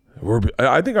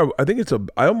 I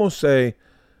almost say,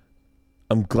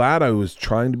 I'm glad I was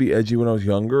trying to be edgy when I was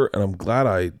younger, and I'm glad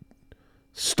I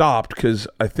stopped because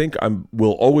I think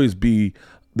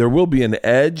there will be an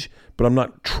edge, but I'm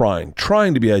not trying.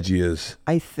 Trying to be edgy is.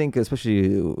 I think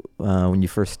especially when you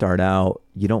first start out,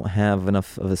 you don't have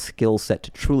enough of a skill set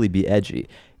to truly be edgy.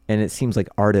 And it seems like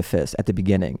artifice at the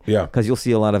beginning. Yeah. Because you'll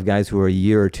see a lot of guys who are a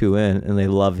year or two in and they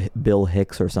love Bill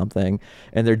Hicks or something,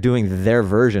 and they're doing their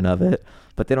version of it,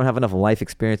 but they don't have enough life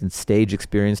experience and stage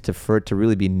experience for it to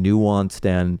really be nuanced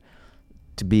and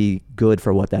to be good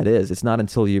for what that is. It's not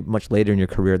until you're much later in your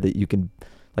career that you can,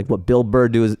 like what Bill Burr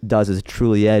does is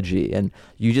truly edgy, and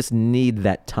you just need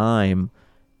that time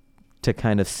to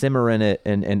kind of simmer in it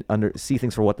and see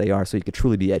things for what they are, so you could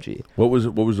truly be edgy. What was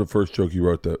the first joke you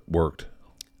wrote that worked?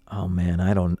 Oh man,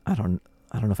 I don't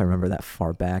I don't know if I remember that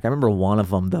far back. I remember one of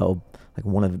them though, like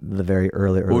one of the very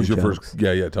early What was your jokes. first?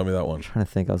 Yeah, tell me that one. I'm trying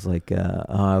to think. I was like,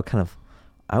 I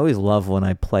always love when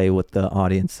I play with the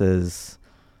audience's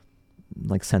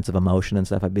like sense of emotion and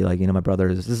stuff. I'd be like, you know, my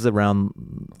brothers. This is around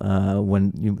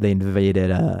when they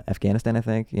invaded Afghanistan, I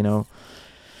think. You know,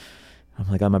 I'm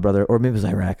like, oh, my brother, or maybe it was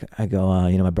Iraq. I go,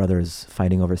 you know, my brother is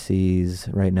fighting overseas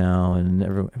right now, and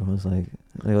everyone was like,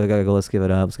 I gotta go. Let's give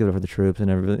it up. Let's give it up for the troops and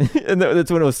everything. And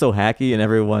that's when it was so hacky, and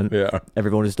everyone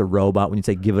was just a robot. When you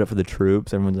say give it up for the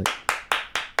troops, everyone's like,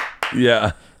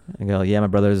 yeah. I go, yeah, my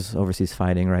brother's overseas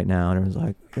fighting right now. And everyone's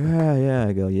like, yeah.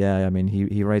 I go, yeah. I mean,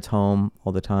 he writes home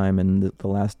all the time. And the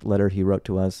last letter he wrote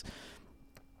to us,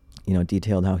 you know,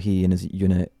 detailed how he and his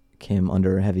unit came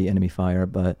under heavy enemy fire.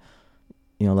 But,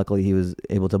 you know, luckily he was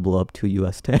able to blow up 2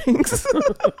 U.S. tanks.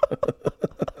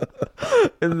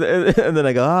 and then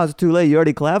I go, it's too late. You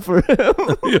already clapped for him.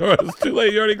 It's too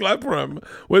late. You already clapped for him.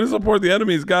 Way to support the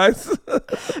enemies, guys.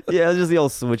 Yeah, it's just the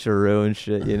old switcheroo and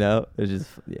shit, you know? It's just,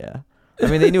 yeah. I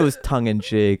mean, they knew it was tongue in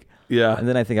cheek. Yeah. And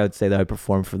then I think I would say that I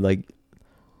performed for like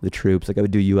the troops. Like I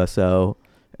would do USO,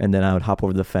 and then I would hop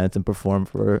over the fence and perform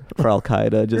for Al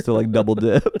Qaeda just to like double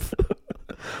dip.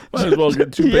 Might as well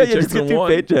get 2 paychecks just get in 2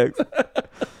 one.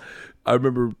 paychecks. I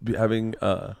remember having.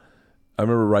 I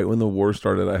remember right when the war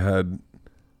started, I had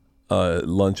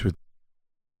lunch with.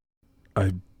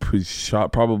 I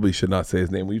probably should not say his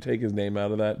name. Will you take his name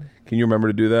out of that? Can you remember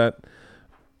to do that?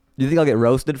 Do you think I'll get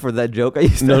roasted for that joke I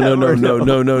used to have?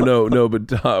 No.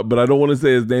 But I don't want to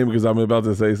say his name because I'm about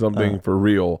to say something for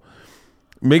real.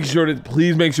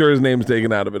 Please make sure his name's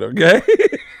taken out of it, okay?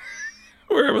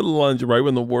 We're having lunch right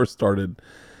when the war started.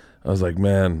 I was like,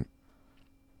 man,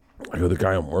 I go, the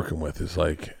guy I'm working with is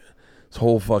like, this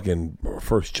whole fucking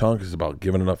first chunk is about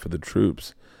giving it up for the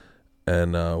troops.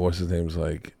 And what's his name's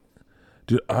like,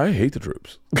 dude, I hate the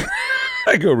troops.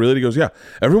 I go, really? He goes, yeah.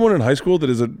 Everyone in high school that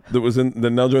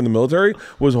now joined the military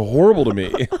was horrible to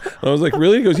me. And I was like,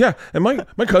 really? He goes, yeah. And my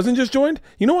cousin just joined.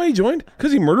 You know why he joined?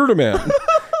 Because he murdered a man.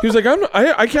 He was like,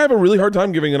 I have a really hard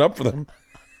time giving it up for them.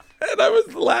 And I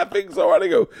was laughing so hard. I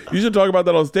go, you should talk about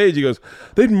that on stage. He goes,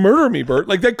 they'd murder me, Bert.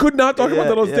 Like, they could not talk about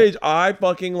that on stage. I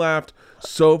fucking laughed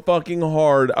so fucking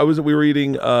hard. We were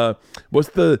eating what's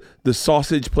the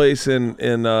sausage place in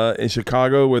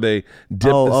Chicago where they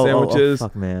dip the sandwiches?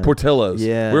 Fuck, man. Portillo's.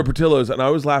 Yeah. We were at Portillo's, and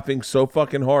I was laughing so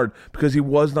fucking hard because he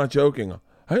was not joking.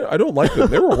 I don't like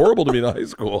them. They were horrible to me in high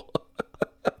school.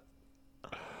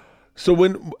 So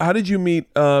how did you meet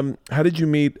my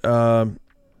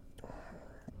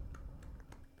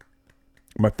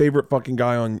favorite fucking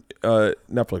guy on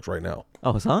Netflix right now?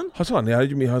 Oh, Hassan? Hassan, yeah. How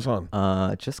did you meet Hassan?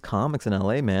 Just comics in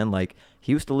LA, man. Like,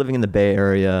 he was still living in the Bay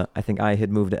Area. I think I had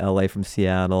moved to LA from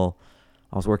Seattle.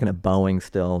 I was working at Boeing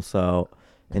still, so.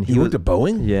 And he worked at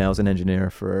Boeing? Yeah, I was an engineer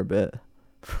for a bit.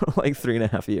 For like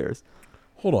 3.5 years.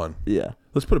 Hold on. Yeah.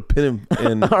 Let's put a pin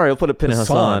in. All right, I'll put a pin in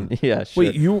Hassan. Yeah, sure.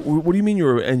 Wait, what do you mean you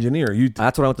were an engineer?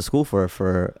 That's what I went to school for.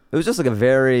 It was just like a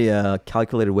very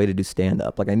calculated way to do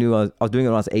stand-up. Like, I knew I was doing it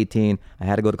when I was 18. I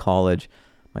had to go to college.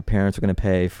 My parents were going to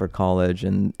pay for college,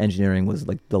 and engineering was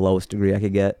like the lowest degree I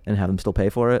could get and have them still pay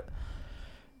for it.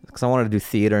 Because I wanted to do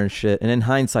theater and shit. And in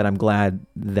hindsight, I'm glad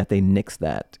that they nixed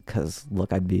that. Because,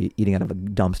 look, I'd be eating out of a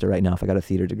dumpster right now if I got a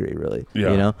theater degree, really.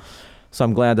 Yeah. You know? So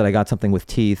I'm glad that I got something with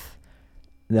teeth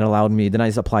that allowed me. Then I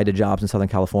just applied to jobs in Southern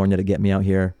California to get me out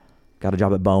here. Got a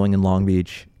job at Boeing in Long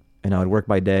Beach. And I would work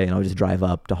by day, and I would just drive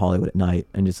up to Hollywood at night.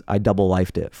 And I double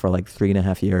lifed it for like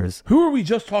 3.5 years. Who were we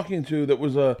just talking to that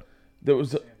was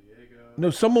no,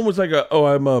 someone was like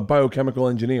I'm a biochemical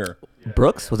engineer.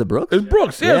 Brooks? Was it Brooks? It's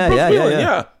Brooks. Yeah, Brooks Wheelan,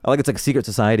 yeah. I like it's like a secret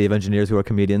society of engineers who are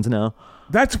comedians now.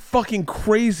 That's fucking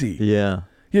crazy. Yeah.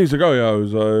 Yeah, he's like, oh yeah, I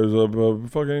was a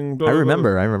fucking. I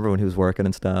remember when he was working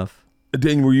and stuff.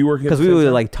 Dan, were you working? Because we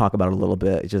would like talk about it a little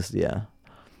bit. Just yeah.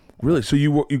 Really? So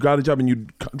you got a job and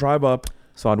you'd drive up.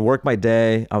 So I'd work by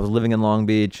day. I was living in Long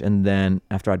Beach, and then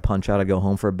after I'd punch out, I'd go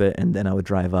home for a bit, and then I would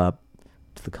drive up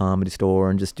to the Comedy Store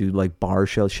and just do like bar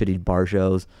shows, shitty bar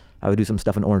shows. I would do some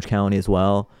stuff in Orange County as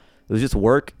well. It was just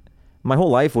work. My whole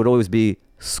life would always be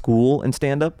school and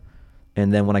stand up,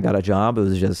 and then when I got a job, it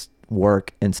was just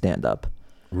work and stand up.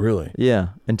 Really? Yeah,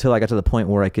 until I got to the point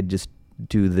where I could just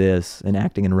do this and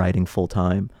acting and writing full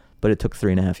time. But it took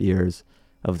 3.5 years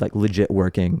of like legit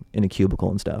working in a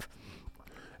cubicle and stuff.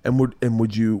 And what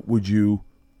was your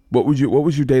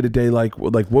day to day like?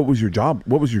 Like, what was your job?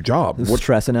 What was your job? What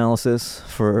stress analysis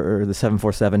for the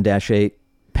 747-8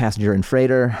 passenger and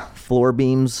freighter floor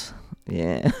beams.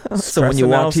 Yeah. So when you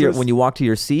walk to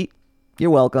your seat, You're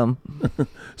welcome.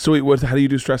 So wait, how do you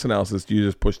do stress analysis? Do you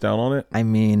just push down on it? I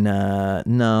mean,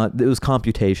 no, it was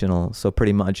computational. So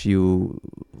pretty much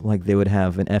they would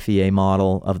have an FEA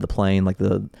model of the plane,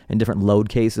 in different load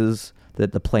cases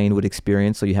that the plane would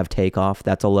experience. So you have takeoff,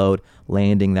 that's a load.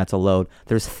 Landing, that's a load.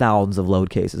 There's thousands of load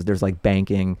cases. There's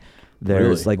banking.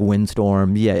 There's Really?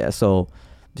 windstorm. Yeah. So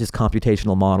just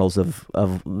computational models of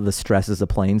the stresses the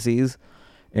plane sees.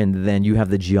 And then you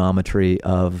have the geometry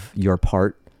of your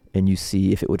part and you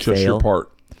see if it would Just fail. your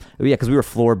part. Yeah, because we were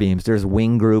floor beams. There's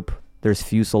wing group. There's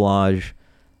fuselage.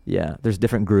 Yeah, there's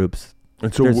different groups.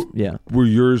 And so were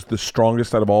yours the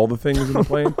strongest out of all the things in the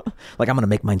plane? I'm going to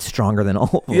make mine stronger than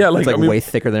all of them. Yeah, it's way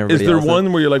thicker than everybody else's. Is there else's.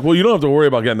 one where you're like, well, you don't have to worry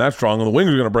about getting that strong, and the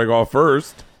wings are going to break off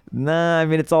first? Nah, I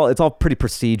mean, it's all pretty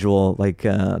procedural.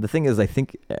 The thing is, I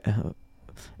think,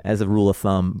 as a rule of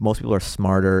thumb, most people are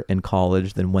smarter in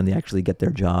college than when they actually get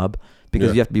their job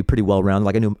because you have to be pretty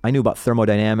well-rounded. I knew about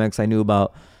thermodynamics. I knew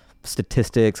about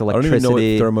statistics, electricity. I don't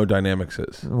even know what thermodynamics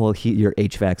is. Well, heat your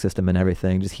HVAC system and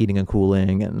everything, just heating and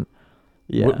cooling and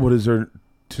yeah. What is there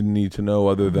to need to know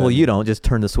other than? Well, you don't just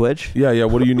turn the switch. Yeah.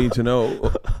 What do you need to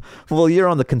know? Well, you're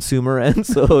on the consumer end,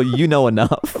 so you know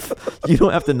enough. You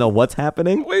don't have to know what's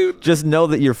happening. Wait. Just know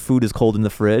that your food is cold in the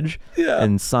fridge. Yeah.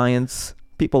 And science,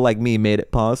 people like me made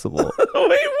it possible.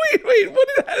 Wait.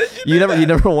 How did you do that? You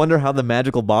never wonder how the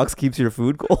magical box keeps your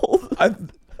food cold?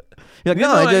 You're like, You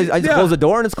no, know, I just close the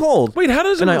door and it's cold. Wait, how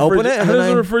does And I open it, and How then does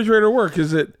the I- refrigerator work?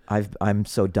 Is it I'm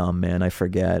so dumb, man. I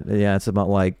forget. Yeah, it's about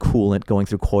coolant going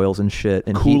through coils and shit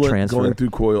and heat coolant transfer. going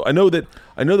through coil? I know that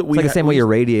we It's like the same way we your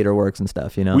radiator works and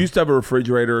stuff, you know? We used to have a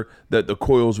refrigerator that the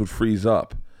coils would freeze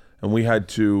up, and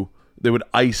they would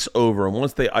ice over, and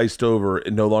once they iced over,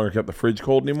 it no longer kept the fridge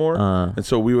cold anymore. And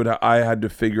so I had to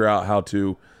figure out how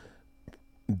to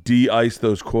de-ice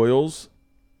those coils.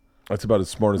 That's about as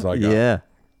smart as I got. Yeah.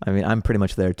 I mean, I'm pretty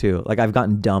much there too. I've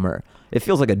gotten dumber. It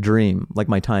feels like a dream,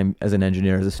 my time as an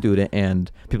engineer, as a student, and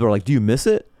people are like, "Do you miss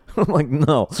it?" I'm like,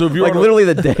 "No." So if you literally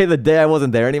the day I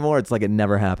wasn't there anymore, it's like it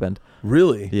never happened.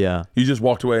 Really? Yeah. You just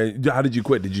walked away. How did you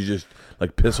quit? Did you just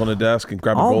piss on a desk and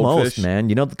grab a Almost, goldfish? man.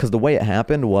 Because the way it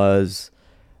happened was,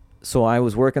 so I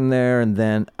was working there, and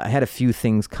then I had a few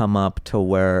things come up to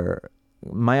where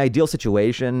my ideal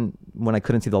situation, when I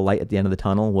couldn't see the light at the end of the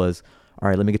tunnel, was, all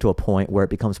right, let me get to a point where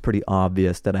it becomes pretty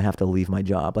obvious that I have to leave my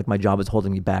job. My job is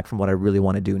holding me back from what I really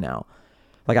want to do now.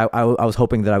 I was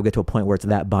hoping that I would get to a point where it's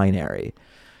that binary.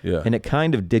 Yeah. And it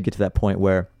kind of did get to that point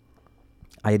where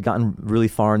I had gotten really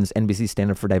far in this NBC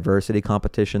Standard for Diversity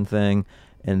competition thing.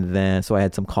 And then, so I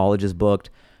had some colleges booked.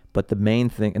 But the main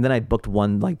thing, and then I booked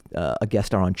one, a guest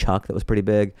star on Chuck that was pretty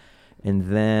big. And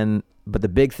then, but the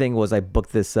big thing was I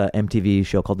booked this MTV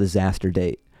show called Disaster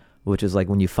Date, which is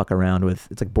when you fuck around with,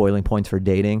 it's boiling points for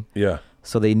dating. Yeah.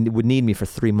 So they would need me for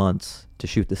 3 months to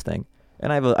shoot this thing.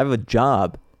 And I have a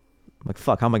job. I'm like,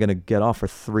 fuck, how am I going to get off for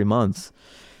 3 months?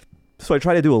 So I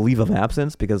tried to do a leave of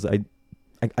absence because I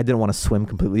didn't want to swim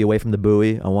completely away from the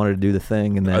buoy. I wanted to do the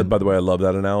thing. And then, By the way, I love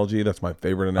that analogy. That's my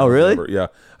favorite analogy. Oh, really? ever. Yeah.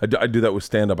 I do that with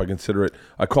stand-up. I consider it,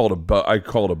 I call it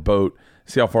a boat.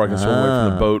 See how far I can swim away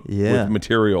from the boat yeah. with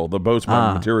material. The boat's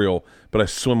my material, but I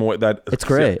swim away. It's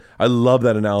great. I love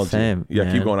that analogy. Same, Yeah,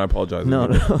 man. keep going. I apologize. No.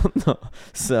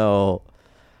 So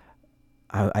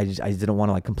I didn't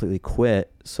want to completely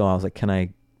quit. So I was like, can I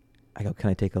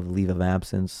take a leave of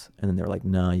absence? And then they were like,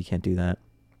 no, you can't do that.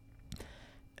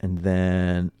 And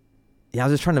then, I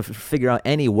was just trying to figure out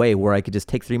any way where I could just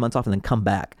take 3 months off and then come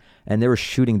back. And they were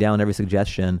shooting down every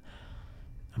suggestion.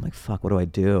 I'm like, fuck, what do I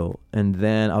do? And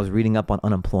then I was reading up on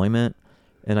unemployment,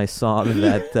 and I saw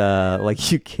that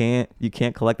you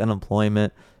can't collect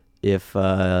unemployment if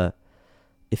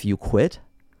you quit.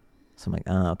 So I'm like,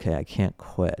 oh, okay, I can't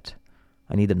quit.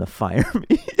 I need them to fire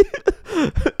me.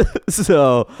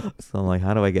 so I'm like,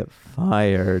 how do I get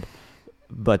fired?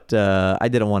 But I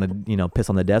didn't want to, piss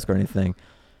on the desk or anything.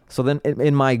 So then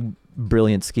in my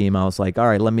brilliant scheme, I was like, all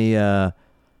right, let me,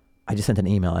 I just sent an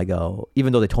email. I go,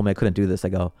 even though they told me I couldn't do this, I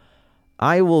go,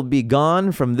 I will be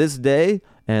gone from this day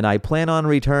and I plan on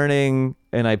returning.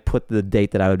 And I put the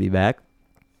date that I would be back.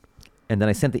 And then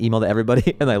I sent the email to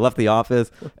everybody and I left the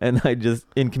office and I just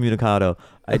incommunicado.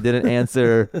 I didn't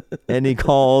answer any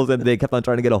calls and they kept on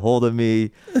trying to get a hold of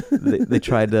me. They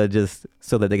tried to just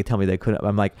so that they could tell me they couldn't.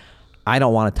 I'm like, I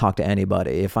don't want to talk to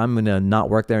anybody. If I'm going to not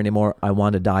work there anymore, I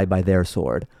want to die by their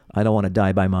sword. I don't want to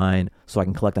die by mine so I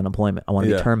can collect unemployment. I want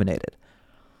to be terminated.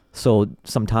 So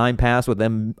some time passed with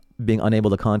them being unable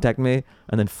to contact me.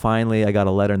 And then finally I got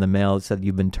a letter in the mail that said,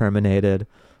 you've been terminated.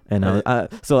 And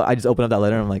so I just opened up that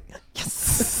letter and I'm like,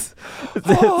 yes.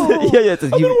 Oh, yeah. It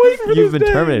says, I've been waiting for you've this been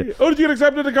day. terminated. Oh, did you get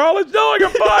accepted to college? No, I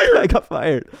got fired. I got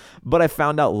fired. But I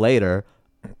found out later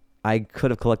I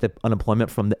could have collected unemployment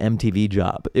from the MTV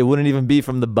job. It wouldn't even be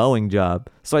from the Boeing job.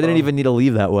 So I didn't even need to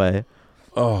leave that way.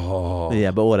 Oh.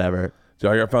 Yeah, but whatever.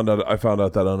 So I found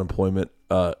out that unemployment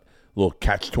little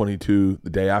catch-22 the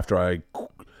day after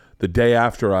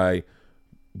I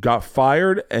got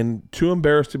fired, and too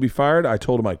embarrassed to be fired, I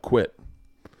told him I quit.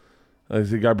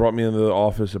 The guy brought me into the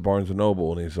office at Barnes &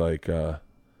 Noble, and he's like,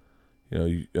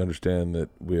 you understand that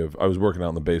I was working out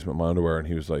in the basement in my underwear, and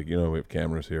he was like, we have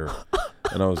cameras here.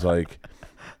 And I was like,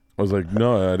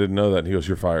 no, I didn't know that. And he goes,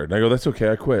 you're fired. And I go, that's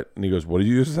okay, I quit. And he goes, what did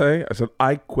you just say? I said,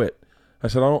 I quit. I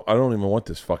said, I don't even want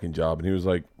this fucking job. And he was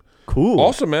like, cool.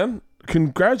 Awesome, man.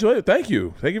 Congratulations. Thank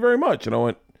you very much. And I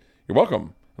went, you're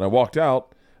welcome. And I walked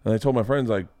out, and I told my friends,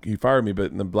 like, he fired me,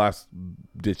 but in the last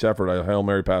ditch effort, I Hail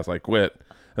Mary pass, I quit.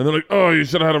 And they're like, oh, you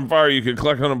should have had him fire. You could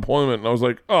collect unemployment. And I was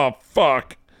like, oh,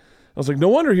 fuck. I was like, no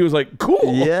wonder. He was like,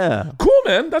 cool. Yeah. Cool,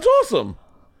 man. That's awesome.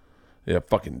 Yeah,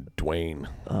 fucking Dwayne.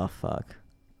 Oh, fuck.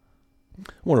 I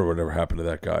wonder what ever happened to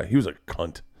that guy. He was a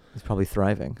cunt. He's probably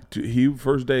thriving. He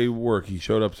first day of work, he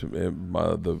showed up to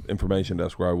the information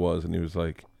desk where I was, and he was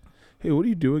like, hey, what do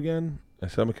you do again? I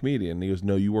said, I'm a comedian. And he goes,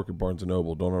 no, you work at Barnes &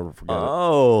 Noble. Don't ever forget it.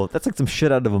 Oh, that's like some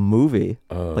shit out of a movie.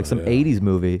 Like some 80s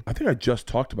movie. I think I just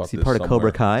talked about Is he this part of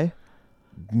Cobra Kai?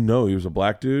 No, he was a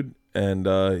black dude, and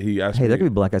he asked me. Hey, there could be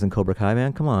black guys in Cobra Kai,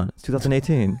 man. Come on. It's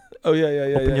 2018. Oh, yeah.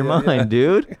 Open your mind,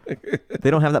 dude.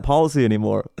 They don't have that policy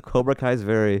anymore. Cobra Kai's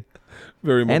very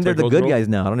and they're the good guys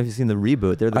now. I don't know if you've seen the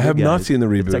reboot. They're the I good have guys. not seen the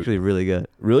reboot. It's actually really good.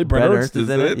 Really? Brett Ernst is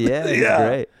in it? Yeah,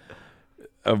 it's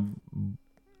great.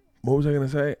 What was I going to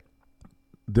say?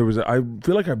 I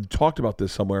feel like I've talked about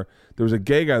this somewhere. There was a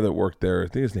gay guy that worked there. I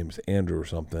think his name is Andrew or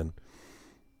something.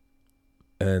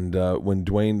 And when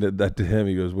Dwayne did that to him,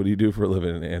 he goes, what do you do for a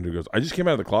living? And Andrew goes, I just came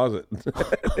out of the closet.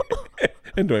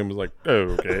 And Dwayne was like,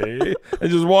 okay.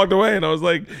 And just walked away. And I was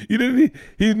like, you didn't.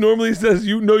 He normally says,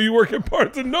 you work at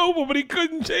Barnes & Noble, but he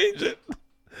couldn't change it.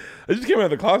 I just came out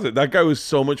of the closet. That guy was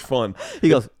so much fun. He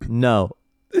goes, no,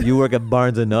 you work at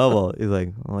Barnes & Noble. He's like,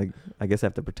 I guess I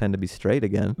have to pretend to be straight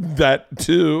again. That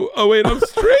too. Oh, wait, I'm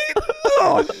straight?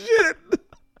 Oh, shit.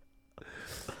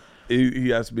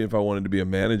 He asked me if I wanted to be a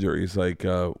manager. He's like,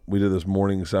 we did this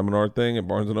morning seminar thing at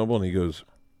Barnes & Noble, and he goes,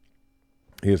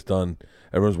 he gets done.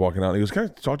 Everyone's walking out. And he goes, can I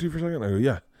talk to you for a second? I go,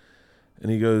 yeah. And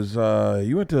he goes,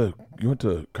 you went to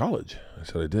college? I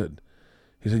said, I did.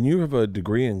 He said, you have a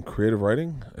degree in creative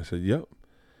writing? I said, yep.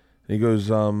 And he goes,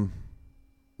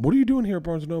 what are you doing here at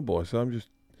Barnes & Noble? I said, I'm just,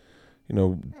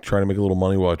 trying to make a little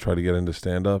money while I try to get into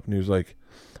stand-up. And he was like,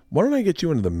 why don't I get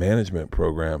you into the management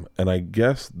program? And I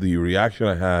guess the reaction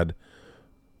I had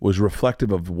was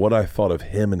reflective of what I thought of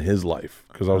him and his life.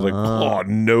 Because I was like, oh,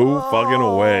 no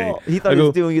fucking way. He thought he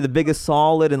was doing you the biggest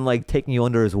solid and like taking you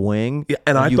under his wing. Yeah,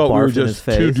 and I thought we were just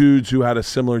two dudes who had a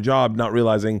similar job, not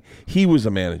realizing he was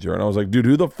a manager. And I was like, dude,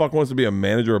 who the fuck wants to be a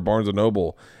manager at Barnes &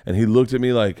 Noble? And he looked at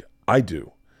me like, I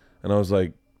do. And I was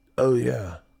like, oh,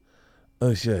 yeah.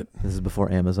 Oh, shit. This is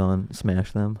before Amazon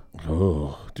smashed them.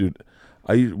 Oh, dude.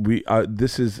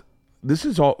 This is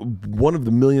all one of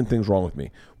the million things wrong with me.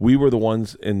 We were the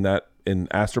ones in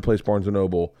Astor Place, Barnes &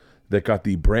 Noble that got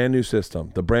the brand new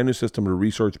system to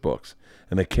research books.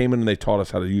 And they came in and they taught us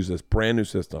how to use this brand new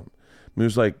system. I mean,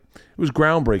 it was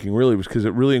groundbreaking, really. It was because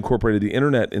it really incorporated the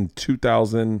internet in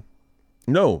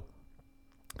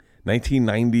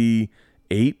 1998.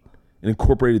 It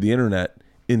incorporated the internet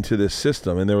into this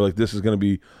system. And they were like, this is going to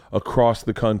be across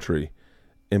the country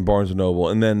in Barnes & Noble.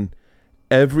 And then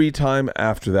every time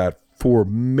after that, for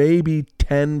maybe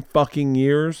 10 fucking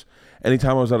years,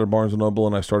 anytime I was at a Barnes & Noble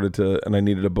and I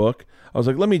needed a book, I was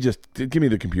like, give me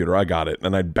the computer. I got it.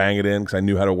 And I'd bang it in because I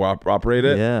knew how to operate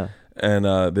it. Yeah. And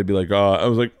they'd be like, I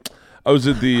was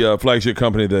at the flagship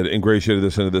company that ingratiated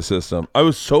this into the system. I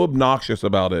was so obnoxious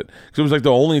about it because it was like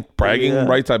the only bragging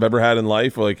rights I've ever had in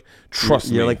life. Like, trust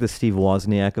me. You're like the Steve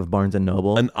Wozniak of Barnes &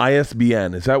 Noble. An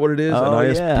ISBN. Is that what it is? Oh, an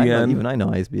ISBN? Yeah. Even I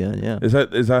know ISBN, yeah. Is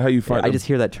that how you find I just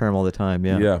hear that term all the time,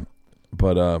 yeah. Yeah.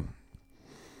 But,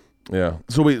 yeah.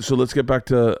 So let's get back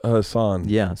to Hassan.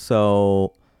 Yeah,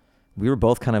 so we were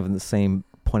both kind of in the same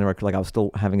point of our, like I was still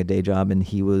having a day job and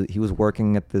he was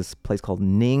working at this place called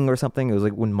Ning or something. It was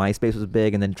like when MySpace was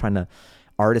big and then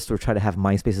artists would try to have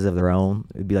MySpaces of their own.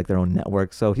 It'd be like their own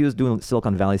network. So he was doing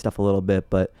Silicon Valley stuff a little bit,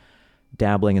 but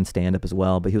dabbling in stand-up as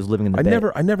well. But he was living in the Bay.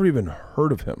 I never even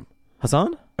heard of him.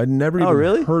 Hassan? I never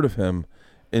even heard of him.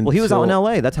 Well, he was out in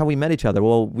LA. That's how we met each other.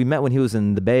 Well, we met when he was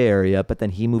in the Bay Area, but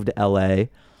then he moved to LA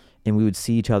and we would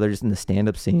see each other just in the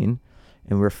stand-up scene.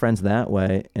 and we're friends that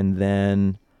way. And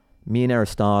then me and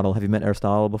Aristotle, have you met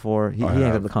Aristotle before? He hangs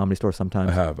out at the Comedy Store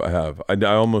sometimes. I have. I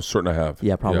almost certain I have.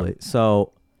 Yeah, probably.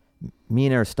 So me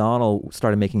and Aristotle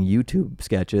started making YouTube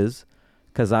sketches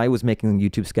because I was making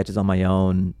YouTube sketches on my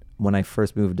own when I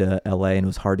first moved to LA, and it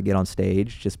was hard to get on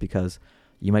stage just because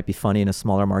you might be funny in a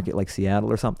smaller market like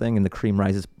Seattle or something, and the cream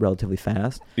rises relatively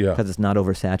fast because it's not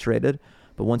oversaturated.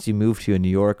 But once you move to New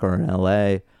York or in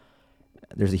LA,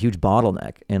 there's a huge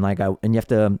bottleneck, and you have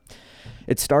to.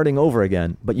 It's starting over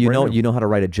again, but you know how to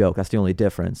write a joke. That's the only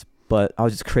difference. But I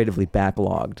was just creatively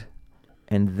backlogged,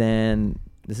 and then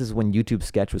this is when YouTube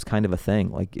sketch was kind of a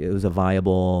thing. Like it was a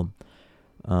viable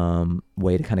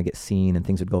way to kind of get seen, and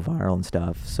things would go viral and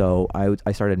stuff. So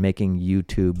I started making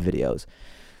YouTube videos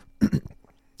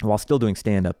while still doing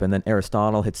stand up. And then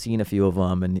Aristotle had seen a few of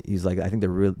them, and he's like, I think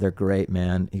they're great,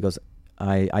 man. He goes,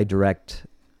 I direct.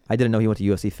 I didn't know he went to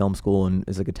USC Film School and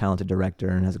is like a talented director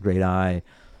and has a great eye.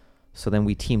 So then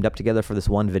we teamed up together for this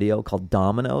one video called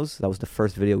Dominoes. That was the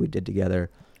first video we did together.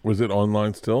 Was it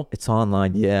online still? It's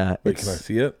online, yeah. Wait, can I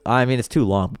see it? I mean, it's too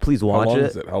long. Please watch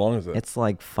it. How long is it? It's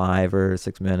like 5 or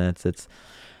 6 minutes. It's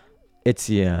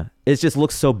yeah. It just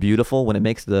looks so beautiful when it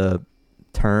makes the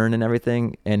turn and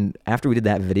everything. And after we did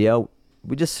that video,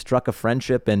 we just struck a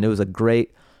friendship, and it was a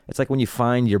great. It's like when you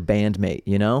find your bandmate,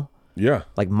 you know? Yeah.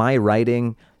 Like my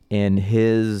writing and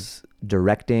his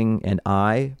directing and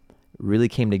I really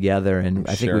came together, and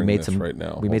I think we made some right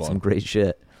now. We made some great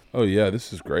shit. Oh yeah,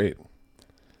 this is great.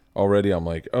 Already I'm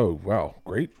like, oh wow,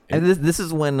 great. And this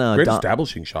is when great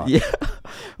establishing shot. Yeah.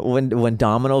 when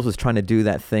Domino's was trying to do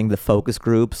that thing, the focus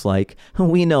groups, like,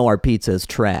 we know our pizza is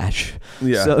trash.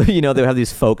 Yeah. So, they would have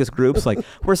these focus groups like,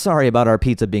 we're sorry about our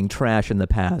pizza being trash in the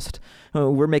past.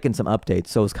 We're making some updates.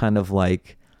 So it's kind of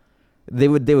like they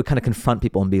would kind of confront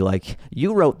people and be like,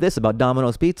 you wrote this about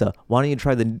Domino's Pizza. Why don't you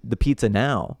try the pizza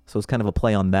now? So it's kind of a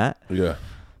play on that. Yeah.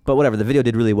 But whatever, the video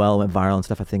did really well, it went viral and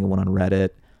stuff. I think it went on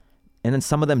Reddit. And then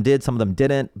some of them did, some of them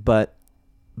didn't. But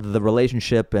the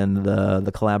relationship and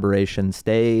the collaboration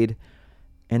stayed.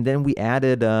 And then we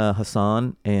added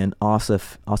Hassan and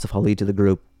Asif Khalid to the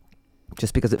group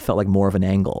just because it felt like more of an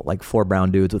angle, like 4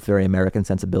 brown dudes with very American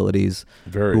sensibilities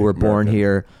who were born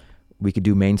here. We could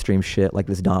do mainstream shit like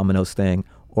this Domino's thing,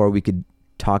 or we could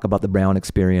talk about the brown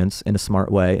experience in a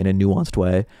smart way, in a nuanced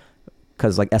way,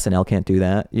 because like SNL can't do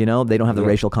that, they don't have the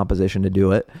racial composition to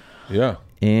do it. Yeah.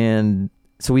 And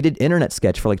so we did internet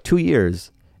sketch for like 2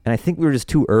 years, and I think we were just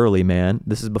too early, man.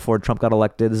 This is before Trump got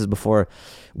elected. This is before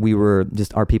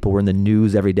our people were in the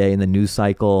news every day, in the news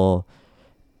cycle,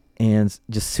 and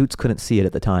just Suits couldn't see it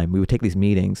at the time. We would take these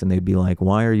meetings, and they'd be like,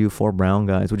 why are you 4 brown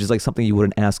guys? Which is like something you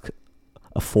wouldn't ask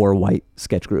a 4 white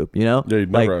sketch group, Yeah,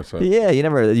 you'd never ask that. Yeah,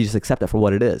 you just accept it for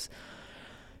what it is.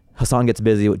 Hassan gets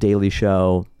busy with Daily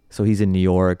Show, so he's in New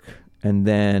York. And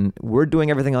then we're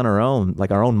doing everything on our own,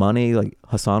 like our own money. Like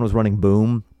Hassan was running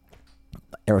Boom.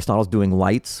 Aristotle's doing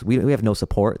lights. We have no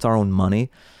support. It's our own money.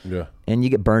 Yeah. And you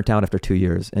get burnt out after 2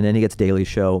 years. And then he gets Daily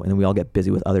Show, and then we all get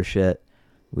busy with other shit.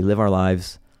 We live our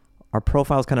lives. Our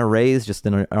profile's kind of raised just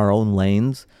in our own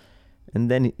lanes. And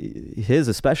then his,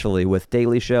 especially with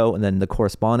Daily Show, and then the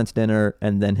Correspondence Dinner,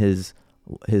 and then his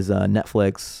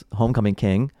Netflix Homecoming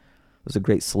King. It was a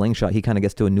great slingshot. He kind of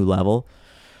gets to a new level.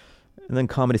 And then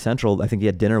Comedy Central, I think he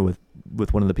had dinner with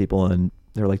one of the people, and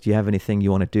they're like, do you have anything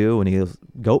you want to do? And he goes,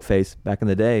 Goat Face, back in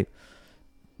the day.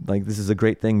 Like, this is a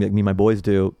great thing that me and my boys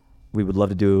do. We would love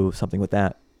to do something with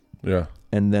that. Yeah.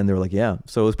 And then they were like, yeah.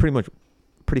 So it was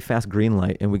pretty fast green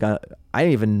light. And I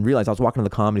didn't even realize, I was walking to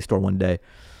the Comedy Store one day,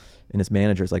 and his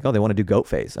manager's like, oh, they want to do Goat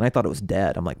Face. And I thought it was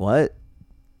dead. I'm like, what?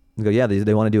 They go, yeah,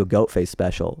 they want to do a Goat Face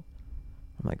special.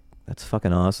 I'm like, that's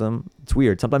fucking awesome. It's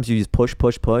weird. Sometimes you just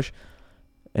push,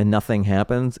 and nothing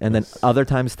happens. And then other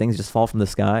times things just fall from the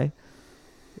sky.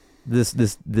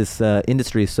 This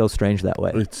industry is so strange that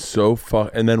way. It's so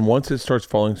and then once it starts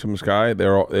falling from the sky,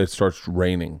 it starts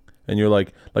raining. And you're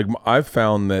like I've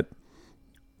found that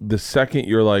the second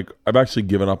you're like, I've actually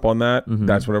given up on that,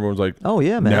 that's when everyone's like, oh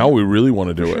yeah, man, now we really want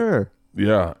to do it. Sure.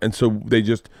 Yeah. And so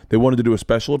they wanted to do a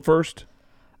special at first.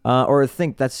 Or I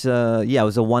think that's it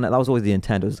was that was always the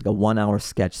intent. It was like a 1 hour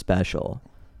sketch special.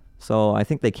 So I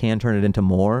think they can turn it into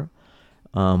more.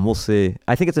 We'll see.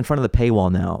 I think it's in front of the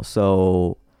paywall now.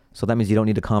 So that means you don't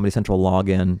need a Comedy Central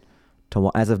login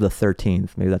as of the 13th.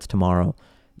 Maybe that's tomorrow.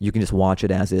 You can just watch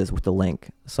it as is with the link.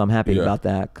 So I'm happy about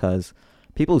that, because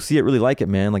people who see it really like it,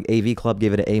 man. Like AV Club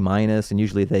gave it an A-, and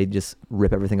usually they just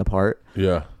rip everything apart.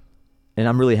 Yeah. And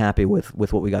I'm really happy with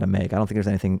what we got to make. I don't think there's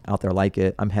anything out there like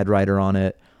it. I'm head writer on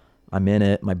it. I'm in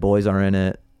it. My boys are in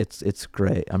it. It's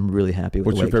great. I'm really happy with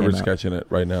What's the way your favorite it came sketch in it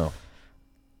right now?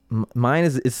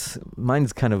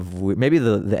 Mine's kind of weird. Maybe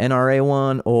the NRA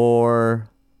one, or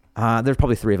there's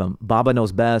probably 3 of them. Baba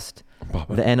Knows Best,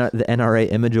 the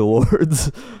NRA Image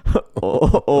Awards,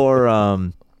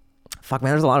 or fuck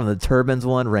man, there's a lot of them. The Turbans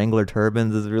one, Wrangler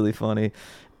Turbans is really funny,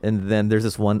 and then there's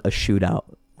this one, a shootout,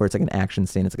 where it's like an action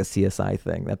scene. It's like a CSI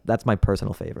thing. That's my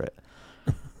personal favorite.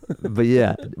 But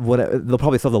yeah, they'll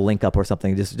probably throw the link up or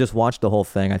something. Just watch the whole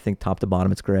thing. I think top to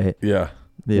bottom, it's great. Yeah.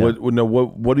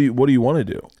 What do you want to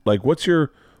do? Like, what's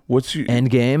your end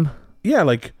game? Yeah,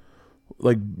 like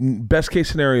best case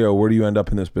scenario. Where do you end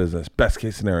up in this business? Best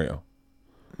case scenario.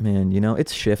 Man,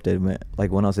 it's shifted.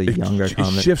 Like when I was a younger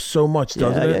comic, it shifts so much,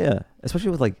 doesn't it? Yeah.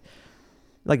 Especially with like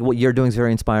what you're doing is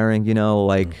very inspiring.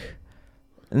 And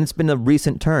it's been a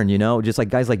recent turn. Just like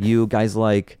guys like you, guys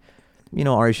like.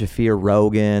 Ari Shaffir,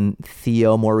 Rogan,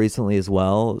 Theo more recently as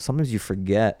well. Sometimes you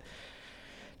forget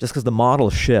just because the model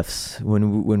shifts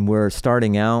when we're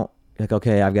starting out, like,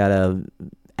 okay, I've got to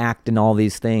act in all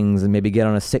these things and maybe get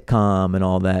on a sitcom and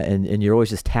all that. And you're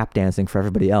always just tap dancing for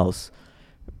everybody else.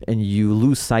 And you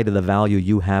lose sight of the value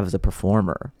you have as a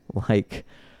performer.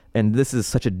 And this is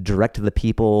such a direct to the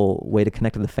people way to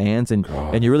connect to the fans. And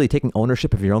you're really taking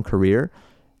ownership of your own career.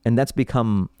 And that's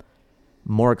become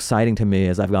more exciting to me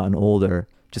as I've gotten older,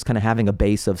 just kind of having a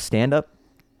base of stand-up,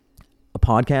 a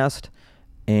podcast,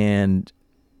 and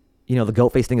the goat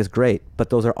face thing is great,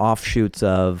 but those are offshoots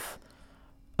of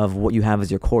what you have as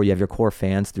your core. You have your core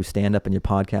fans through stand-up, and your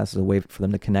podcast is a way for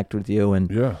them to connect with you, and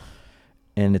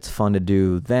it's fun to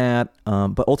do that.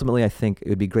 But ultimately, I think it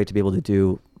would be great to be able to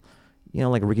do,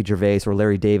 like Ricky Gervais or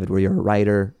Larry David, where you're a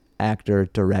writer, actor,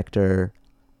 director.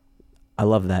 I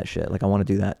love that shit. Like I want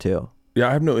to do that too. Yeah,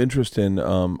 I have no interest in.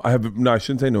 I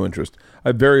shouldn't say no interest. I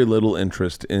have very little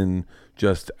interest in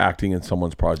just acting in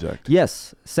someone's project.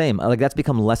 Yes, same. Like that's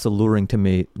become less alluring to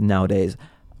me nowadays.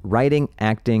 Writing,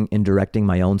 acting, and directing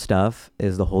my own stuff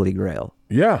is the holy grail.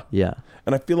 Yeah, yeah.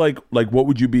 And I feel like what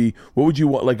would you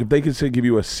want? Like if they could say give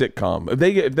you a sitcom,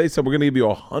 if they said we're gonna give you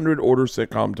 100-order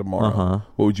sitcom tomorrow,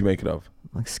 what would you make it of?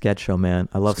 Like sketch show, man.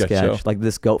 I love sketch. Show. Like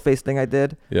this goat face thing I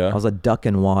did. Yeah, I was a duck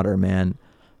in water, man.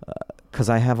 Because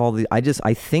I have all the, I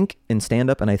think in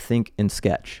stand-up and I think in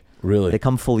sketch. Really? They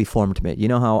come fully formed to me. You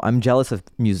know how I'm jealous of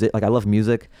music, like I love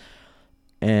music,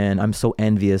 and I'm so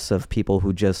envious of people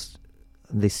who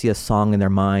they see a song in their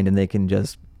mind and they can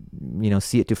just,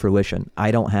 see it to fruition.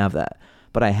 I don't have that.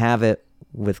 But I have it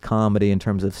with comedy in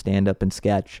terms of stand-up and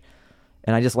sketch,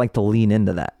 and I just like to lean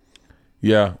into that.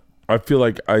 Yeah. I feel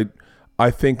like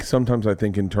sometimes I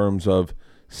think in terms of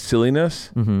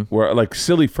silliness, where like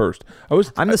silly first.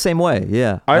 I'm the same way.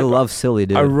 Yeah, I love silly,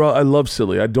 dude. I love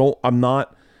silly. I'm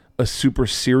not a super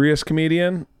serious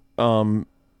comedian.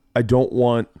 I don't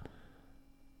want.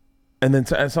 And then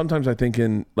sometimes I think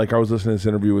I was listening to this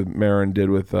interview with Marin did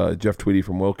with Jeff Tweedy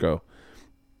from Wilco,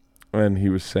 and he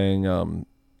was saying, how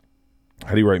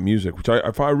do you write music? Which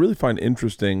I really find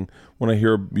interesting when I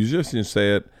hear musicians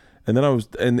say it. And then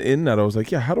in that I was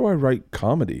like, yeah, how do I write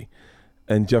comedy?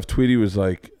 And Jeff Tweedy was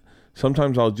like,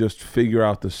 sometimes I'll just figure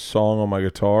out the song on my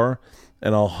guitar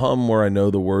and I'll hum where I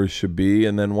know the words should be.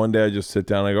 And then one day I just sit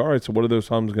down and I go, all right, so what are those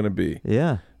hums going to be?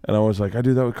 Yeah. And I was like, I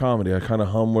do that with comedy. I kind of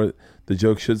hum where the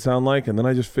joke should sound like, and then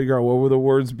I just figure out what will the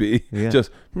words be. Yeah.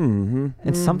 Just, And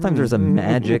sometimes there's a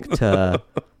magic to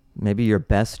maybe your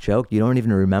best joke. You don't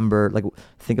even remember, like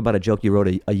think about a joke you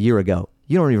wrote a year ago.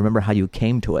 You don't even remember how you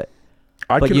came to it.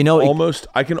 I can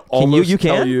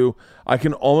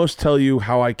almost tell you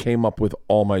how I came up with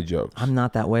all my jokes. I'm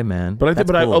not that way, man. But the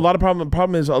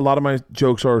problem is a lot of my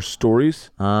jokes are stories.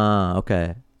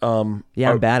 Okay. I'm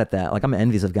bad at that. Like I'm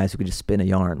envious of guys who could just spin a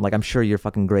yarn. Like I'm sure you're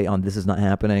fucking great on This Is Not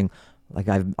Happening. Like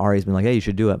I've always been like, hey, you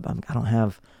should do it. But I'm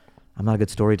not a good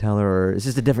storyteller, or it's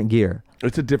just a different gear.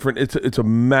 It's a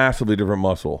massively different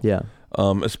muscle. Yeah.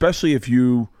 Especially if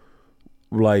you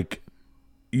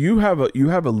you have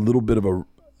a little bit of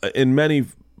in many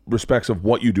respects of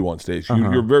what you do on stage.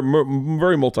 You're very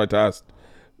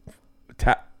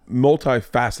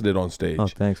multifaceted on stage. Oh,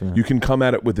 thanks, man. You can come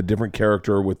at it with a different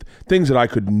character, with things that I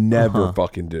could never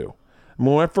fucking do.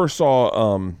 When I first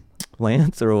saw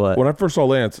Lance or what? When I first saw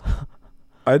Lance,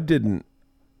 I didn't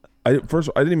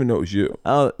even know it was you.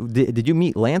 Oh, did you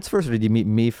meet Lance first or did you meet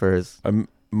me first? I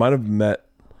might have met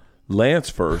Lance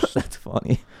first. That's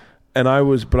funny. And I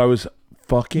was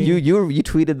fucking. You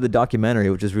tweeted the documentary,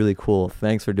 which is really cool.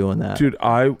 Thanks for doing that, dude.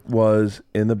 I was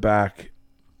in the back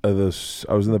of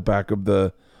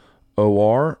the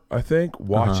OR, I think,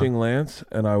 watching Lance,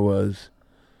 and I was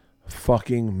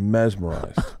fucking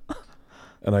mesmerized.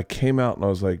 And I came out and I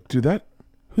was like, dude,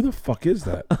 who the fuck is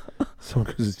that? So,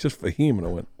 because it's just Fahim. And I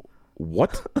went,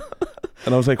 what?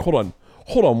 And I was like, hold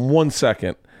on 1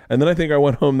 second. And then I think I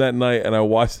went home that night and I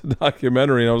watched the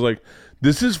documentary and I was like,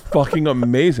 this is fucking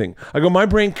amazing. I go, my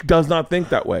brain does not think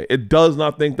that way. It does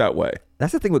not think that way.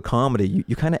 That's the thing with comedy.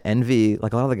 You kind of envy,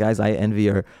 like a lot of the guys I envy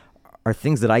are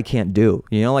things that I can't do.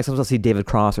 You know, like sometimes I'll see David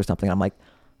Cross or something. I'm like,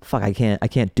 fuck, I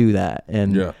can't do that.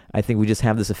 And I think we just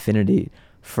have this affinity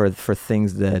for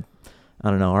things that, I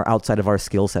don't know, are outside of our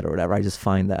skill set or whatever. I just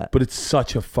find that. But it's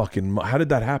such a fucking, how did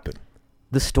that happen?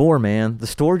 The store, man. The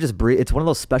store just it's one of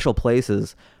those special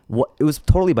places. It was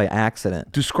totally by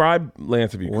accident. Describe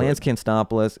Lance if you could. Lance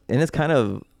Constantopoulos. And it's kind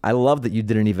of, I love that you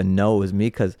didn't even know it was me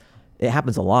because it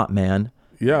happens a lot, man.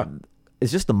 Yeah.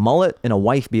 It's just a mullet and a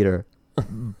wife beater.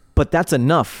 But that's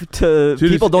enough to, dude,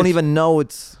 people don't even know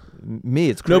it's me.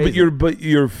 It's crazy. No, but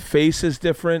your face is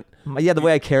different. Yeah, the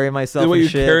way I carry myself, the way and you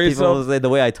shit. carry People yourself, say the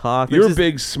way I talk. You're a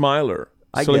big smiler.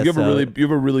 So like, you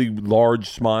have a really large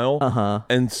smile.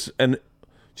 And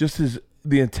just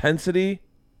the intensity.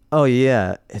 Oh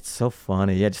yeah, it's so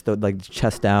funny. Yeah, just like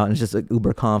chest out and it's just like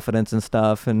uber confidence and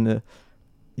stuff. And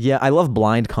yeah, I love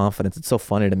blind confidence. It's so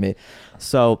funny to me.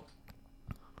 So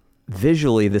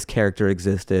visually, this character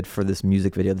existed for this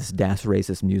music video, this Das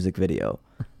Racist music video.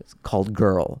 It's called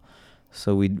Girl.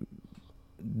 So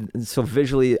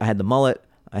visually, I had the mullet,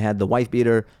 I had the wife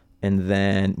beater, and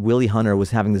then Willie Hunter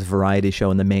was having this variety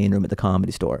show in the main room at the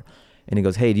Comedy Store. And he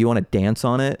goes, hey, do you want to dance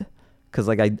on it? Because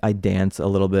like I dance a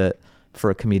little bit. For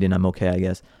a comedian, I'm okay, I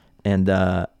guess. And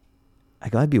I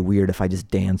go, that'd be weird if I just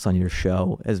dance on your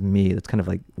show as me. That's kind of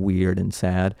like weird and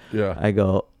sad. Yeah. I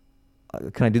go,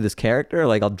 can I do this character?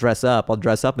 Like I'll dress up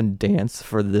and dance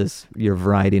for your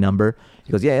variety number.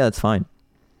 He goes, yeah, that's fine.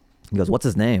 He goes, what's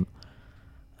his name?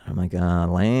 I'm like,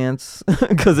 Lance,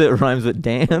 because it rhymes with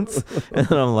dance. And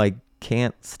then I'm like,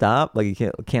 can't stop, like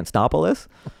you can't stop this.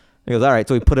 He goes, all right.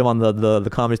 So we put him on the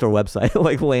Comedy Store website,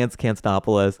 like Lance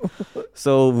Constantopoulos.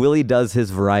 So Willie does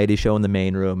his variety show in the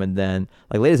main room, and then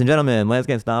like, ladies and gentlemen, Lance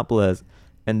Constantopoulos,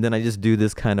 and then I just do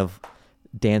this kind of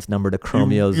dance number to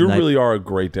Chromeo's. You really are a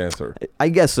great dancer. I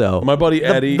guess so. My buddy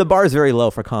Eddie. The bar is very low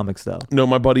for comics, though. No,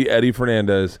 my buddy Eddie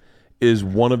Fernandez is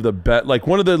one of the best. Like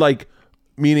one of the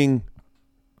meaning,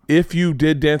 if you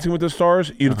did Dancing with the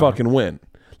Stars, you'd fucking win.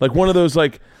 Like one of those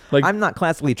like. I'm not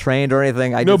classically trained or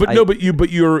anything. But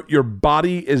your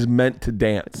body is meant to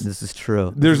dance. This is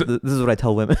true. This is what I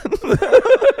tell women.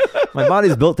 My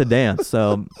body's built to dance,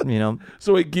 so you know.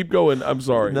 So wait, keep going. I'm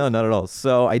sorry. No, not at all.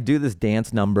 So I do this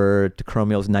dance number to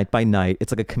Chromeo's Night by Night.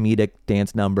 It's like a comedic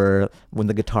dance number when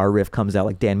the guitar riff comes out,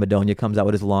 like Dan Madonia comes out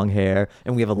with his long hair,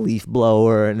 and we have a leaf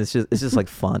blower, and it's just like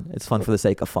fun. It's fun for the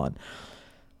sake of fun.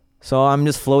 So I'm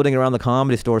just floating around the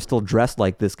Comedy Store, still dressed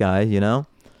like this guy, you know.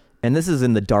 And this is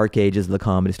in the dark ages of the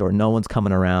Comedy Store. No one's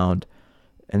coming around.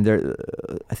 And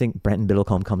I think Brenton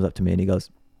Biddlecombe comes up to me and he goes,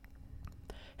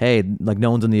 hey, like no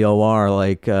one's in the OR.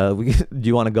 Like, do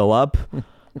you want to go up?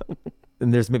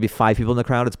 And there's maybe 5 people in the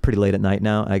crowd. It's pretty late at night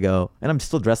now. I go, and I'm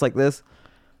still dressed like this.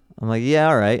 I'm like, yeah,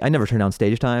 all right. I never turn down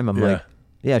stage time. I'm like,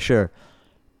 yeah, sure.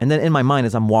 And then in my mind,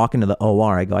 as I'm walking to the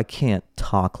OR, I go, I can't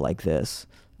talk like this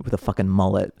with a fucking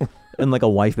mullet and like a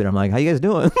wife beater. I'm like, how you guys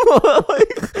doing?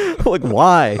 like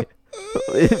why?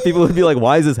 People would be like,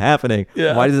 why is this happening?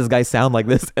 Yeah. Why does this guy sound like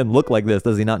this and look like this?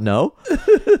 Does he not know?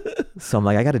 So I'm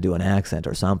like, I got to do an accent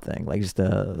or something. Like just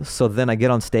so then I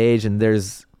get on stage and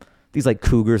there's these like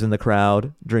cougars in the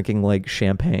crowd drinking like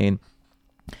champagne.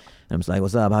 And I'm just like,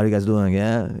 what's up? How are you guys doing?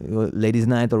 Yeah, ladies'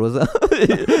 night or what's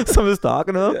up? Someone's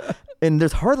talking to them. Yeah. And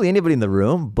there's hardly anybody in the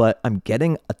room, but I'm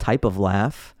getting a type of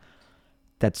laugh.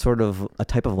 That's sort of a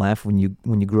type of laugh when you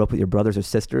grew up with your brothers or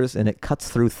sisters, and it cuts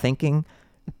through thinking.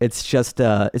 It's just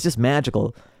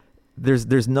magical.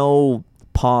 There's no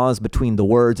pause between the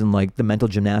words and like the mental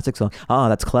gymnastics. So,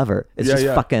 that's clever. It's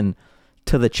fucking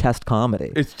to the chest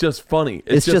comedy. It's just funny.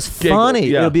 It's just funny.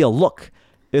 Yeah. It'll be a look.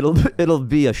 It'll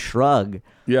be a shrug.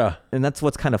 Yeah. And that's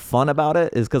what's kind of fun about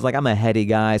it is because like I'm a heady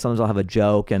guy. Sometimes I'll have a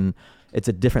joke and it's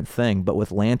a different thing. But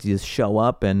with Lance, you just show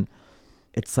up and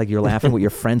it's like you're laughing with your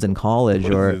friends in college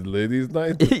or ladies'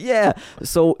 night. Yeah.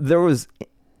 So it was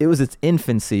its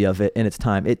infancy of it in its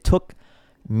time. It took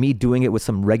me doing it with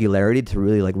some regularity to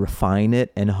really like refine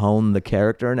it and hone the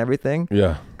character and everything.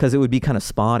 Yeah. Because it would be kind of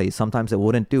spotty. Sometimes it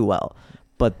wouldn't do well.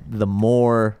 But the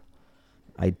more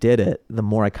I did it, the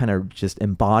more I kind of just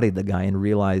embodied the guy and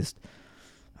realized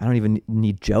I don't even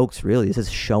need jokes really. It's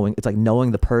just showing. It's like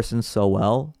knowing the person so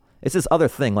well. It's this other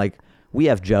thing like. We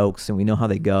have jokes and we know how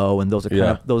they go, and those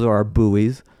are those are our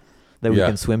buoys that we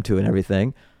can swim to and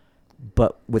everything.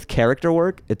 But with character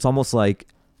work, it's almost like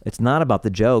it's not about the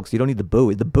jokes. You don't need the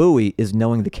buoy. The buoy is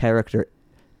knowing the character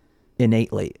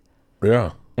innately.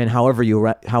 Yeah. And however you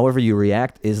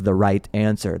react is the right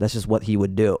answer. That's just what he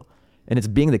would do. And it's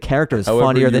being the character is However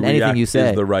funnier than anything react you say.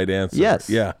 is the right answer. Yes.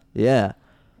 Yeah. Yeah.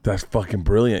 That's fucking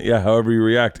brilliant. Yeah. However you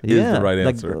react is the right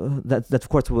answer. That's of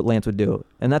course what Lance would do,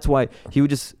 and that's why he would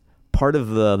just part of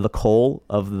the coal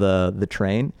of the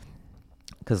train,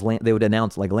 because they would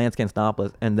announce like Lance can't stop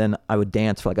us, and then I would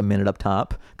dance for like a minute up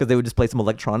top because they would just play some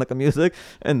electronica music,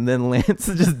 and then Lance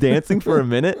is just dancing for a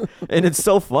minute, and it's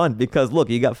so fun because look,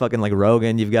 you got fucking like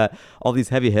Rogan, you've got all these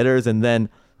heavy hitters, and then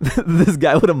this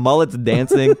guy with a mullet's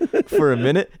dancing for a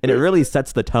minute, and it really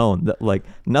sets the tone that like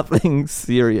nothing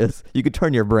serious. You could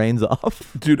turn your brains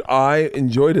off. Dude, I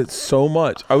enjoyed it so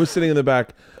much. I was sitting in the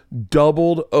back,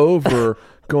 doubled over,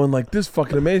 going like, "This is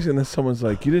fucking amazing." And then someone's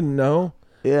like, "You didn't know?"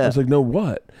 Yeah. I was like, "No,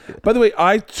 what?" By the way,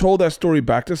 I told that story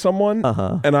back to someone,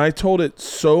 and I told it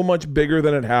so much bigger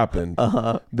than it happened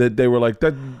that they were like,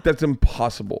 "That's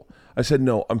impossible." I said,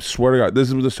 "No, I'm swear to God,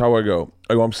 this is just how I go.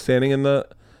 I'm standing in the."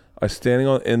 I just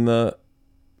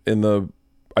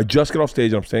get off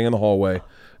stage and I'm standing in the hallway,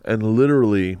 and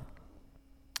literally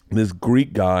this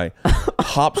Greek guy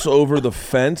hops over the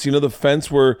fence. You know the fence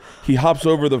where he hops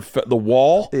over the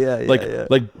wall?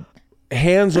 Like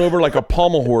hands over like a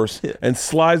pommel horse and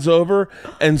slides over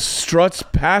and struts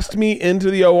past me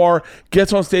into the OR,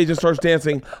 gets on stage and starts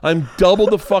dancing. I'm double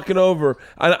the fucking over.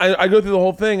 I go through the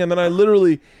whole thing, and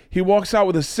then he walks out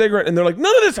with a cigarette, and they're like,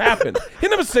 "None of this happened. He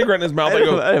didn't have a cigarette in his mouth."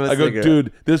 I go,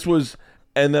 "Dude, this was."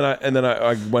 And then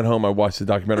I went home. I watched the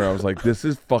documentary. I was like, "This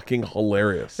is fucking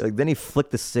hilarious." Like then he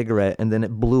flicked the cigarette, and then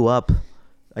it blew up.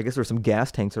 I guess there were some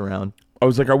gas tanks around. I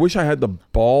was like, I wish I had the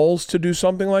balls to do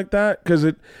something like that, because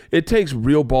it takes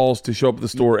real balls to show up at the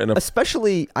store. And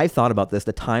especially, I thought about this,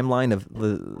 the timeline of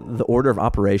the order of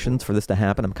operations for this to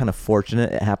happen. I'm kind of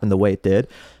fortunate it happened the way it did,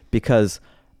 because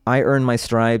I earned my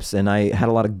stripes and I had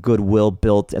a lot of goodwill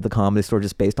built at the Comedy Store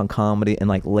just based on comedy and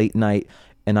like late night.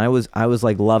 And I was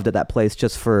like loved at that place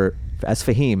just as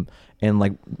Fahim, and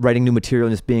like writing new material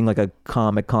and just being like a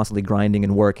comic, constantly grinding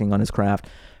and working on his craft.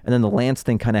 And then the Lance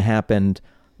thing kind of happened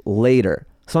later.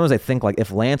 Sometimes I think like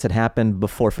if Lance had happened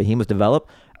before Fahim was developed,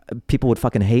 people would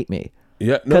fucking hate me.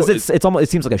 Yeah, because it's almost, it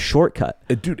seems like a shortcut.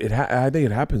 I think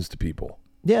it happens to people.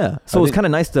 Yeah, so it's kind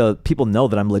of nice to people know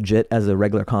that I'm legit as a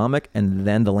regular comic, and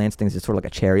then the Lance thing is just sort of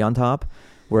like a cherry on top.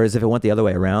 Whereas if it went the other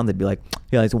way around, they'd be like,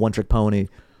 "Yeah, he's a one-trick pony.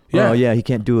 Yeah. Oh yeah, he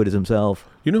can't do it as himself."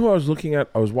 You know who I was looking at?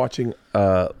 I was watching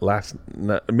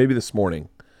maybe this morning,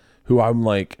 who I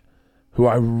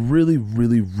really,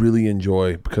 really, really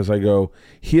enjoy, because I go,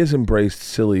 he has embraced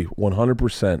silly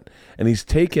 100%, and he's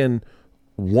taken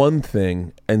one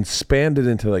thing and spanned it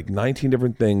into like 19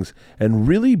 different things, and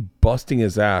really busting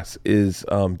his ass is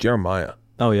Jeremiah.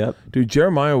 Oh yeah, dude,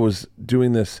 Jeremiah was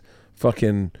doing this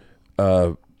fucking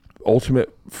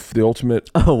ultimate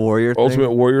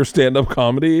warrior stand-up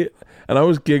comedy, and I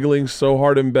was giggling so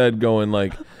hard in bed, going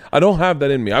like, I don't have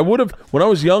that in me. I would have, when I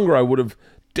was younger, I would have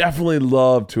definitely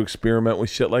loved to experiment with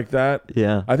shit like that.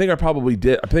 Yeah. I think I probably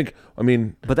did.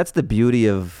 But that's the beauty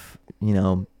of,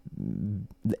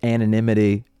 the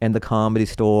anonymity and the Comedy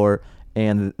Store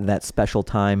and that special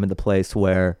time and the place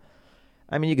where,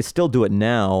 you could still do it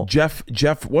now. Jeff,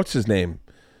 what's his name?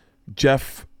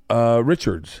 Jeff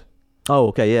Richards. Oh,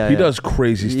 okay, yeah. He does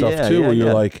crazy stuff too, where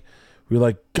you're like,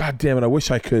 God damn it, I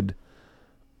wish I could.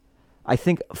 I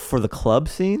think for the club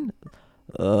scene,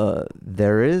 the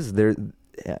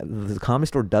Comedy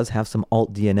Store does have some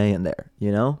alt DNA in there,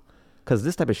 because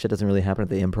this type of shit doesn't really happen at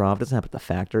the Improv. It doesn't happen at the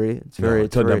Factory. It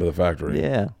doesn't happen at the Factory.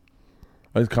 Yeah,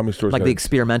 I think Comedy Store like the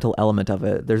experimental element of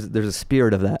it. There's a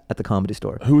spirit of that at the Comedy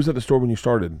Store. Who was at the store when you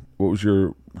started? What was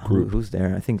your group? Who's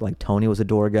there? I think like Tony was a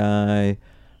door guy.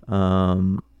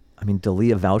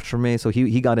 Dalia vouched for me, so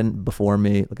he got in before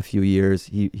me like a few years.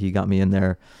 He got me in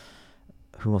there.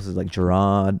 Who else is like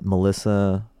Gerard,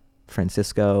 Melissa,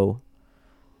 Francisco?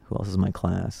 Who else is in my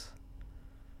class?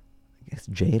 I guess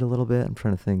Jade a little bit. I'm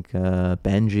trying to think.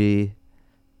 Benji,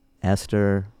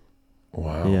 Esther.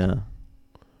 Wow. Yeah.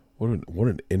 What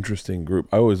an interesting group.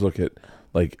 I always look at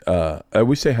like I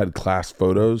wish they had class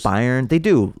photos. Byron, they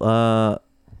do.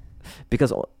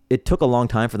 Because it took a long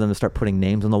time for them to start putting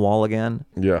names on the wall again.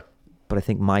 Yeah. But I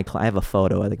think I have a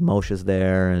photo. I think Moshe's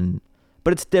there,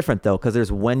 but it's different though, because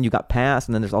there's when you got passed,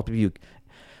 and then there's all people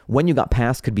when you got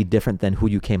passed could be different than who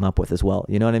you came up with as well.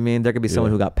 You know what I mean? There could be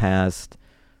someone who got passed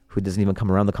who doesn't even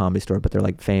come around the Comedy Store, but they're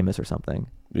like famous or something.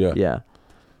 Yeah. Yeah.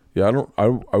 Yeah.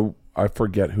 I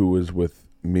forget who was with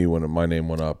me when my name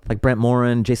went up. Like Brent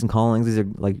Morin, Jason Collins. These are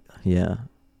like, yeah.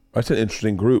 That's an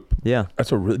interesting group. Yeah.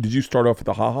 Did you start off at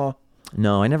the Ha-Ha?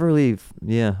 No, I never really.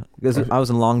 Yeah. Because I was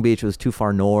in Long Beach. It was too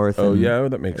far north. Oh, yeah.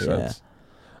 That makes sense.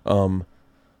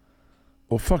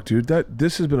 Well, fuck, dude.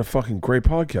 This has been a fucking great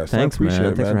podcast. Thanks, I appreciate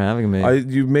man. it, Thanks for having me.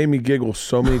 You've made me giggle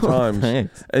so many times.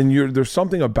 Thanks. And there's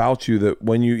something about you that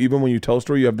when you tell a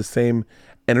story, you have the same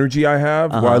energy I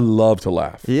have. Where I love to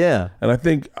laugh. Yeah. And I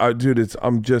think, dude, it's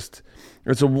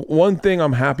one thing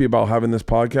I'm happy about having this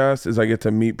podcast is I get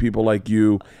to meet people like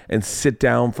you and sit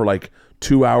down for like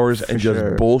 2 hours and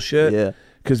just bullshit. Yeah.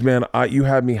 Because, man, you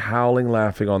had me howling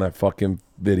laughing on that fucking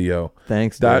video.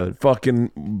 Thanks, that dude.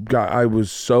 fucking guy. I was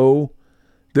so,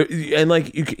 and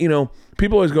like you know,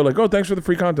 people always go like, "Oh, thanks for the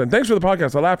free content. Thanks for the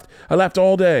podcast. I laughed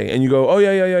all day." And you go, "Oh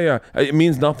yeah." It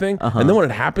means nothing. And then when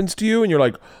it happens to you, and you're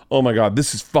like, "Oh my god,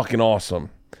 this is fucking awesome."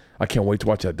 I can't wait to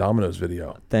watch that Domino's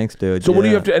video. Thanks, dude. So what do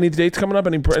you have to? Any dates coming up?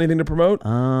 Anything to promote?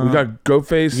 We got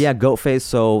Goatface. Yeah, Goatface.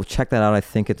 So check that out. I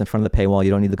think it's in front of the paywall.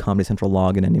 You don't need the Comedy Central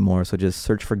login anymore. So just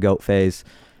search for Goatface.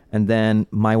 And then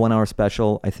my 1 hour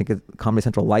special, I think Comedy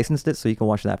Central licensed it, so you can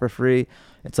watch that for free.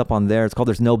 It's up on there. It's called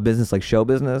There's No Business Like Show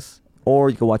Business. Or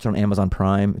you can watch it on Amazon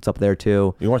Prime. It's up there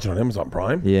too. You can watch it on Amazon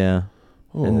Prime? Yeah.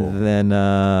 Oh. And then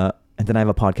I have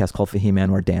a podcast called Fahim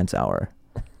Anwar Dance Hour.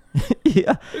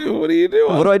 Yeah. What are you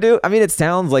doing? What do I do? I mean, it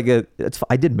sounds like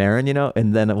I did Marin, you know,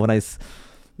 and then when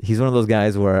he's one of those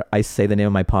guys where I say the name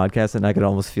of my podcast and I could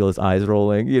almost feel his eyes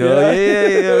rolling, you know,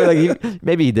 yeah. Like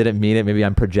maybe he didn't mean it. Maybe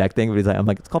I'm projecting, but I'm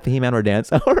like, it's called Fahim Anwar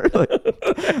Dance Hour.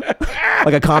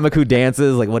 Like a comic who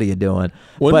dances. Like, what are you doing?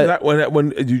 When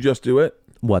did you just do it?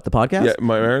 What, the podcast? Yeah,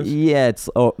 Marin's? Yeah,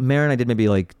 Marin I did maybe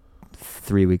like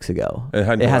 3 weeks ago. It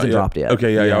hasn't dropped yet.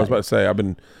 Okay, yeah. I was about to say I've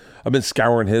been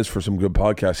scouring his for some good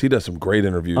podcasts. He does some great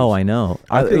interviews. Oh, I know.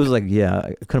 It was like,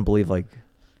 I couldn't believe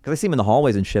because I see him in the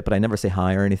hallways and shit, but I never say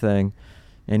hi or anything.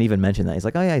 And even mention that. He's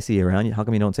like, oh yeah, I see you around. How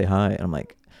come you don't say hi? And I'm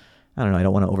like, I don't know. I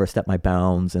don't want to overstep my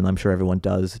bounds, and I'm sure everyone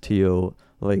does to you.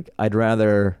 Like, I'd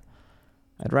rather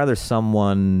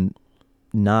someone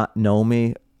not know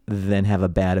me than have a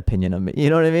bad opinion of me.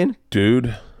 You know what I mean?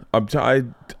 Dude,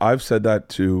 I've said that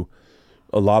to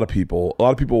a lot of people. A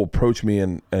lot of people will approach me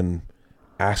and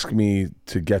ask me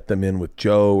to get them in with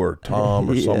Joe or Tom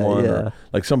or someone. Yeah. Or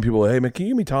like some people, hey man, can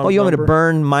you give me Tom's you want number? me to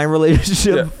burn my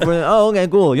relationship? Okay,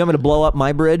 cool. You want me to blow up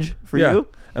my bridge for you?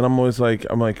 And I'm always like,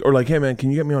 or like, hey man,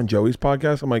 can you get me on Joey's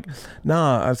podcast? I'm like,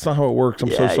 nah, that's not how it works. I'm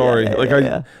so sorry. I'm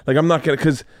not gonna,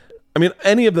 because I mean,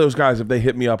 any of those guys, if they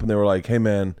hit me up and they were like, hey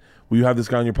man, will you have this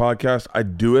guy on your podcast?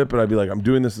 I'd do it, but I'd be like, I'm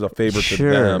doing this as a favor to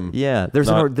them. Yeah. There's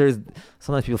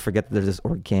sometimes people forget that there's this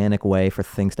organic way for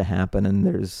things to happen,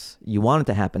 and you want it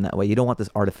to happen that way. You don't want this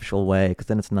artificial way, because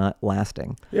then it's not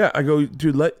lasting. Yeah, I go,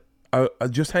 dude,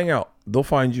 just hang out. They'll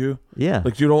find you. Yeah.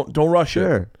 Like, you don't rush it.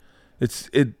 Sure.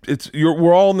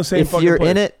 We're all in the same if fucking you're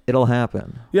place. in it, it'll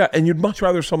happen. Yeah, and you'd much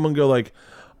rather someone go like,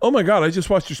 oh my God, I just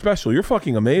watched your special. You're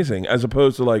fucking amazing. As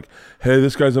opposed to like, hey,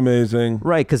 this guy's amazing.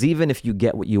 Right, because even if you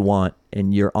get what you want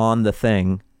and you're on the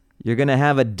thing, you're going to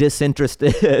have a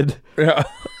disinterested... Yeah.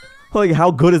 Like,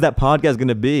 how good is that podcast going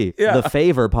to be? Yeah. The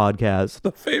Favor podcast.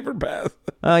 The favor path.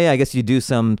 Oh, yeah, I guess you do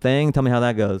something. Tell me how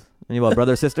that goes. And you what,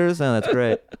 brothers, sisters? Oh, that's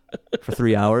great. For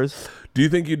 3 hours. Do you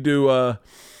think you'd do a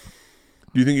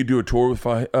tour with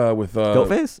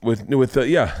Goatface? With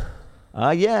yeah.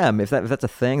 Yeah, if that's a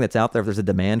thing that's out there, if there's a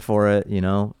demand for it, you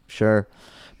know, sure.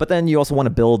 But then you also want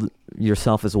to build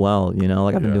yourself as well, you know.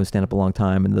 Like, I've been doing stand-up a long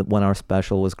time, and the 1 hour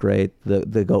special was great.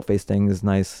 The Goatface thing is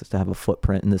nice to have a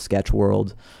footprint in the sketch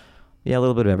world. Yeah, a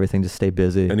little bit of everything, just stay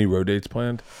busy. Any road dates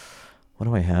planned? What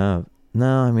do I have?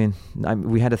 No, I mean,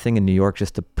 we had a thing in New York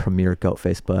just to premiere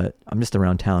Goatface, but I'm just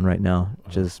around town right now,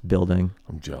 just building.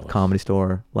 I'm jealous. Comedy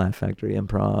Store, Laugh Factory,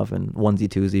 Improv, and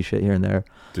onesie-twosie shit here and there.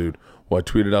 Dude, well, I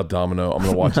tweeted out Domino. I'm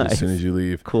going to watch it as soon as you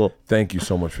leave. Cool. Thank you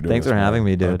so much for doing Thanks this. for having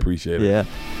me, dude. I appreciate it. Yeah.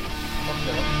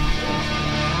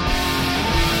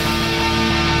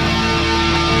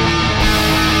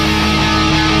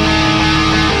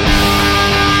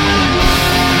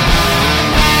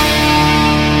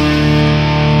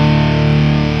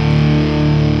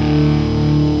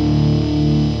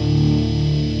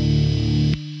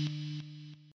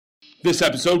 This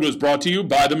episode was brought to you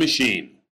by The Machine.